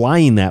guy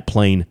flying that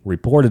plane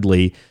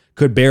reportedly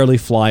could barely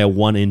fly a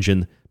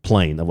one-engine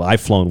plane. Well, I've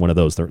flown one of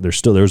those.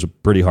 They're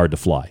pretty hard to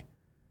fly.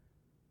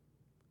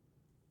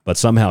 But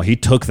somehow he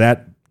took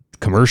that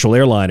commercial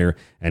airliner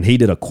and he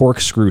did a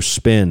corkscrew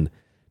spin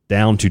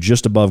down to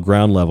just above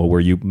ground level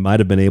where you might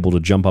have been able to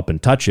jump up and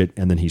touch it,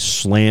 and then he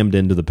slammed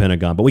into the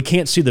Pentagon. But we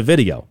can't see the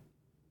video.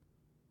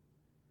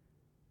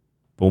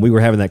 But when we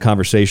were having that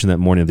conversation that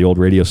morning at the old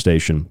radio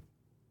station,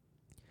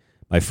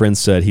 my friend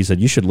said,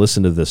 you should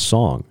listen to this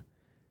song.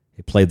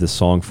 He played this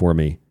song for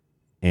me,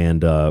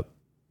 and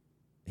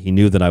he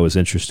knew that I was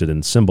interested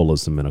in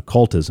symbolism and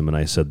occultism, and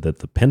I said that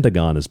the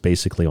Pentagon is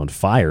basically on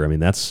fire. I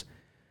mean, it's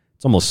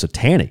almost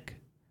satanic.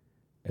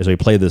 As we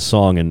played this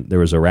song, and there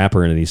was a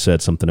rapper in it, and he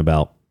said something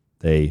about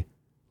they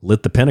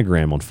lit the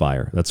pentagram on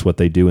fire. That's what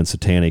they do in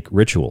satanic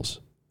rituals.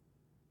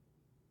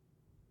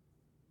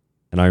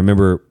 And I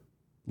remember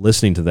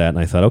listening to that, and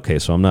I thought, okay,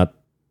 so I'm not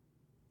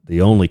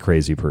the only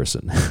crazy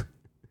person.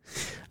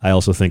 I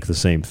also think the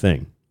same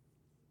thing.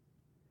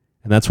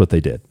 And that's what they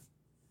did.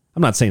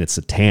 I'm not saying it's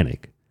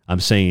satanic. I'm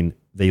saying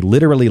they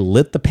literally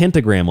lit the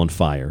pentagram on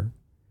fire,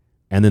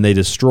 and then they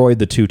destroyed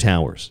the two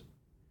towers.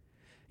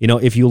 You know,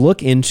 if you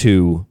look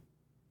into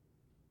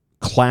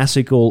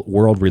classical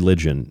world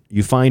religion,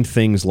 you find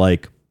things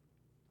like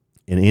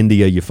in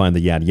India, you find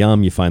the Yad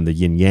Yam, you find the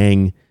Yin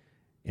Yang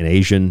in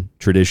Asian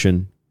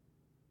tradition.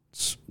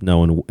 It's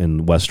known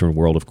in Western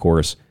world, of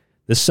course.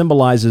 This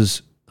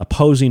symbolizes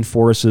opposing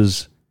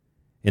forces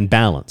in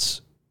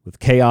balance, with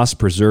chaos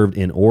preserved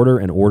in order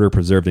and order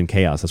preserved in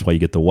chaos. That's why you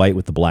get the white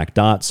with the black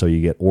dot. So you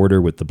get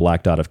order with the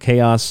black dot of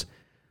chaos, a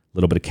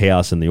little bit of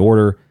chaos in the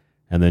order,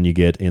 and then you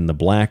get in the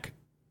black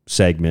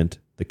segment,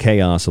 the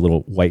chaos, a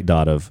little white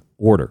dot of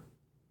order.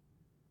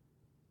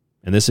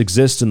 And this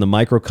exists in the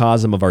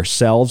microcosm of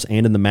ourselves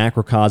and in the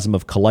macrocosm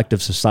of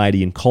collective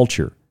society and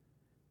culture.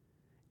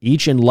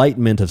 Each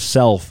enlightenment of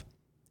self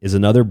is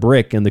another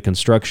brick in the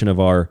construction of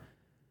our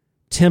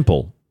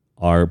temple,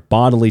 our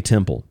bodily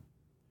temple,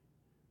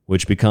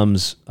 which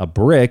becomes a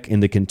brick in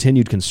the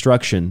continued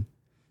construction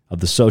of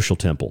the social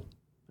temple,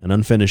 an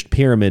unfinished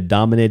pyramid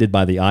dominated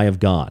by the eye of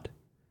God.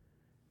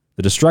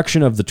 The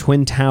destruction of the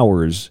Twin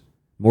Towers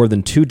more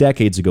than 2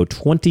 decades ago,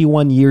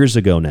 21 years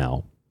ago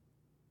now,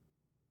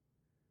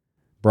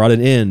 brought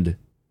an end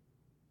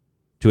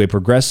to a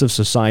progressive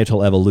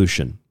societal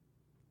evolution.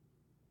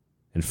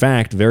 In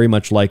fact, very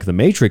much like the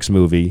Matrix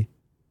movie,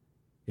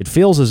 it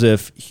feels as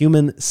if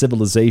human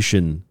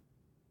civilization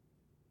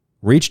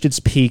reached its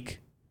peak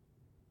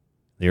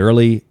in the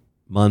early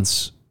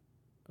months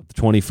of the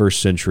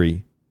 21st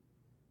century,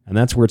 and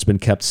that's where it's been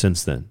kept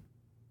since then.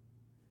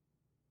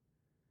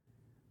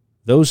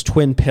 Those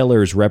twin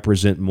pillars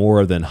represent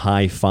more than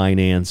high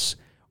finance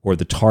or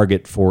the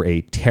target for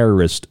a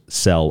terrorist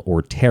cell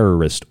or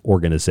terrorist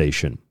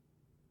organization.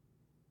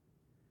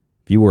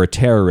 If you were a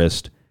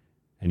terrorist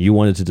and you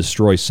wanted to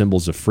destroy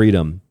symbols of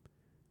freedom,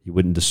 you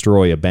wouldn't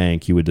destroy a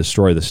bank, you would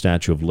destroy the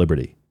Statue of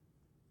Liberty.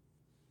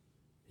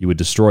 You would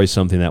destroy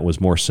something that was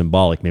more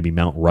symbolic, maybe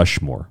Mount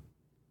Rushmore.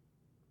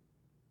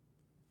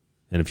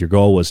 And if your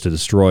goal was to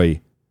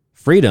destroy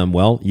freedom,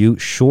 well, you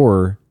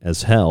sure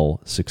as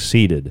hell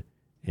succeeded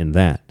in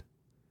that.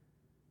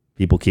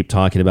 People keep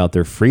talking about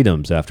their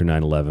freedoms after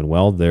 9/11.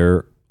 Well,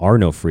 there are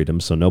no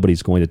freedoms, so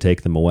nobody's going to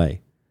take them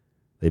away.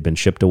 They've been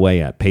chipped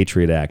away at.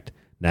 Patriot Act,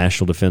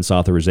 National Defense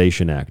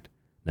Authorization Act,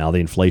 now the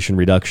Inflation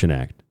Reduction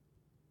Act.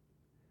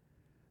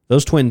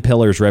 Those twin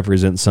pillars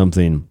represent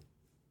something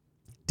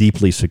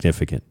deeply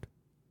significant.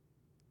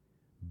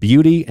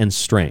 Beauty and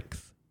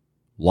strength,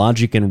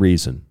 logic and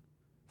reason,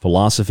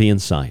 philosophy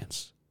and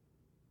science.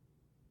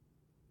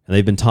 And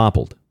they've been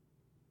toppled.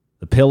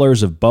 The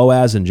pillars of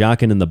Boaz and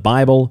Jachin in the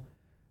Bible,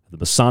 the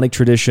Masonic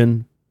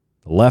tradition,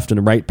 the left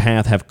and right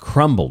path have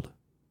crumbled.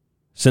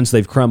 Since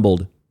they've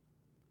crumbled,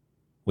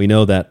 we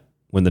know that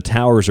when the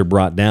towers are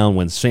brought down,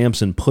 when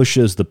Samson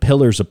pushes the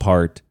pillars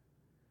apart,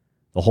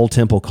 the whole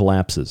temple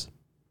collapses.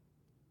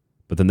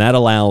 But then that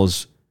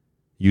allows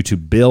you to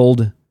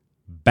build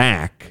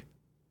back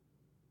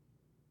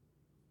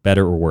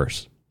better or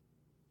worse.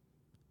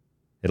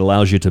 It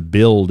allows you to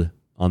build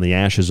on the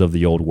ashes of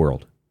the old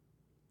world.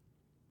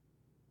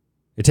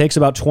 It takes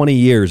about 20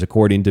 years,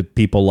 according to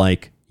people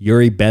like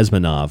Yuri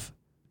Bezmenov,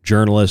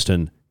 journalist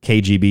and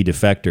KGB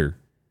defector,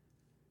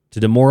 to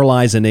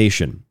demoralize a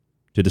nation,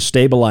 to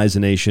destabilize a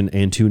nation,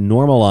 and to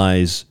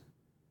normalize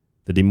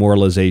the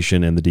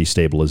demoralization and the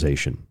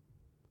destabilization.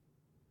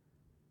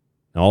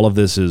 Now, all of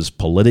this is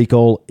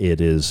political,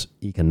 it is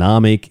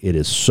economic, it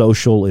is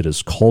social, it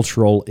is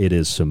cultural, it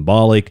is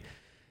symbolic,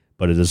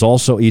 but it is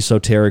also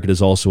esoteric, it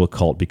is also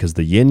occult, because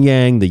the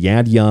yin-yang, the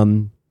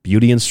yad-yum,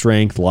 beauty and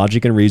strength,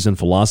 logic and reason,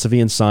 philosophy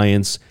and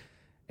science,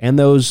 and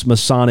those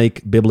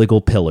Masonic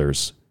biblical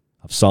pillars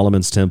of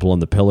Solomon's temple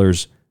and the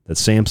pillars that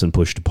Samson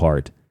pushed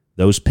apart,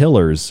 those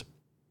pillars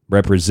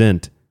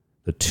represent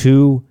the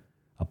two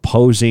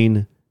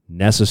opposing,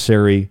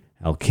 necessary,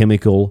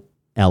 alchemical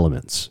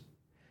elements.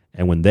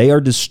 And when they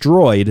are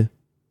destroyed,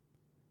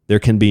 there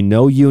can be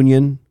no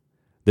union,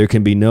 there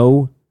can be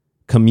no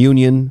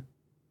communion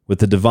with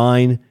the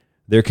divine,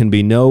 there can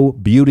be no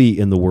beauty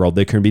in the world,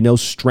 there can be no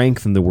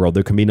strength in the world,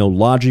 there can be no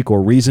logic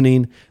or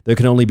reasoning, there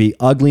can only be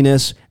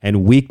ugliness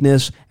and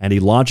weakness and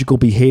illogical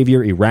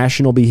behavior,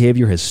 irrational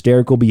behavior,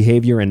 hysterical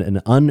behavior, and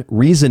an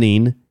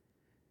unreasoning,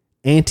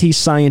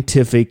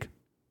 anti-scientific,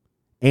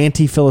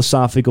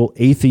 anti-philosophical,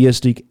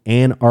 atheistic,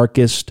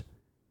 anarchist,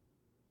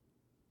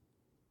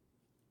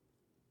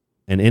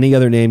 and any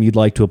other name you'd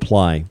like to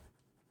apply,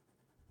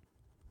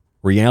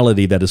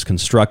 reality that is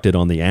constructed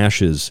on the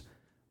ashes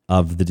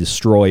of the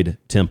destroyed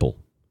temple.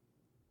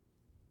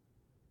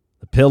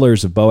 The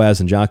pillars of Boaz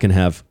and Jachin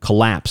have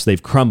collapsed.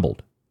 They've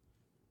crumbled.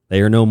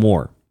 They are no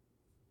more.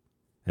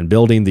 And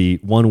building the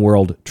One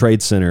World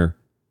Trade Center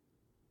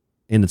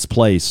in its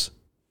place,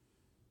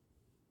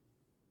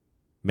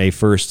 May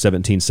 1st,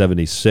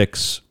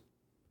 1776,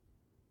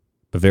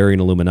 Bavarian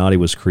Illuminati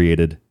was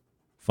created.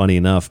 Funny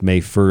enough,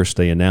 May 1st,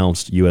 they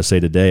announced, USA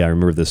Today, I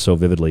remember this so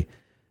vividly,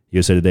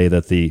 USA Today,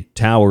 that the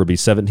tower would be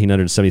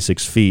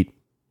 1,776 feet.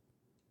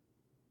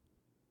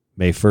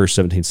 May 1st,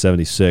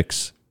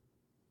 1776,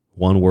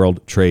 One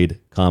World Trade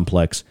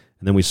Complex.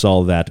 And then we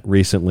saw that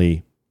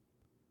recently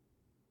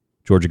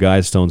Georgia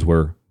Guidestones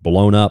were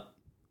blown up.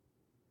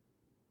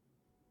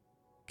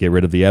 Get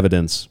rid of the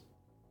evidence.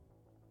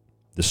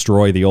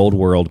 Destroy the old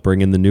world,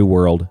 bring in the new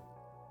world.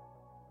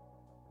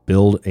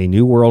 Build a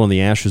new world on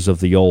the ashes of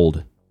the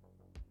old.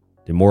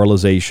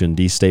 Demoralization,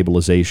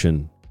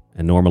 destabilization,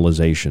 and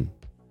normalization.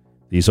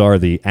 These are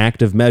the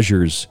active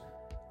measures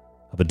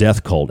of a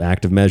death cult,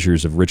 active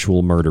measures of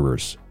ritual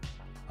murderers.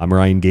 I'm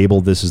Ryan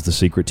Gable. This is The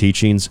Secret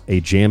Teachings, a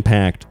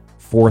jam-packed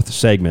fourth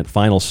segment,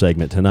 final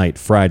segment tonight,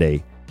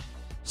 Friday,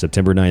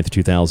 September 9th,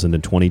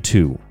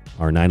 2022,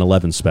 our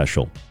 9/11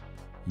 special.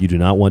 You do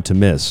not want to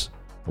miss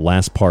the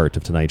last part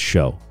of tonight's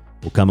show.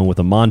 We'll come in with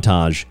a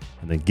montage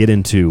and then get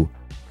into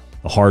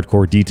the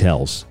hardcore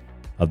details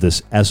of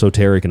this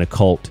esoteric and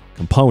occult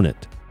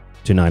component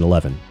to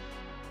 9/11.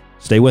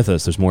 Stay with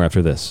us. There's more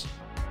after this.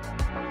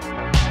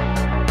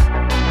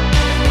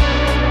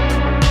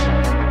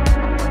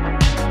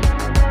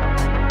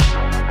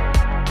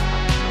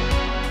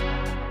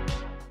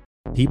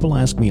 People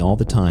ask me all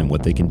the time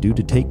what they can do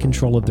to take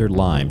control of their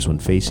lives when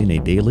facing a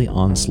daily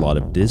onslaught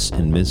of dis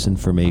and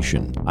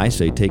misinformation. I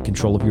say take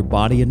control of your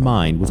body and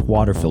mind with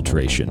water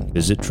filtration.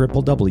 Visit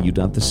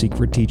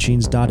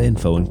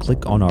www.thesecretteachings.info and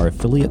click on our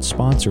affiliate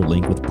sponsor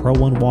link with Pro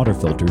One water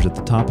filters at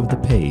the top of the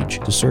page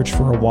to search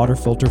for a water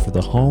filter for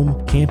the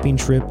home, camping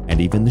trip,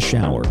 and even the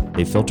shower.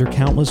 They filter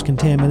countless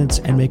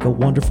contaminants and make a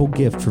wonderful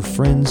gift for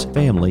friends,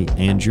 family,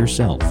 and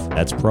yourself.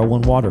 That's Pro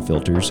One water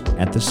filters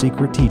at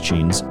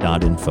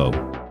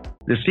thesecretteachings.info.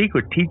 The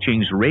Secret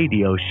Teachings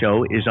radio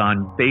show is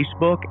on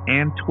Facebook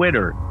and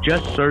Twitter.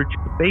 Just search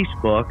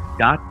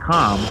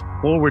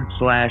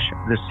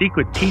facebook.com/The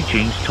Secret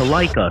Teachings to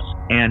like us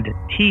and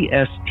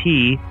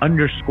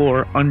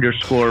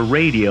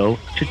TST__radio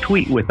to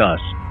tweet with us.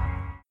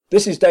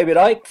 This is David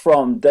Icke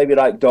from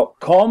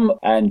davidicke.com,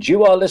 and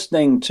you are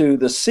listening to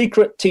The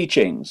Secret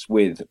Teachings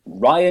with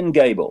Ryan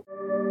Gable.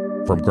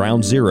 From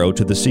Ground Zero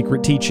to The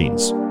Secret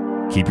Teachings,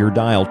 keep your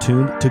dial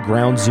tuned to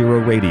Ground Zero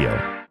Radio.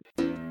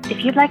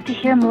 If you'd like to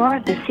hear more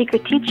of The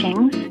Secret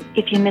Teachings,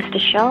 if you missed a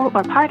show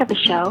or part of a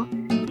show,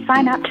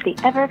 sign up to the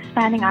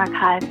ever-expanding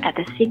archive at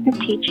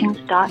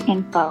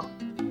thesecretteachings.info.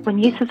 When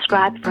you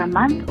subscribe for a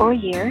month or a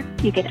year,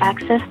 you get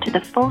access to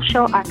the full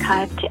show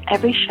archive to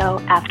every show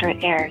after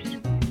it airs.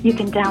 You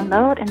can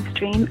download and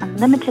stream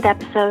unlimited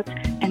episodes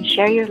and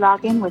share your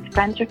login with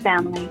friends or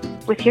family.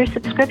 With your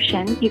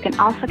subscription, you can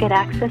also get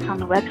access on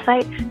the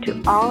website to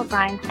all of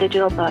Ryan's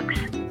digital books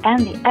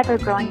and the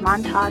ever-growing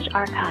montage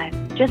archive.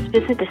 Just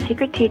visit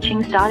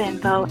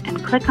thesecretteachings.info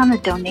and click on the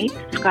Donate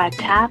Subscribe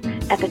tab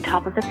at the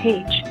top of the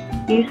page.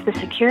 Use the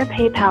secure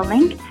PayPal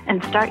link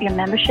and start your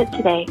membership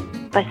today.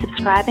 By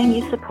subscribing,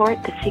 you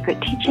support The Secret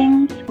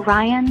Teachings,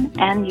 Ryan,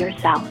 and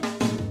yourself.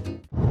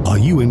 Are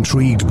you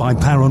intrigued by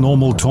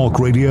Paranormal Talk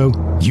Radio?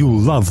 You'll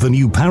love the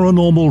new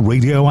Paranormal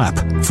Radio app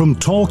from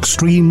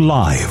TalkStream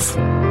Live.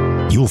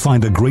 You'll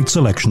find a great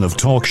selection of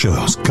talk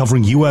shows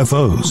covering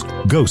UFOs,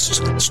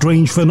 ghosts,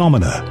 strange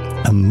phenomena,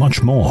 and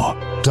much more.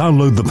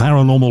 Download the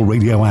Paranormal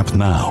Radio app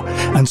now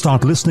and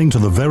start listening to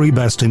the very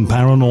best in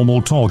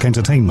paranormal talk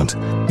entertainment,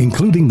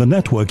 including the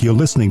network you're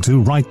listening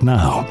to right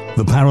now,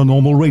 the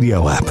Paranormal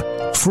Radio app,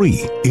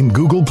 free in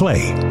Google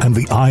Play and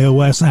the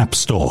iOS App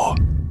Store.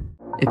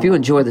 If you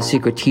enjoy The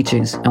Secret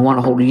Teachings and want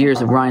to hold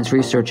years of Ryan's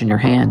research in your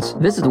hands,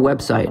 visit the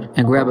website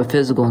and grab a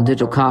physical and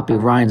digital copy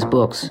of Ryan's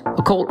books.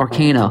 Occult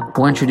Arcana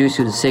will introduce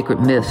you to sacred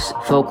myths,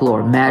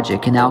 folklore,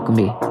 magic, and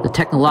alchemy. The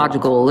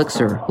Technological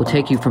Elixir will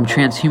take you from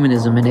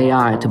transhumanism and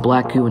AI to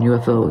black goo and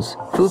UFOs.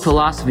 Food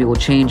Philosophy will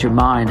change your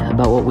mind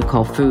about what we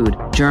call food,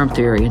 germ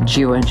theory, and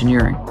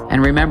geoengineering.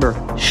 And remember,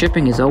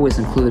 shipping is always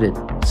included.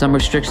 Some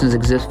restrictions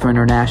exist for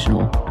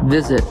international.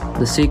 Visit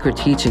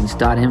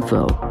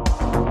thesecretteachings.info.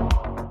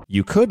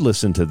 You could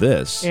listen to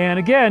this. And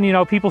again,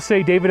 people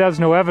say David has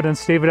no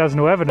evidence. David has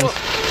no evidence.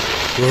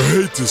 I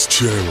hate this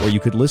channel. Or you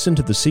could listen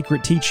to The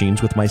Secret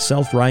Teachings with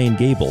myself, Ryan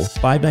Gable,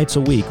 5 nights a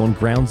week on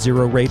Ground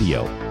Zero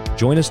Radio.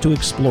 Join us to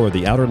explore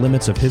the outer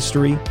limits of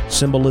history,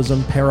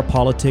 symbolism,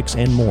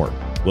 parapolitics, and more.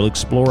 We'll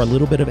explore a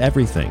little bit of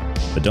everything,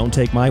 but don't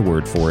take my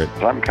word for it.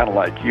 I'm kind of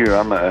like you.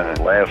 I'm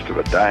the last of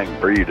a dying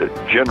breed, a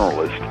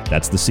generalist.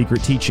 That's The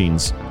Secret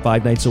Teachings,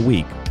 5 nights a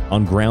week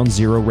on Ground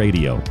Zero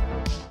Radio.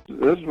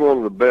 This is one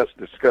of the best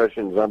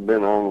discussions I've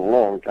been on in a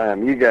long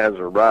time. You guys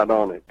are right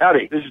on it.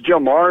 Howdy, this is Joe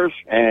Mars,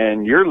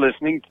 and you're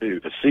listening to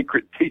The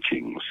Secret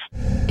Teachings.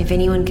 If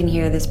anyone can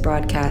hear this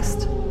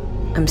broadcast,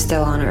 I'm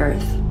still on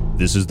Earth.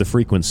 This is the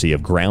frequency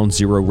of Ground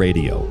Zero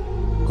Radio.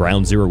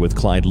 Ground Zero with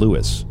Clyde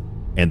Lewis.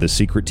 and The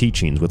Secret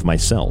Teachings with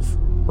myself,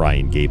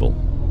 Ryan Gable.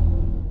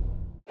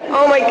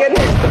 Oh my goodness.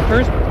 The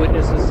first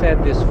witnesses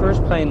said this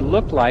first plane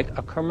looked like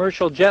a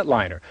commercial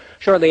jetliner.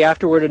 Shortly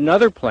afterward,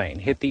 another plane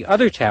hit the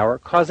other tower,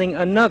 causing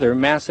another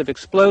massive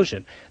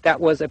explosion. That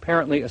was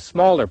apparently a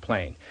smaller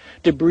plane.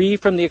 Debris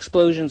from the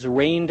explosions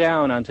rained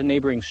down onto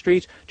neighboring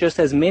streets just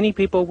as many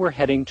people were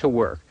heading to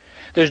work.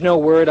 There's no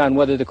word on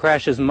whether the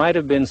crashes might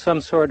have been some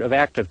sort of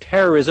act of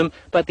terrorism,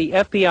 but the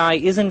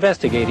FBI is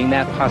investigating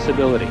that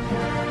possibility.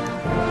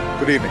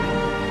 Good evening.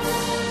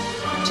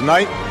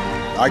 Tonight,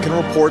 I can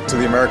report to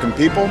the American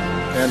people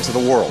and to the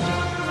world.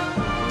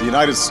 The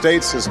United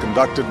States has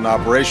conducted an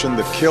operation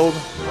that killed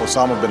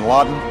Osama bin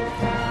Laden,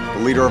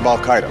 the leader of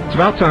Al-Qaeda. It's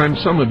about time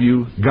some of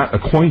you got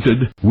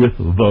acquainted with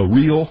the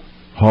real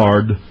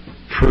hard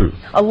truth.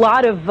 A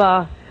lot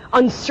of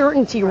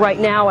uncertainty right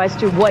now as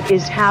to what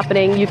is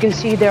happening. You can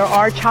see there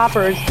are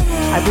choppers.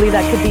 I believe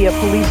that could be a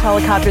police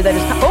helicopter that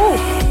is...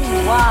 Oh!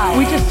 Wow.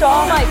 We just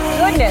saw... Oh my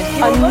goodness.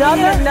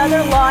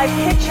 Another live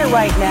picture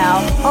right now.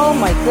 Oh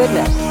my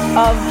goodness.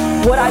 Of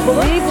what I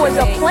believe was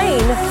a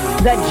plane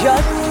that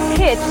just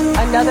hit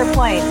another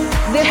plane.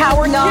 This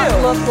Tower does not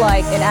 2. look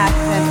like an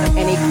accident of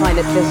any kind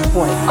at this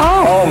point.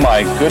 Oh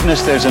my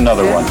goodness, there's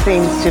another one.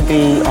 Seems to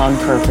be on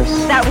purpose.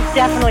 That would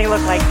definitely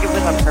look like it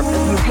was on purpose.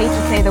 You hate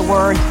to say the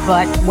words,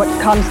 but what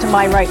comes to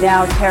mind right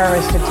now,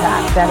 terrorist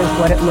attack. That is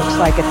what it looks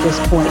like at this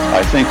point.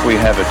 I think we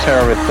have a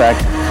terror attack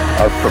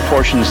of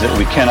proportions that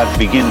we cannot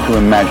begin to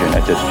imagine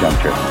at this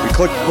juncture. We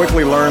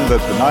quickly learned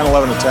that the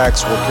 9/11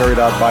 attacks were carried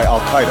out by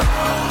Al-Qaeda.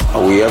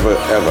 Are we ever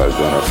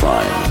going to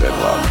find bin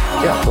Laden?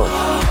 Yeah, of course.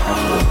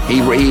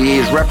 Absolutely. He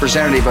is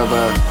representative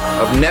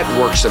of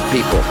networks of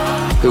people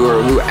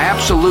who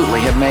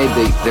absolutely have made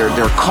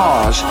their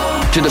cause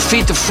to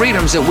defeat the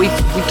freedoms that we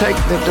take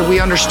that we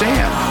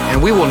understand,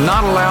 and we will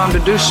not allow him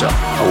to do so.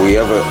 Are we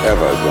ever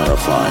going to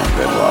find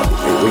bin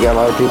Laden? We got a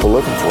lot of people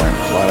looking for him,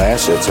 a lot of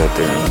assets out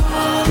there.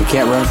 You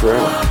can't run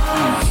forever.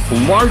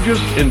 The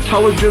largest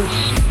intelligence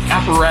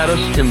apparatus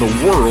in the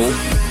world,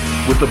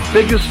 with the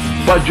biggest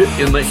budget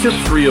in the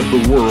history of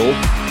the world,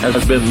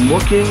 has been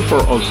looking for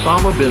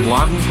Osama bin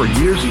Laden for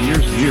years and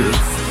years and years,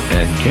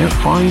 and can't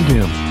find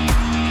him.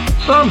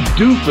 Some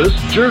doofus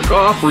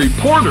jerk-off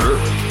reporter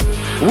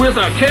with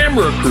a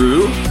camera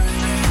crew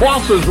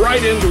waltzes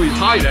right into his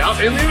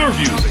hideout and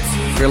interviews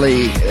him.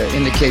 Really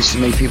indicates to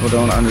me people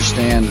don't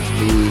understand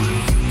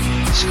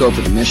the scope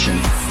of the mission.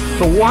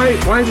 So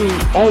why do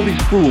all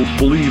these fools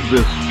believe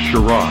this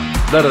charade?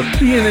 That a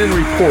CNN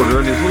reporter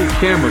and his little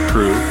camera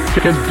crew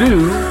can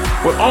do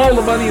what all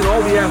the money and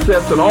all the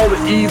assets and all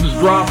the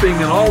eavesdropping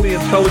and all the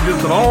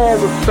intelligence and all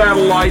the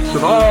satellites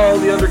and all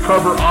the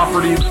undercover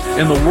operatives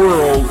in the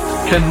world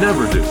can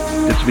never do.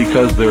 It's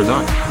because they're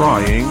not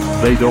trying.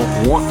 They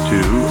don't want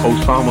to.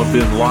 Osama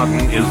bin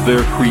Laden is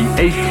their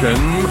creation,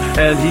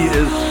 and he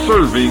is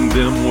serving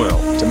them well.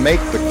 To make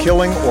the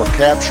killing or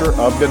capture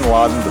of bin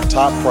Laden the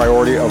top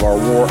priority of our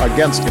war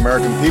against the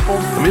American people.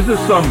 I mean, is this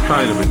some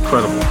kind of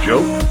incredible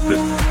joke that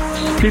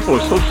people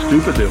are so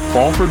stupid they'll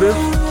fall for this?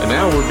 And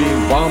now we're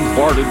being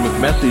bombarded with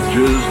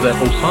messages that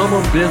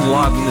Osama bin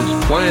Laden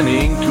is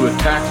planning to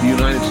attack the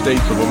United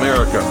States of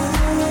America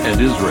and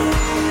Israel.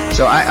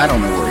 So I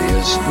don't know where he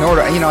is. Nor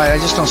do, I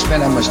just don't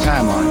spend that much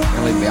time on it,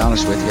 really, to be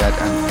honest with you.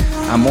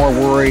 I'm more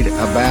worried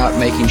about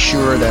making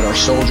sure that our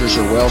soldiers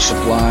are well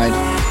supplied,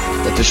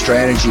 that the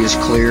strategy is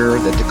clear,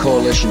 that the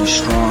coalition is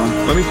strong.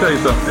 Let me tell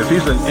you something. If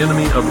he's an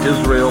enemy of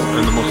Israel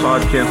and the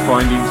Mossad can't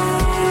find him,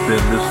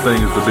 then this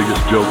thing is the biggest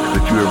joke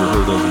that you ever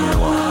heard of in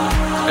your life.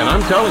 And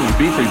I'm telling you,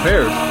 be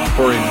prepared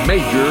for a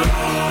major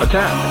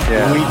attack.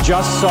 Yeah. We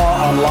just saw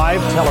on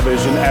live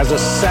television as a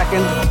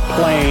second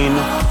plane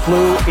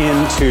flew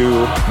into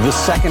the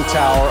second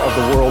tower of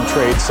the World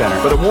Trade Center.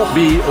 But it won't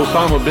be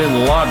Osama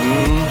bin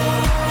Laden.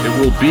 It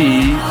will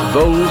be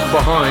those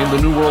behind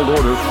the New World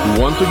Order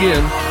who once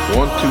again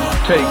want to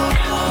take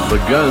the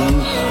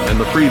guns and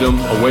the freedom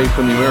away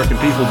from the American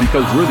people,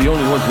 because we're the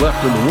only ones left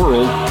in the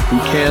world who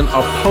can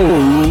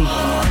oppose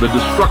the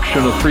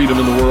destruction of freedom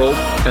in the world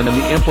and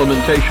the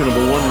implementation of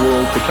a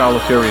one-world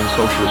totalitarian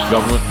socialist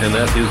government, and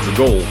that is the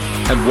goal.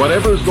 And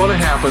whatever is going to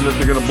happen that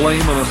they're going to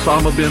blame on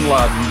Osama bin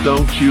Laden,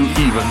 don't you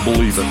even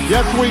believe it.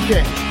 Yes, we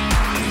can.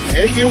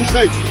 And you'll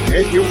see.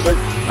 And you'll see.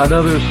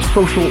 Another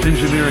social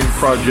engineering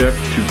project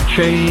to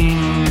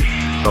change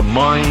the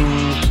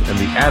minds and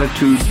the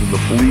attitudes and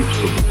the beliefs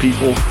of the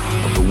people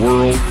of the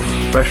world,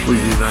 especially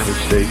the United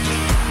States,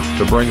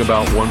 to bring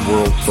about one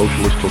world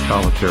socialist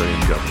totalitarian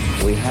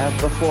government. We have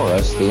before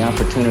us the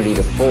opportunity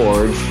to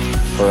forge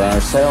for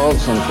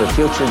ourselves and for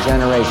future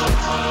generations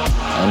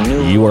a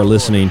new... You are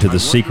listening to the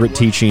Secret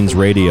Teachings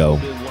Radio.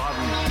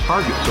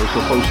 Targets are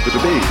supposed to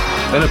be.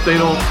 And if they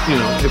don't,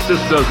 if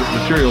this doesn't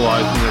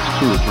materialize in the next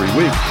 2 or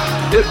 3 weeks,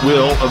 it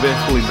will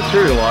eventually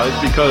materialize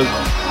because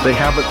they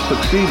haven't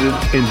succeeded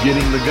in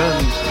getting the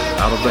guns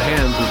out of the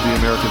hands of the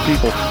American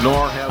people,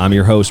 nor have... I'm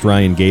your host,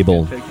 Ryan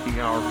Gable. ...taking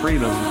our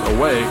freedoms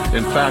away.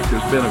 In fact,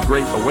 there's been a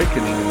great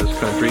awakening in this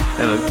country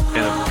and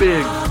a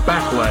big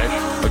backlash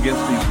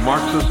against these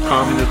Marxist,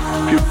 communist,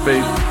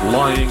 puke-faced,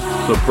 lying,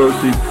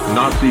 subversive,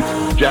 Nazi,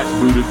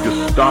 jackbooted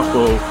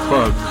Gestapo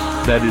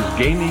thugs that is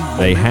gaining momentum.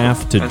 They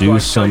have to do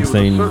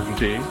something.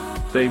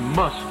 They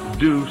must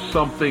do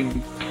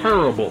something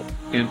terrible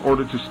in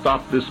order to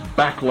stop this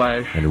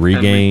backlash and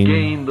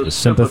regain the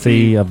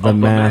sympathy of the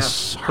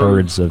mass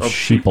herds of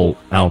sheeple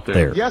out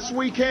there. Yes,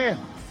 we can.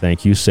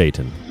 Thank you,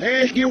 Satan.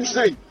 Thank you,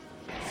 Satan.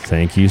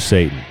 Thank you,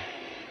 Satan.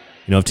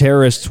 You know, if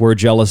terrorists were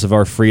jealous of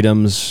our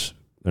freedoms,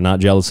 they're not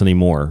jealous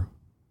anymore,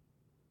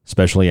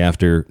 especially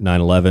after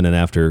 9/11 and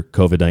after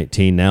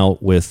COVID-19. Now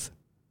with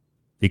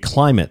the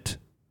climate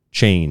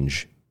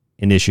change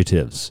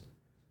initiatives,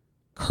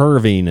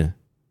 curving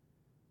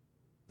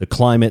the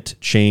climate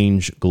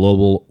change,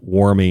 global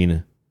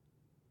warming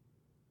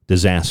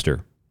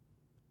disaster.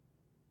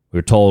 We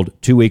were told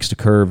 2 weeks to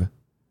curve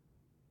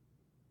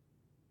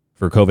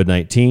for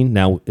COVID-19.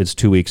 Now it's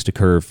 2 weeks to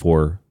curve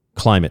for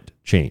climate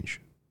change.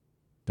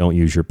 Don't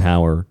use your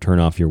power, turn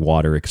off your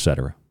water,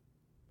 etc.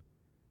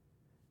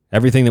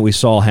 Everything that we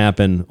saw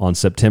happen on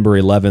September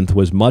 11th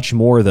was much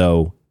more,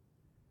 though,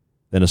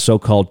 than a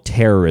so-called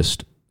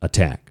terrorist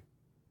attack.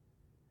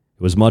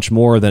 It was much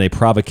more than a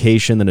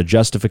provocation, than a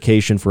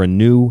justification for a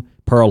new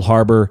Pearl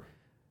Harbor,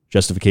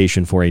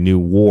 justification for a new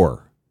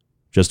war,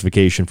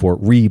 justification for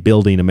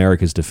rebuilding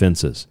America's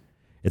defenses.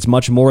 It's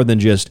much more than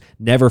just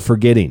never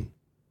forgetting.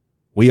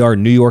 We are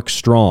New York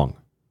strong.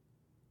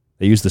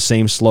 They used the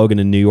same slogan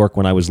in New York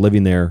when I was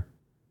living there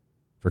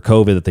for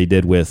COVID that they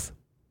did with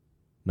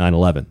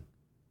 9/11.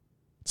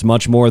 It's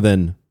much more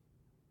than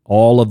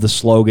all of the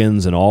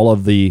slogans and all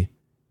of the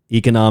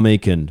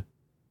economic and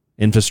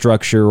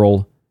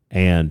infrastructural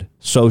and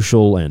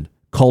social and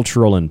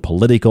cultural and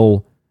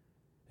political,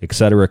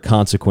 etc.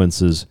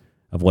 consequences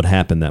of what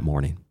happened that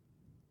morning.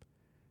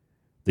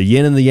 The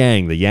yin and the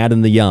yang, the yad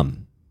and the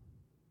yum,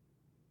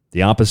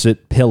 the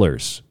opposite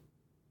pillars,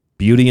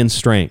 beauty and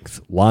strength,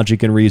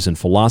 logic and reason,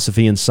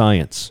 philosophy and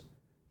science,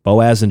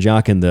 Boaz and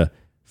Jachin, the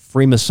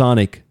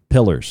Freemasonic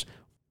pillars.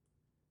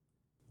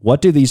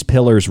 What do these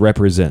pillars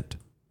represent?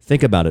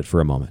 Think about it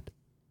for a moment.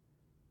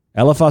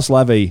 Eliphas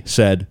Levi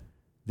said,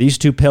 these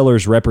two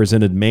pillars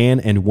represented man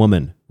and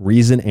woman,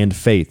 reason and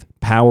faith,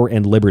 power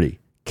and liberty,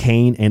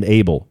 Cain and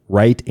Abel,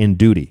 right and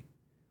duty.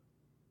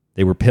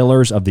 They were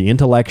pillars of the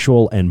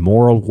intellectual and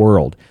moral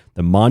world,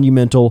 the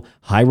monumental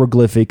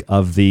hieroglyphic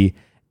of the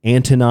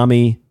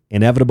antinomy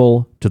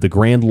inevitable to the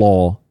grand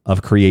law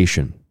of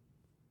creation.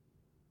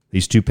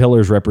 These two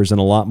pillars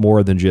represent a lot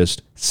more than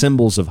just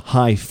symbols of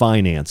high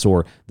finance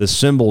or the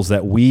symbols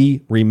that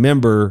we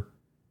remember,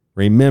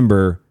 and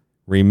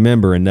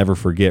never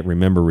forget,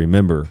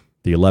 remember,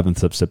 the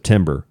 11th of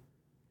September,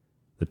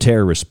 the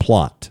terrorist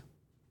plot.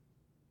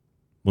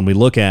 When we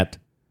look at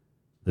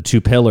the two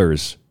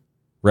pillars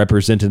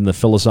represented in the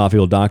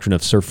philosophical doctrine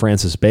of Sir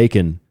Francis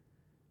Bacon,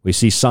 we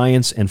see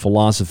science and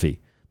philosophy.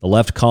 The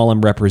left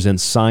column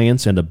represents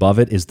science, and above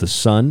it is the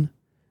sun,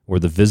 or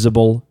the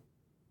visible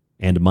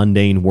and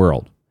mundane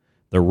world.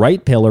 The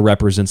right pillar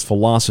represents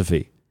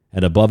philosophy,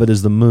 and above it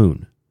is the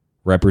moon,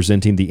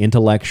 representing the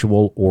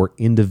intellectual or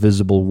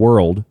indivisible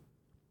world,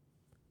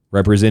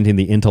 representing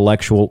the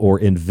intellectual or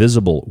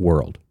invisible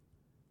world.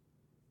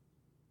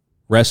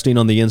 Resting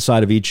on the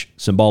inside of each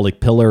symbolic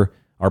pillar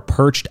are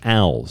perched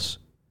owls,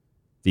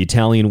 the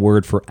Italian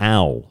word for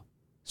owl,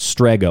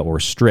 strega or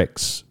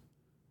strix,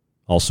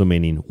 also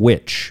meaning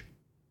witch.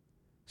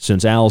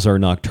 Since owls are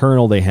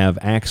nocturnal, they have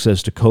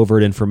access to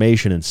covert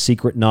information and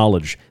secret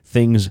knowledge,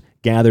 things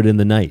gathered in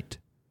the night.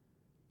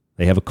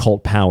 They have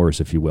occult powers,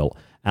 if you will.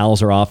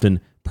 Owls are often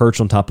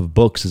perched on top of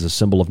books as a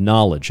symbol of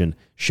knowledge and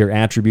share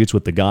attributes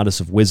with the goddess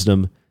of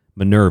wisdom,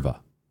 Minerva.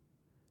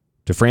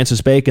 To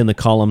Francis Bacon, the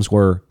columns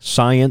were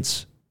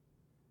science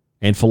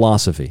and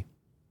philosophy.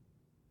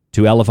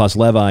 To Eliphas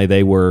Levi,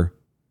 they were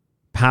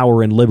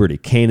power and liberty,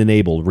 Cain and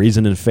Abel,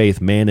 reason and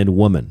faith, man and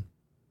woman.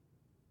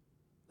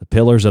 The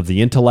pillars of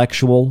the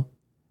intellectual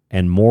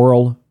and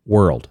moral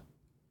world,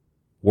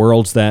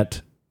 worlds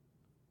that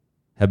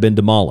have been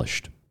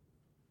demolished.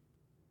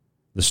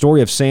 The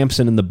story of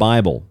Samson in the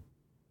Bible,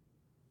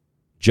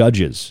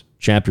 Judges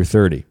chapter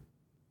 30,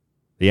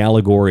 the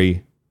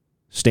allegory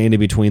standing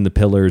between the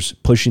pillars,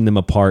 pushing them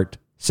apart.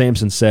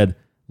 Samson said,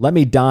 "Let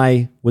me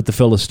die with the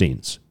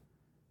Philistines."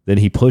 Then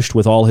he pushed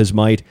with all his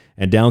might,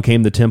 and down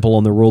came the temple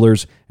on the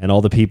rulers and all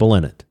the people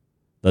in it.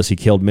 Thus he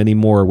killed many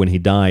more when he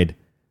died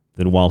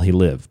than while he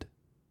lived.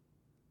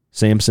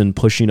 Samson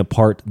pushing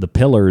apart the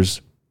pillars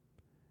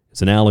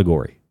is an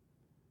allegory.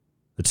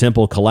 The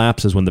temple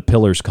collapses when the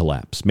pillars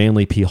collapse.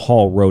 Manly P.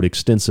 Hall wrote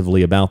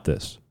extensively about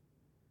this.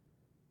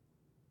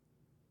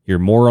 Your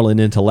moral and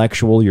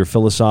intellectual, your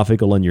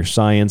philosophical and your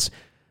science,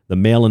 the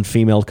male and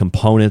female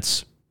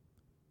components,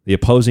 the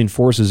opposing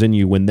forces in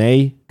you, when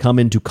they come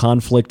into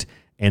conflict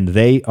and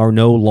they are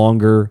no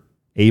longer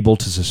able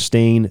to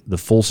sustain the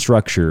full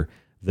structure,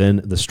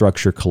 then the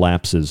structure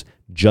collapses,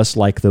 just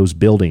like those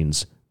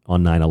buildings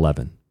on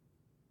 9/11.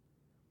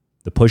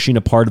 The pushing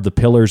apart of the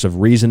pillars of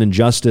reason and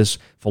justice,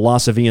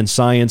 philosophy and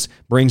science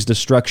brings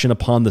destruction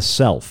upon the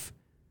self.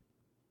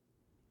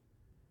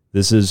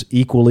 This is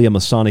equally a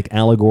Masonic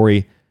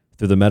allegory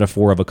through the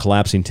metaphor of a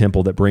collapsing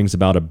temple that brings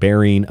about a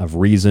burying of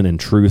reason and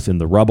truth in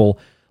the rubble,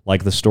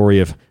 like the story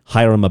of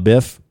Hiram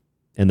Abiff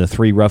and the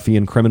 3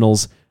 ruffian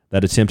criminals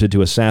that attempted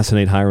to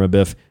assassinate Hiram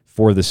Abiff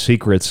for the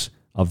secrets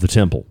of the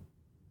temple.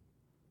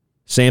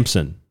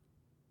 Samson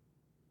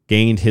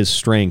gained his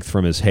strength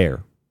from his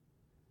hair.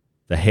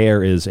 The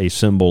hair is a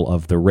symbol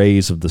of the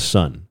rays of the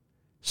sun.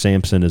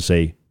 Samson is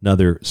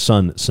another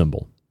sun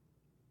symbol.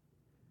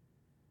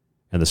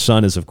 And the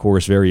sun is, of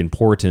course, very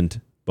important,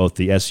 both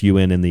the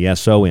S-U-N and the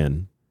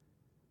S-O-N,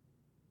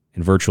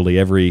 in virtually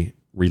every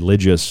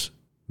religious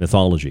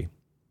mythology.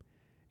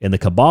 In the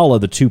Kabbalah,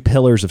 the 2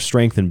 pillars of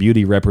strength and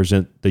beauty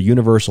represent the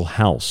universal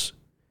house.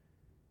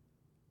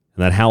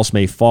 And that house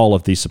may fall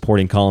if these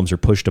supporting columns are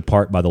pushed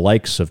apart by the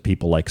likes of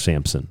people like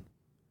Samson.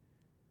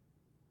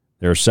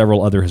 There are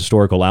several other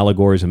historical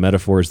allegories and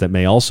metaphors that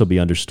may also be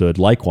understood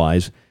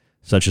likewise,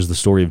 such as the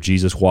story of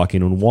Jesus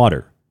walking on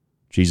water.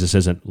 Jesus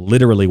isn't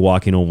literally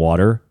walking on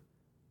water.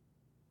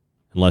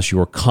 Unless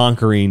you're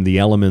conquering the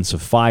elements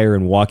of fire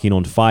and walking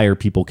on fire,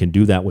 people can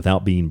do that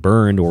without being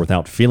burned or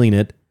without feeling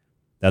it.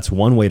 That's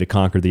one way to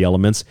conquer the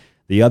elements.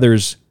 The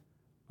others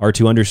are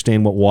to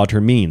understand what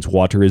water means.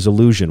 Water is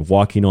illusion,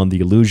 walking on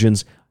the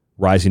illusions,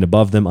 rising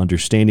above them,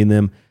 understanding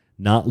them,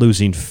 not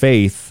losing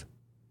faith.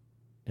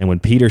 And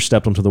when Peter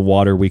stepped onto the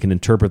water, we can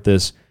interpret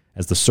this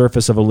as the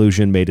surface of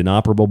illusion made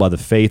inoperable by the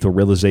faith or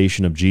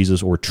realization of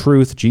Jesus or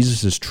truth.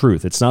 Jesus is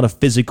truth. It's not a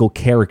physical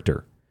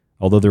character,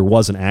 although there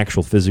was an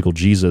actual physical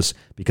Jesus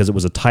because it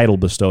was a title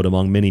bestowed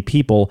among many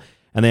people,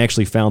 and they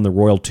actually found the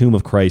royal tomb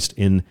of Christ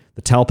in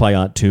the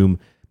Talpiot tomb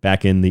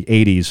back in the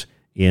 80s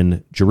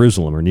in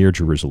Jerusalem or near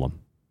Jerusalem.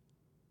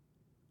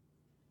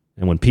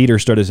 And when Peter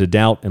started to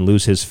doubt and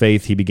lose his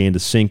faith, he began to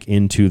sink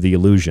into the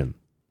illusion.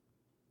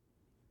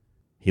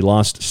 He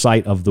lost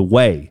sight of the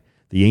way,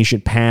 the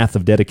ancient path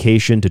of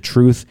dedication to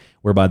truth,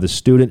 whereby the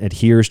student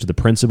adheres to the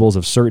principles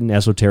of certain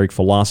esoteric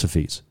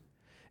philosophies.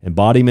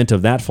 Embodiment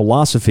of that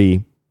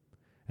philosophy,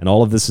 and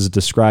all of this is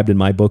described in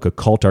my book,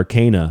 Occult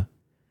Arcana,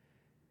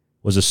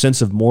 was a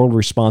sense of moral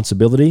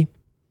responsibility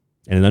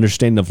and an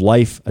understanding of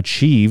life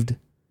achieved,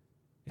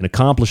 an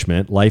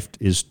accomplishment. Life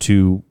is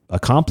to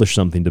accomplish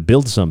something, to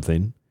build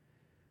something,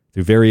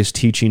 through various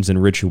teachings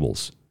and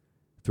rituals.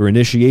 Through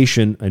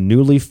initiation, a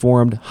newly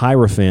formed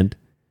Hierophant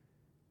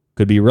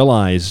could be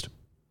realized,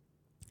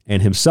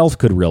 and himself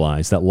could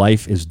realize, that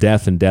life is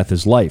death and death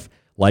is life.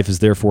 Life is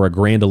therefore a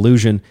grand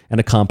illusion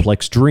and a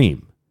complex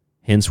dream.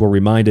 Hence, we're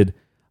reminded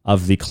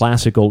of the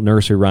classical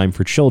nursery rhyme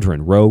for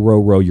children. Row, row,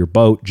 row your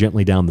boat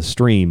gently down the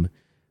stream.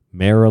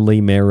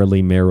 Merrily,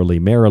 merrily, merrily,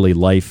 merrily,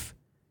 life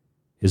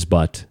is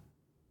but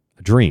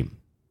a dream.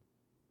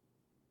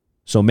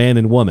 So man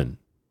and woman,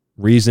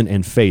 reason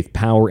and faith,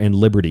 power and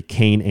liberty,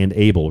 Cain and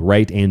Abel,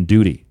 right and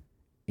duty,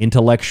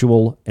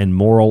 intellectual and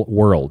moral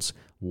worlds,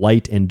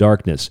 light and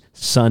darkness,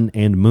 sun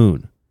and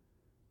moon,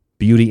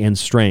 beauty and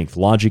strength,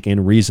 logic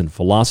and reason,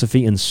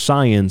 philosophy and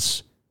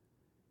science,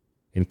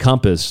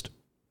 encompassed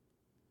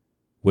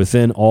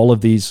within all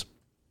of these,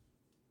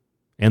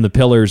 and the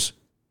pillars,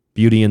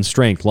 beauty and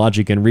strength,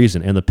 logic and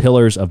reason, and the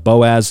pillars of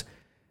Boaz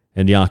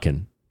and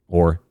Jachin,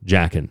 or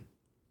Jachin.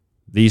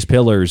 These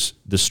pillars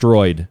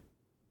destroy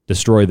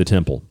the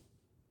temple.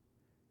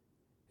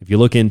 If you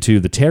look into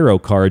the tarot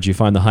cards, you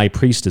find the high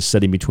priestess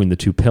sitting between the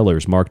 2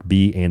 pillars, marked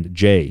B and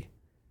J.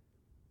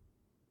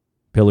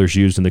 Pillars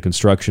used in the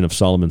construction of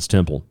Solomon's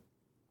temple.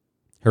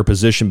 Her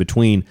position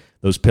between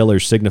those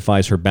pillars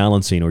signifies her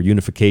balancing or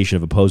unification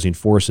of opposing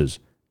forces,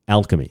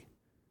 alchemy,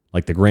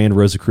 like the grand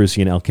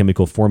Rosicrucian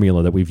alchemical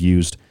formula that we've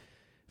used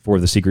for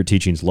the Secret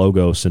Teachings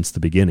logo since the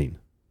beginning.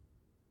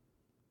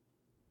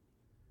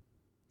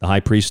 The High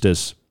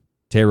Priestess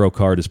tarot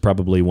card is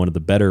probably one of the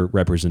better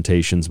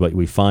representations, but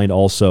we find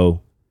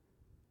also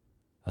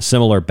a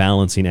similar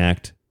balancing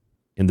act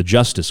in the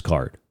Justice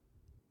card.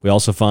 We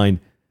also find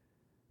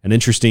an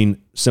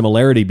interesting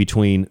similarity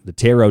between the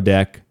tarot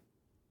deck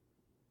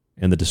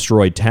and the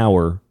destroyed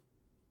tower,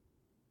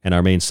 and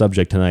our main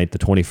subject tonight, the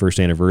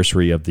 21st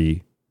anniversary of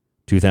the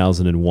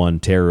 2001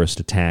 terrorist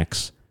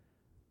attacks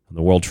on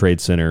the World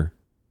Trade Center,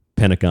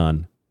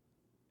 Pentagon,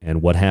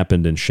 and what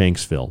happened in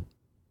Shanksville.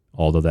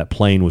 Although that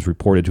plane was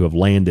reported to have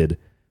landed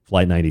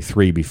Flight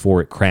 93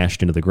 before it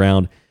crashed into the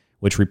ground,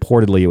 which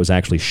reportedly it was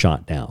actually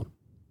shot down.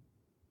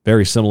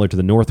 Very similar to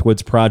the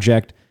Northwoods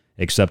Project,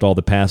 except all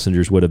the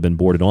passengers would have been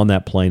boarded on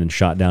that plane and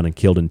shot down and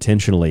killed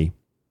intentionally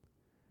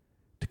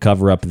to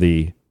cover up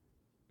the,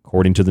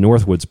 according to the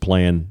Northwoods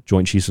Plan,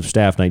 Joint Chiefs of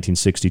Staff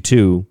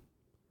 1962,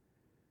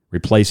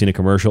 replacing a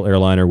commercial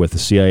airliner with a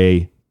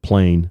CIA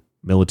plane,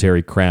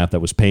 military craft that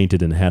was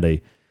painted and had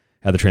the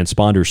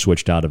transponders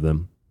switched out of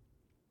them.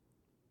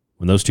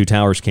 When those 2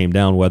 towers came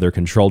down, whether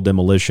controlled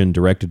demolition,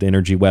 directed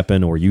energy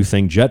weapon, or you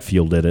think jet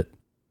fuel did it,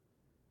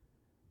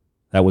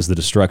 that was the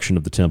destruction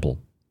of the temple.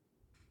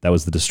 That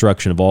was the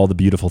destruction of all the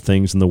beautiful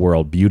things in the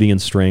world, beauty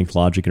and strength,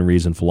 logic and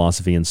reason,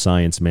 philosophy and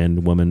science, man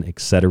and woman,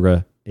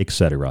 etc.,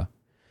 etc.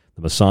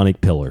 The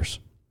Masonic pillars.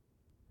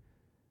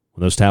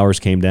 When those towers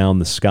came down,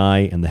 the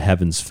sky and the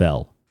heavens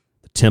fell.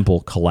 The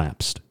temple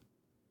collapsed.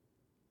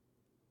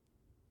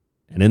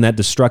 And in that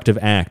destructive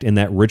act, in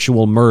that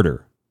ritual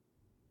murder,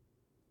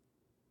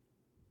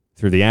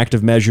 through the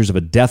active measures of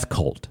a death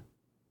cult,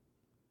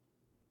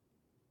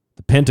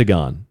 the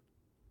Pentagon,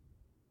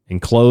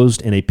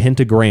 enclosed in a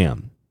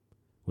pentagram,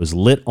 was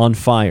lit on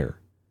fire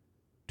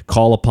to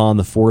call upon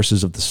the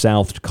forces of the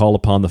South, to call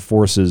upon the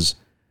forces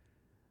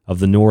of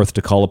the North,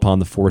 to call upon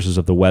the forces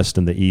of the West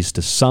and the East,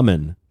 to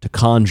summon, to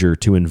conjure,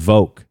 to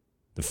invoke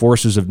the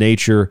forces of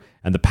nature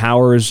and the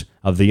powers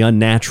of the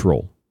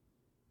unnatural,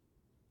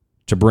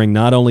 to bring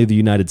not only the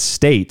United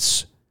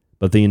States,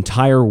 but the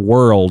entire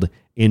world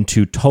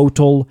into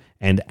total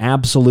and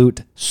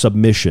absolute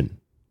submission.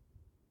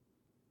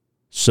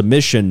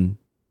 Submission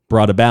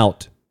brought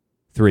about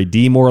through a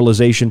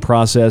demoralization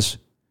process,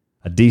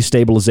 a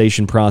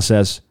destabilization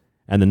process,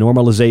 and the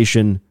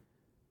normalization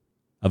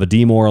of a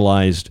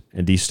demoralized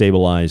and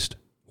destabilized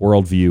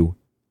worldview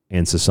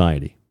and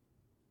society.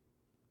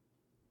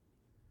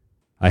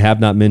 I have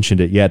not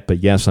mentioned it yet, but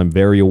yes, I'm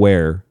very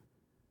aware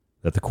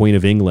that the Queen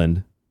of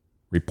England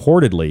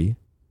reportedly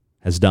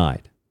has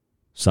died.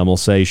 Some will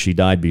say she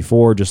died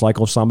before, just like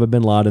Osama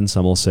bin Laden.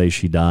 Some will say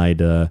she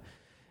died,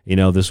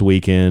 this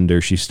weekend,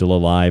 or she's still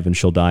alive and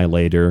she'll die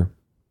later.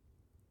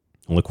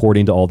 Well,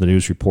 according to all the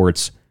news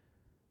reports,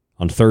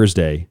 on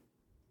Thursday,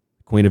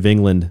 the Queen of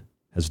England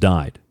has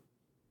died.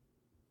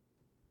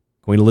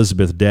 Queen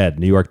Elizabeth dead,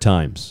 New York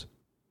Times,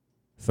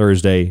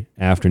 Thursday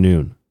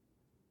afternoon,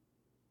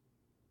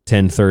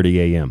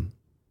 10:30 a.m.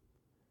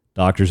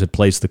 Doctors had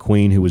placed the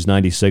Queen, who was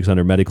 96,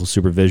 under medical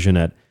supervision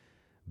at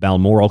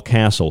Balmoral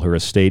Castle, her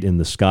estate in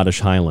the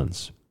Scottish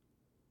Highlands.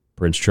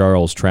 Prince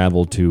Charles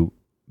traveled to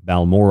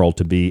Balmoral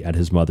to be at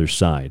his mother's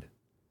side.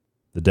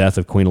 The death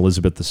of Queen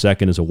Elizabeth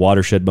II is a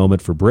watershed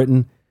moment for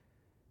Britain,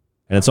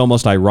 and it's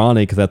almost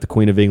ironic that the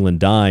Queen of England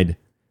died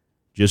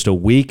just a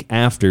week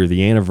after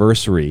the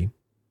anniversary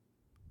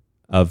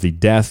of the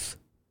death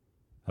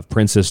of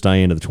Princess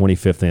Diana, the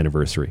 25th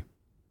anniversary.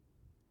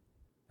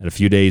 And a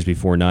few days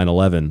before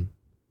 9/11,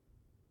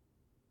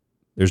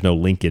 there's no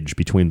linkage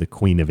between the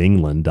Queen of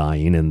England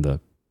dying and the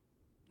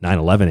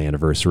 9/11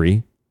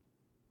 anniversary.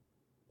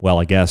 Well,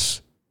 I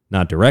guess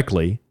not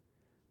directly,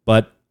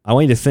 but I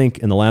want you to think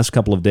in the last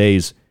couple of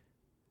days,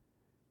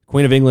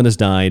 Queen of England has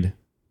died,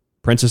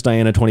 Princess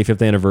Diana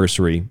 25th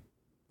anniversary.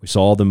 We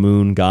saw the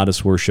moon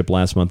goddess worship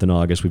last month in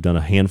August. We've done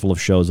a handful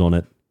of shows on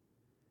it.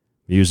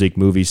 Music,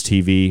 movies,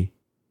 TV,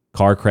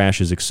 car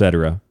crashes,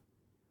 etc.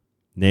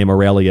 Name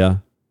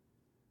Aurelia,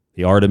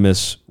 the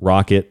Artemis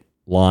rocket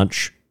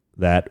launch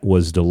that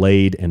was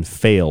delayed and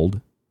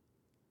failed.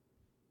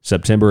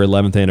 September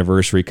 11th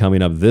anniversary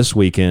coming up this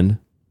weekend.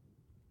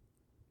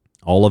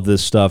 All of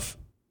this stuff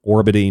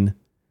orbiting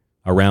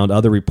around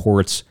other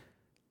reports,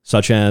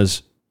 such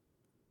as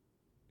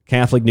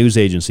Catholic News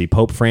Agency,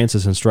 Pope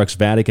Francis instructs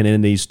Vatican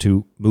entities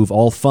to move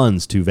all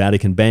funds to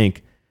Vatican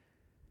Bank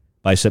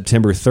by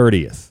September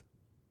 30th.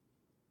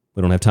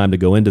 We don't have time to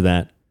go into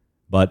that,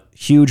 but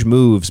huge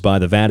moves by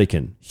the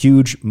Vatican,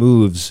 huge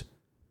moves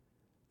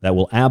that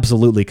will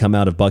absolutely come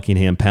out of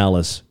Buckingham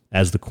Palace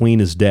as the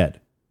Queen is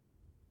dead.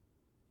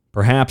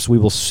 Perhaps we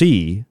will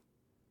see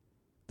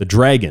the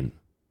dragon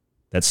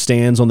that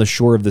stands on the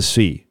shore of the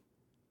sea,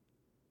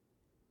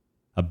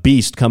 a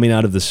beast coming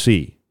out of the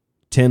sea,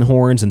 10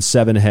 horns and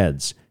 7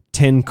 heads,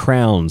 10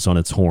 crowns on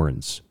its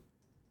horns,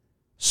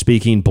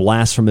 speaking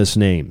blasphemous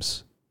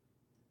names.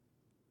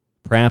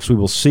 Perhaps we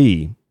will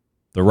see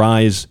the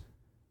rise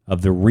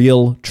of the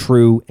real,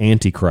 true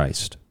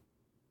Antichrist.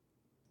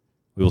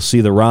 We will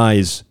see the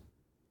rise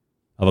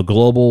of a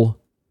global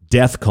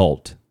death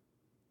cult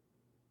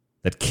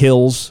that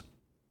kills,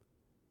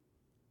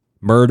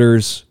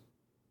 murders,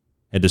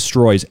 and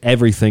destroys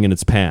everything in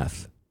its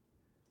path.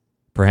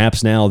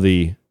 Perhaps now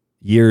the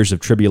years of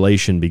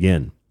tribulation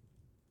begin.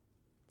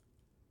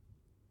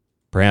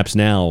 Perhaps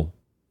now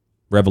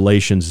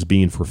Revelations is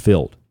being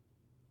fulfilled.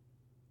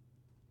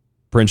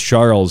 Prince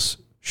Charles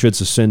should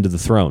ascend to the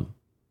throne.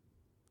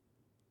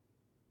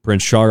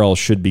 Prince Charles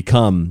should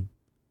become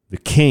the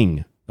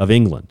King of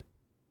England.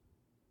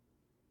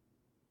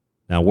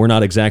 Now, we're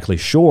not exactly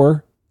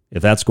sure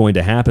if that's going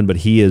to happen, but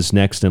he is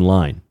next in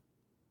line.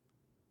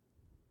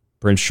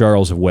 Prince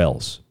Charles of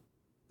Wales,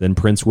 then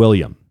Prince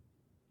William.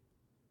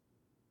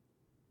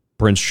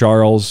 Prince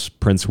Charles,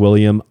 Prince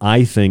William.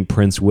 I think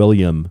Prince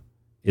William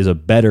is a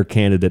better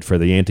candidate for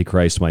the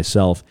Antichrist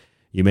myself.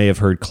 You may have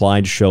heard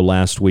Clyde's show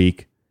last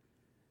week.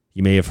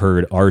 You may have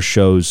heard our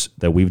shows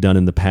that we've done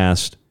in the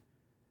past,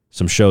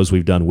 some shows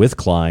we've done with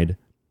Clyde,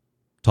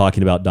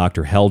 talking about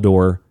Dr.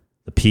 Heldor,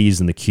 the P's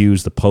and the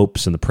Q's, the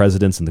popes and the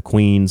presidents and the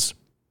queens.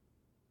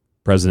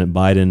 President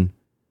Biden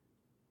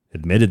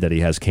admitted that he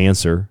has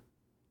cancer.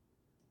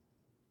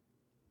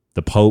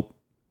 The Pope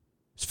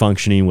is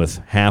functioning with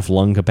half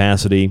lung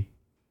capacity,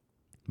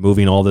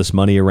 moving all this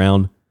money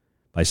around.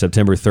 By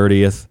September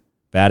 30th,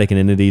 Vatican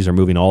entities are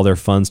moving all their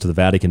funds to the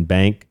Vatican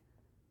Bank,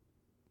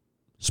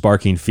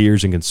 sparking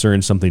fears and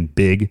concerns something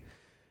big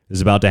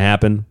is about to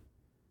happen.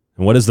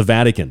 And what is the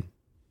Vatican?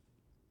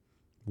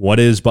 What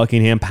is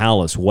Buckingham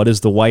Palace? What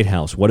is the White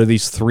House? What are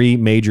these three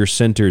major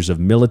centers of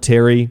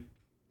military,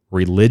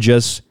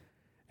 religious,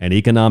 and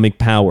economic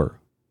power?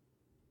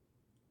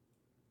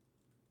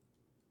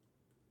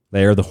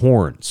 They are the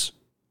horns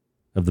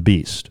of the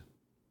beast.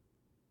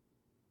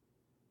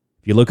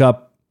 If you look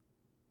up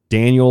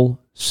Daniel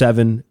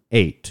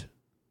 7:8,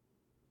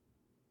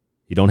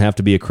 you don't have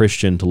to be a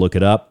Christian to look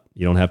it up.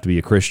 You don't have to be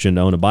a Christian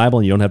to own a Bible,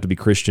 and you don't have to be a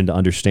Christian to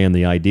understand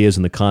the ideas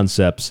and the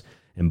concepts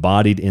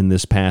embodied in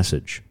this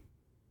passage.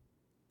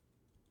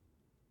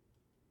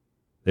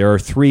 There are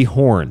three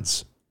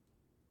horns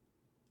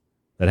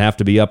that have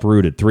to be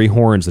uprooted, three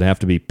horns that have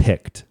to be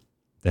picked,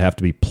 that have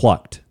to be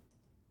plucked.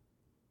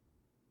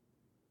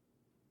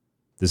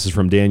 This is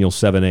from Daniel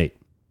 7:8.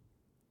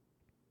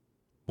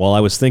 While I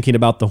was thinking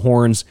about the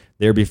horns,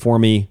 there before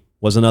me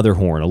was another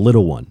horn, a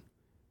little one,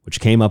 which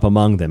came up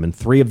among them, and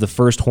three of the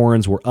first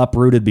horns were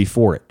uprooted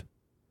before it.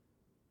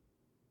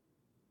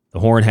 The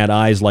horn had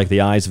eyes like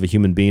the eyes of a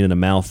human being and a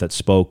mouth that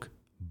spoke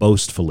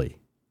boastfully.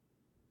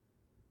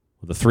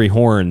 The three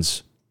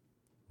horns,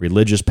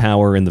 religious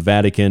power in the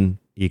Vatican,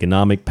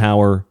 economic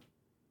power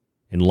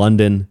in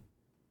London,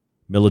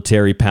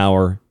 military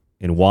power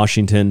in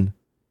Washington,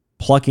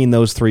 plucking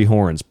those three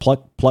horns,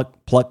 pluck,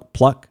 pluck, pluck,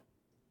 pluck,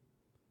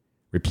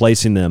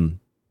 replacing them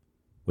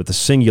with a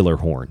singular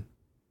horn.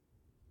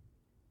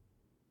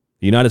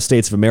 The United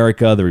States of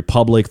America, the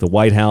Republic, the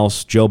White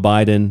House, Joe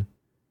Biden.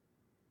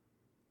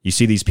 You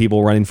see these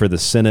people running for the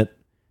Senate,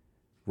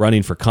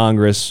 running for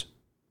Congress,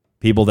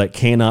 people that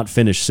cannot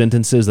finish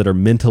sentences, that are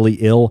mentally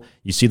ill.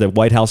 You see the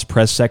White House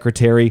press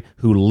secretary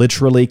who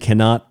literally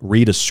cannot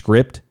read a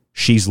script.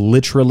 She's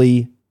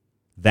literally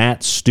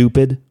that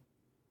stupid.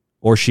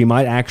 Or she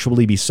might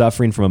actually be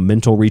suffering from a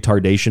mental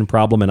retardation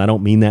problem, and I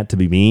don't mean that to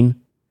be mean.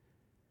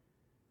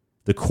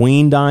 The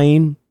Queen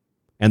dying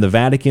and the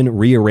Vatican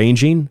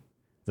rearranging.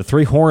 The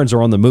three horns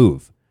are on the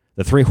move.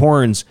 The three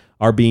horns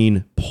are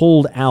being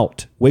pulled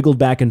out, wiggled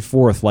back and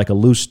forth like a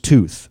loose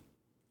tooth.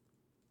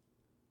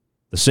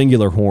 The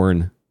singular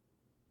horn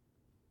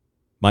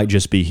might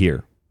just be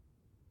here.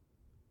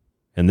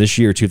 And this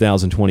year,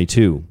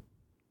 2022,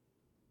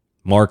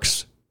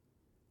 marks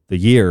the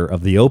year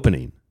of the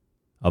opening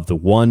of the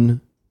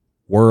One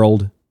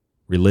World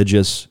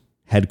Religious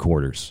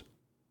Headquarters.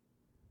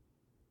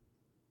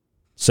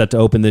 Set to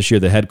open this year,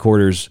 the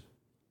headquarters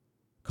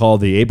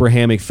called the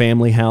Abrahamic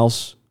Family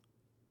House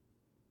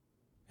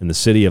in the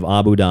city of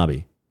Abu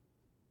Dhabi.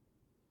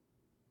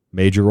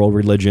 Major world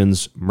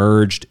religions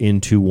merged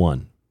into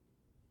one.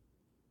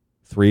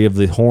 Three of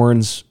the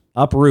horns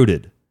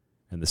uprooted,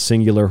 and the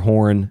singular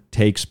horn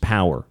takes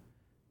power.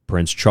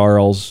 Prince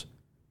Charles,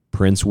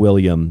 Prince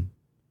William,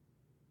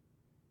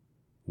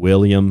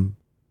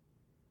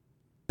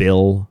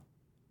 Bill,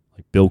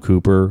 like Bill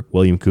Cooper,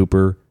 William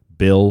Cooper,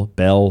 Bill,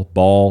 Bell,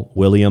 Ball,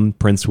 William,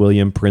 Prince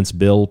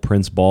Bill,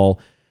 Prince Ball,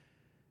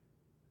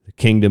 the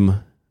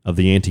kingdom of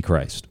the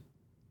Antichrist.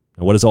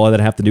 And what does all of that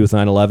have to do with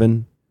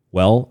 9/11?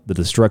 Well, the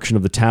destruction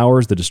of the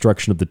towers, the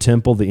destruction of the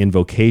temple, the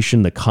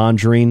invocation, the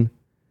conjuring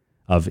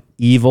of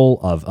evil,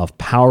 of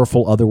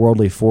powerful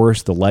otherworldly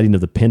force, the lighting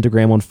of the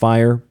pentagram on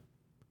fire,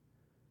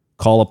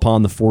 call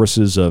upon the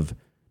forces of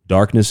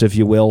darkness, if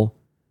you will.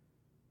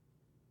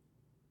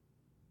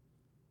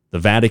 The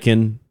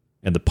Vatican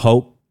and the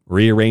Pope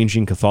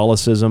rearranging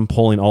Catholicism,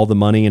 pulling all the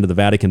money into the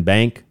Vatican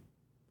bank,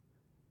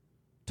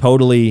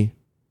 totally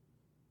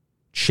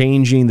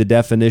changing the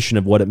definition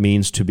of what it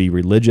means to be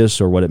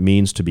religious or what it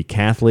means to be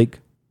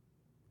Catholic.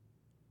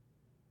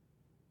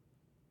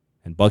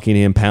 And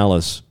Buckingham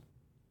Palace,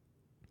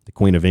 the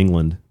Queen of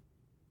England,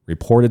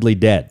 reportedly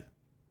dead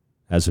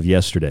as of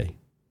yesterday.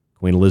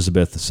 Queen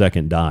Elizabeth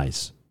II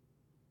dies.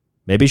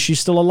 Maybe she's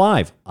still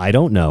alive. I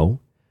don't know.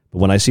 But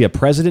when I see a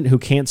president who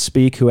can't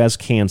speak, who has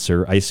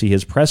cancer, I see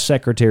his press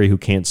secretary who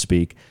can't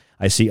speak,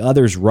 I see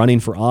others running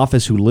for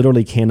office who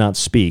literally cannot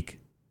speak.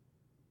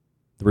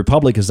 The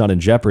republic is not in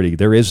jeopardy.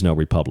 There is no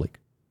republic.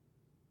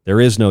 There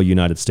is no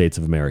United States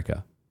of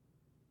America.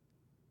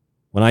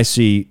 When I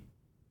see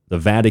the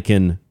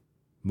Vatican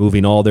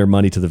moving all their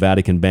money to the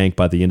Vatican Bank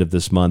by the end of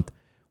this month,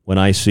 when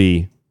I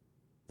see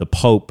the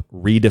Pope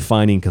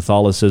redefining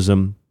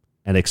Catholicism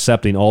and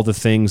accepting all the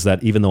things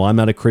that, even though I'm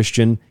not a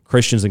Christian,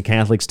 Christians and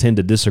Catholics tend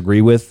to disagree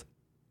with.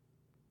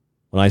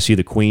 When I see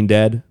the Queen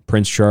dead,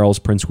 Prince Charles,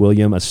 Prince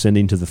William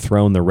ascending to the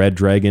throne, the Red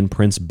Dragon,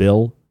 Prince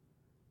Bill,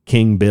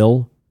 King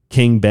Bell,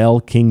 King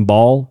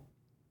Ball,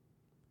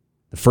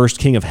 the first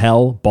king of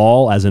hell,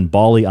 Ball, as in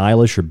Ballie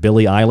Eilish or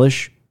Billie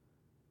Eilish.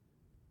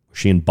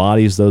 She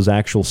embodies those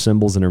actual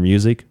symbols in her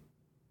music.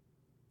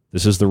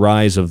 This is the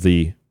rise of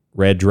the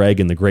Red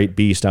Dragon, the great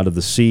beast out of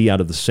the sea,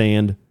 out of the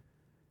sand.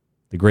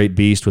 The great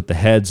beast with the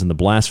heads and the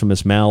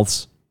blasphemous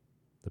mouths,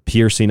 the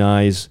piercing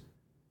eyes,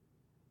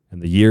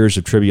 and the years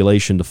of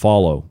tribulation to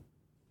follow.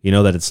 You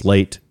know that it's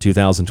late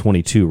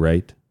 2022,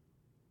 right?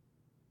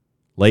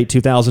 Late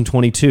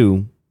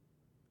 2022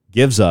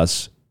 gives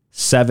us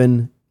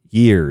 7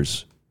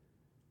 years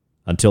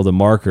until the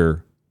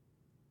marker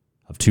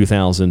of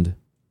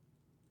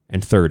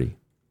 2030.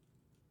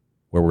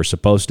 where we're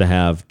supposed to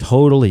have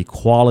total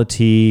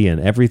equality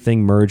and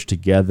everything merged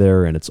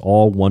together and it's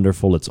all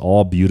wonderful, it's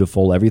all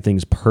beautiful,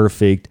 everything's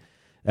perfect,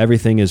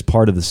 everything is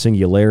part of the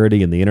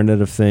singularity and the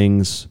Internet of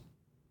Things.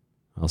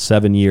 Well,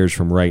 7 years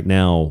from right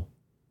now,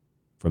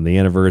 from the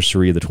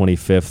anniversary of the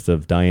 25th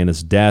of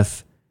Diana's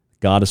death,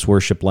 goddess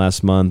worship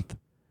last month,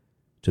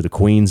 to the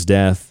Queen's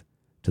death,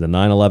 to the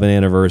 9/11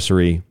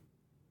 anniversary,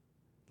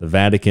 the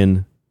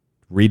Vatican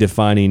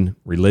redefining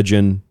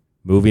religion,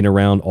 moving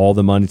around all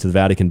the money to the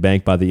Vatican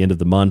Bank by the end of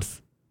the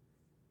month.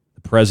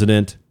 The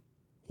president,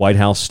 White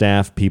House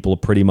staff, people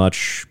pretty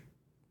much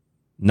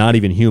not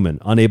even human,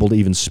 unable to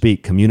even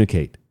speak,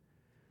 communicate.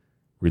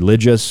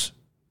 Religious,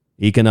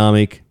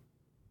 economic,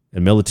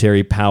 and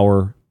military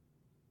power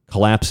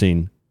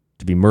collapsing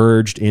to be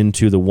merged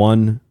into the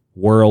one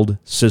world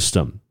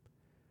system.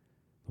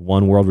 The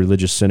one world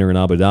religious center in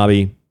Abu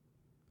Dhabi.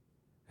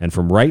 And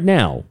from right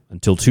now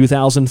until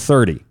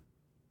 2030,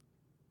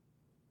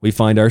 we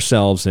find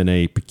ourselves in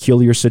a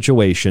peculiar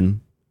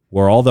situation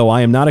where, although I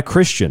am not a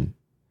Christian,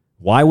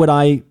 why would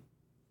I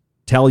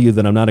tell you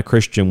that I'm not a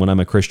Christian when I'm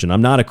a Christian?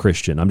 I'm not a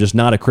Christian. I'm just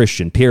not a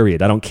Christian,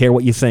 period. I don't care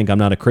what you think. I'm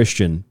not a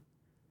Christian.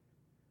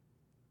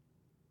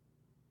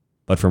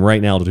 But from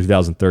right now to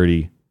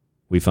 2030,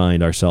 we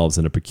find ourselves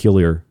in a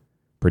peculiar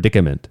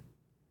predicament.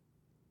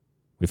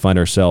 We find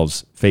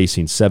ourselves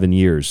facing 7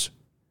 years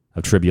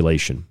of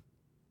tribulation,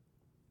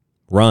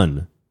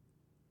 run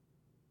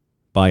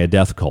by a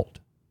death cult.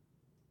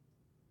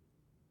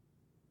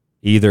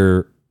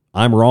 Either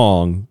I'm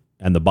wrong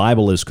and the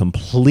Bible is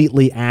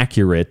completely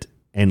accurate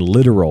and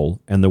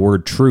literal and the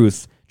word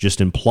truth just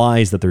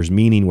implies that there's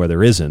meaning where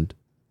there isn't,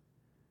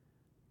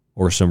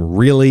 or some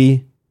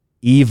really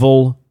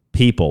evil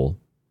people,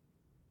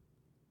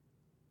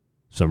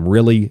 some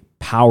really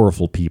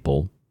powerful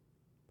people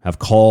have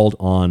called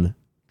on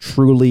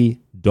truly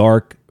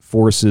dark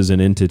forces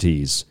and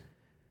entities,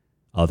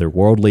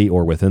 otherworldly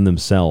or within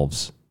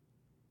themselves,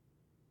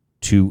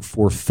 to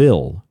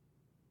fulfill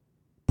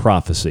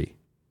prophecy,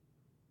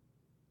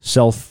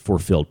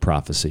 self-fulfilled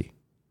prophecy,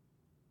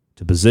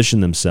 to position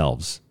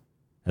themselves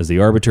as the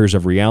arbiters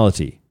of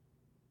reality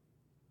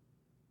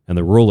and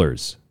the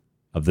rulers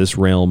of this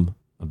realm,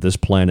 of this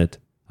planet,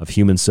 of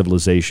human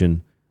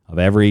civilization, of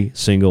every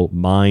single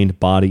mind,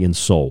 body, and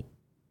soul.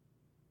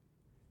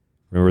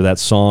 Remember that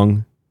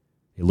song,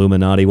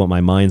 Illuminati want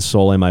my mind,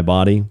 soul, and my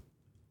body?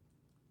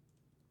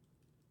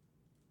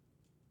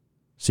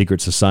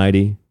 Secret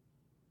Society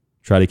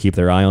try to keep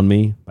their eye on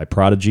me by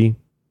Prodigy.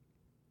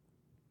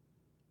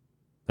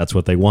 That's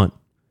what they want.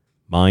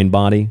 Mind,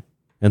 body,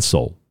 and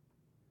soul.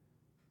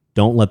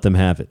 Don't let them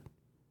have it.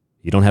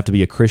 You don't have to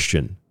be a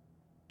Christian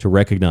to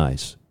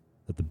recognize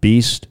that the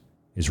beast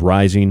is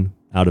rising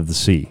out of the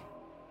sea.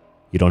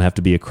 You don't have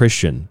to be a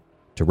Christian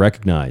to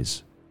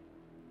recognize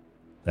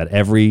that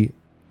every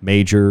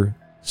major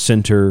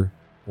center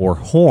or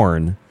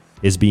horn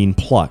is being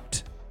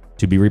plucked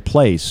to be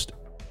replaced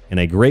in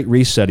a great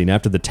resetting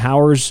after the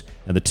towers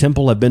and the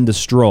temple have been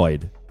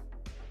destroyed,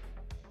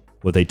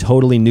 with a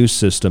totally new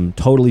system,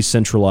 totally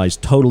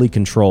centralized, totally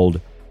controlled,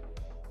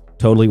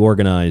 totally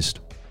organized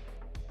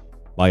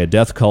by a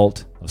death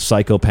cult of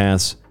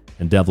psychopaths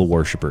and devil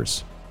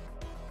worshippers.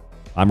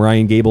 I'm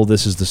Ryan Gable.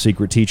 This is The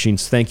Secret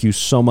Teachings. Thank you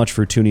so much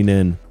for tuning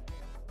in.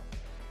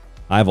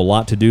 I have a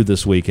lot to do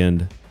this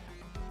weekend,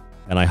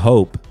 and I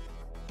hope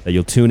that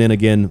you'll tune in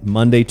again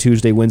Monday,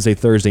 Tuesday, Wednesday,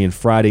 Thursday, and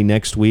Friday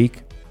next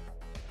week,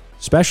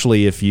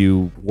 especially if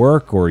you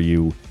work or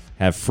you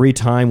have free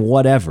time,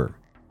 whatever.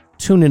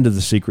 Tune into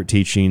The Secret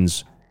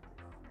Teachings.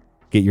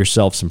 Get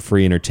yourself some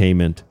free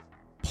entertainment.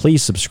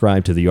 Please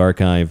subscribe to the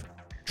archive,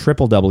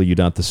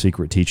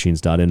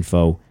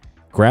 www.thesecretteachings.info.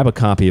 Grab a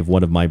copy of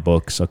one of my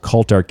books,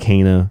 Occult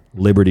Arcana,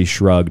 Liberty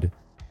Shrugged.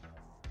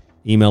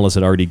 Email us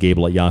at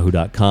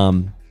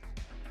rdgable@yahoo.com.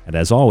 And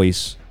as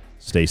always,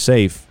 stay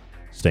safe,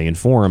 stay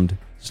informed,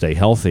 stay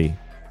healthy,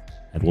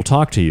 and we'll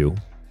talk to you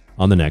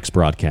on the next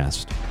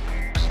broadcast.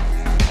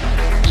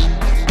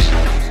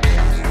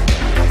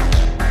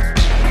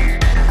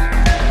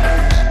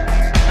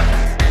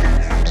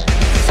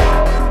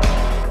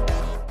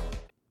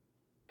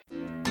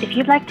 If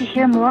you'd like to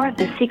hear more of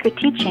The Secret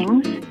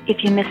Teachings,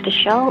 if you missed a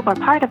show or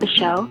part of a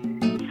show,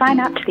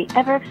 sign up to the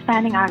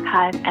ever-expanding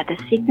archive at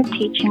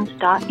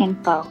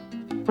thesecretteachings.info.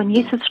 When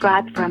you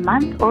subscribe for a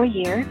month or a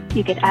year,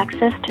 you get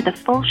access to the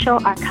full show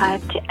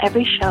archive to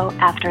every show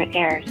after it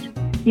airs.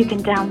 You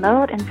can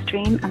download and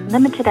stream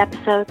unlimited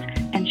episodes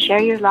and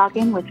share your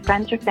login with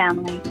friends or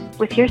family.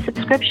 With your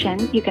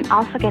subscription, you can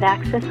also get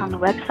access on the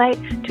website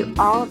to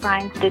all of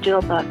Ryan's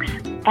digital books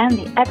and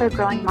the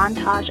ever-growing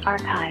montage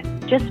archive.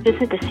 Just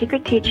visit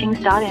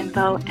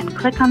thesecretteachings.info and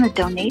click on the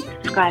Donate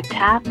Subscribe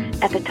tab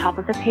at the top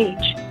of the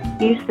page.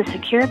 Use the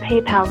secure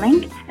PayPal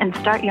link and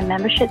start your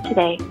membership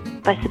today.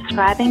 By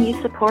subscribing,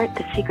 you support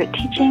The Secret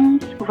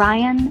Teachings,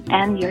 Ryan,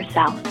 and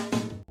yourself.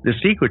 The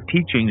Secret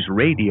Teachings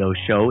radio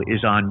show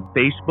is on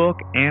Facebook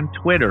and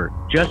Twitter.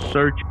 Just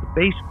search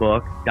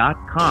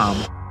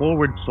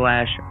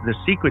facebook.com/The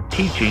Secret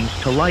Teachings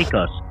to like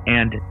us.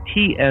 and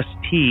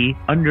TST__radio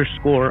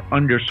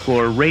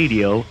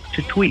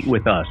to tweet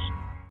with us.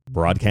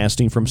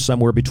 Broadcasting from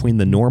somewhere between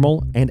the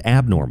normal and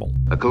abnormal.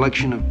 A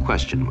collection of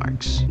question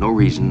marks. No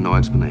reason, no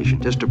explanation.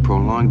 Just a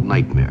prolonged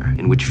nightmare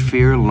in which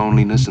fear,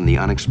 loneliness, and the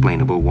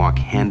unexplainable walk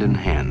hand in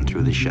hand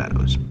through the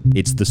shadows.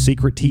 It's The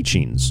Secret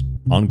Teachings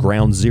on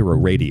Ground Zero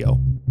Radio.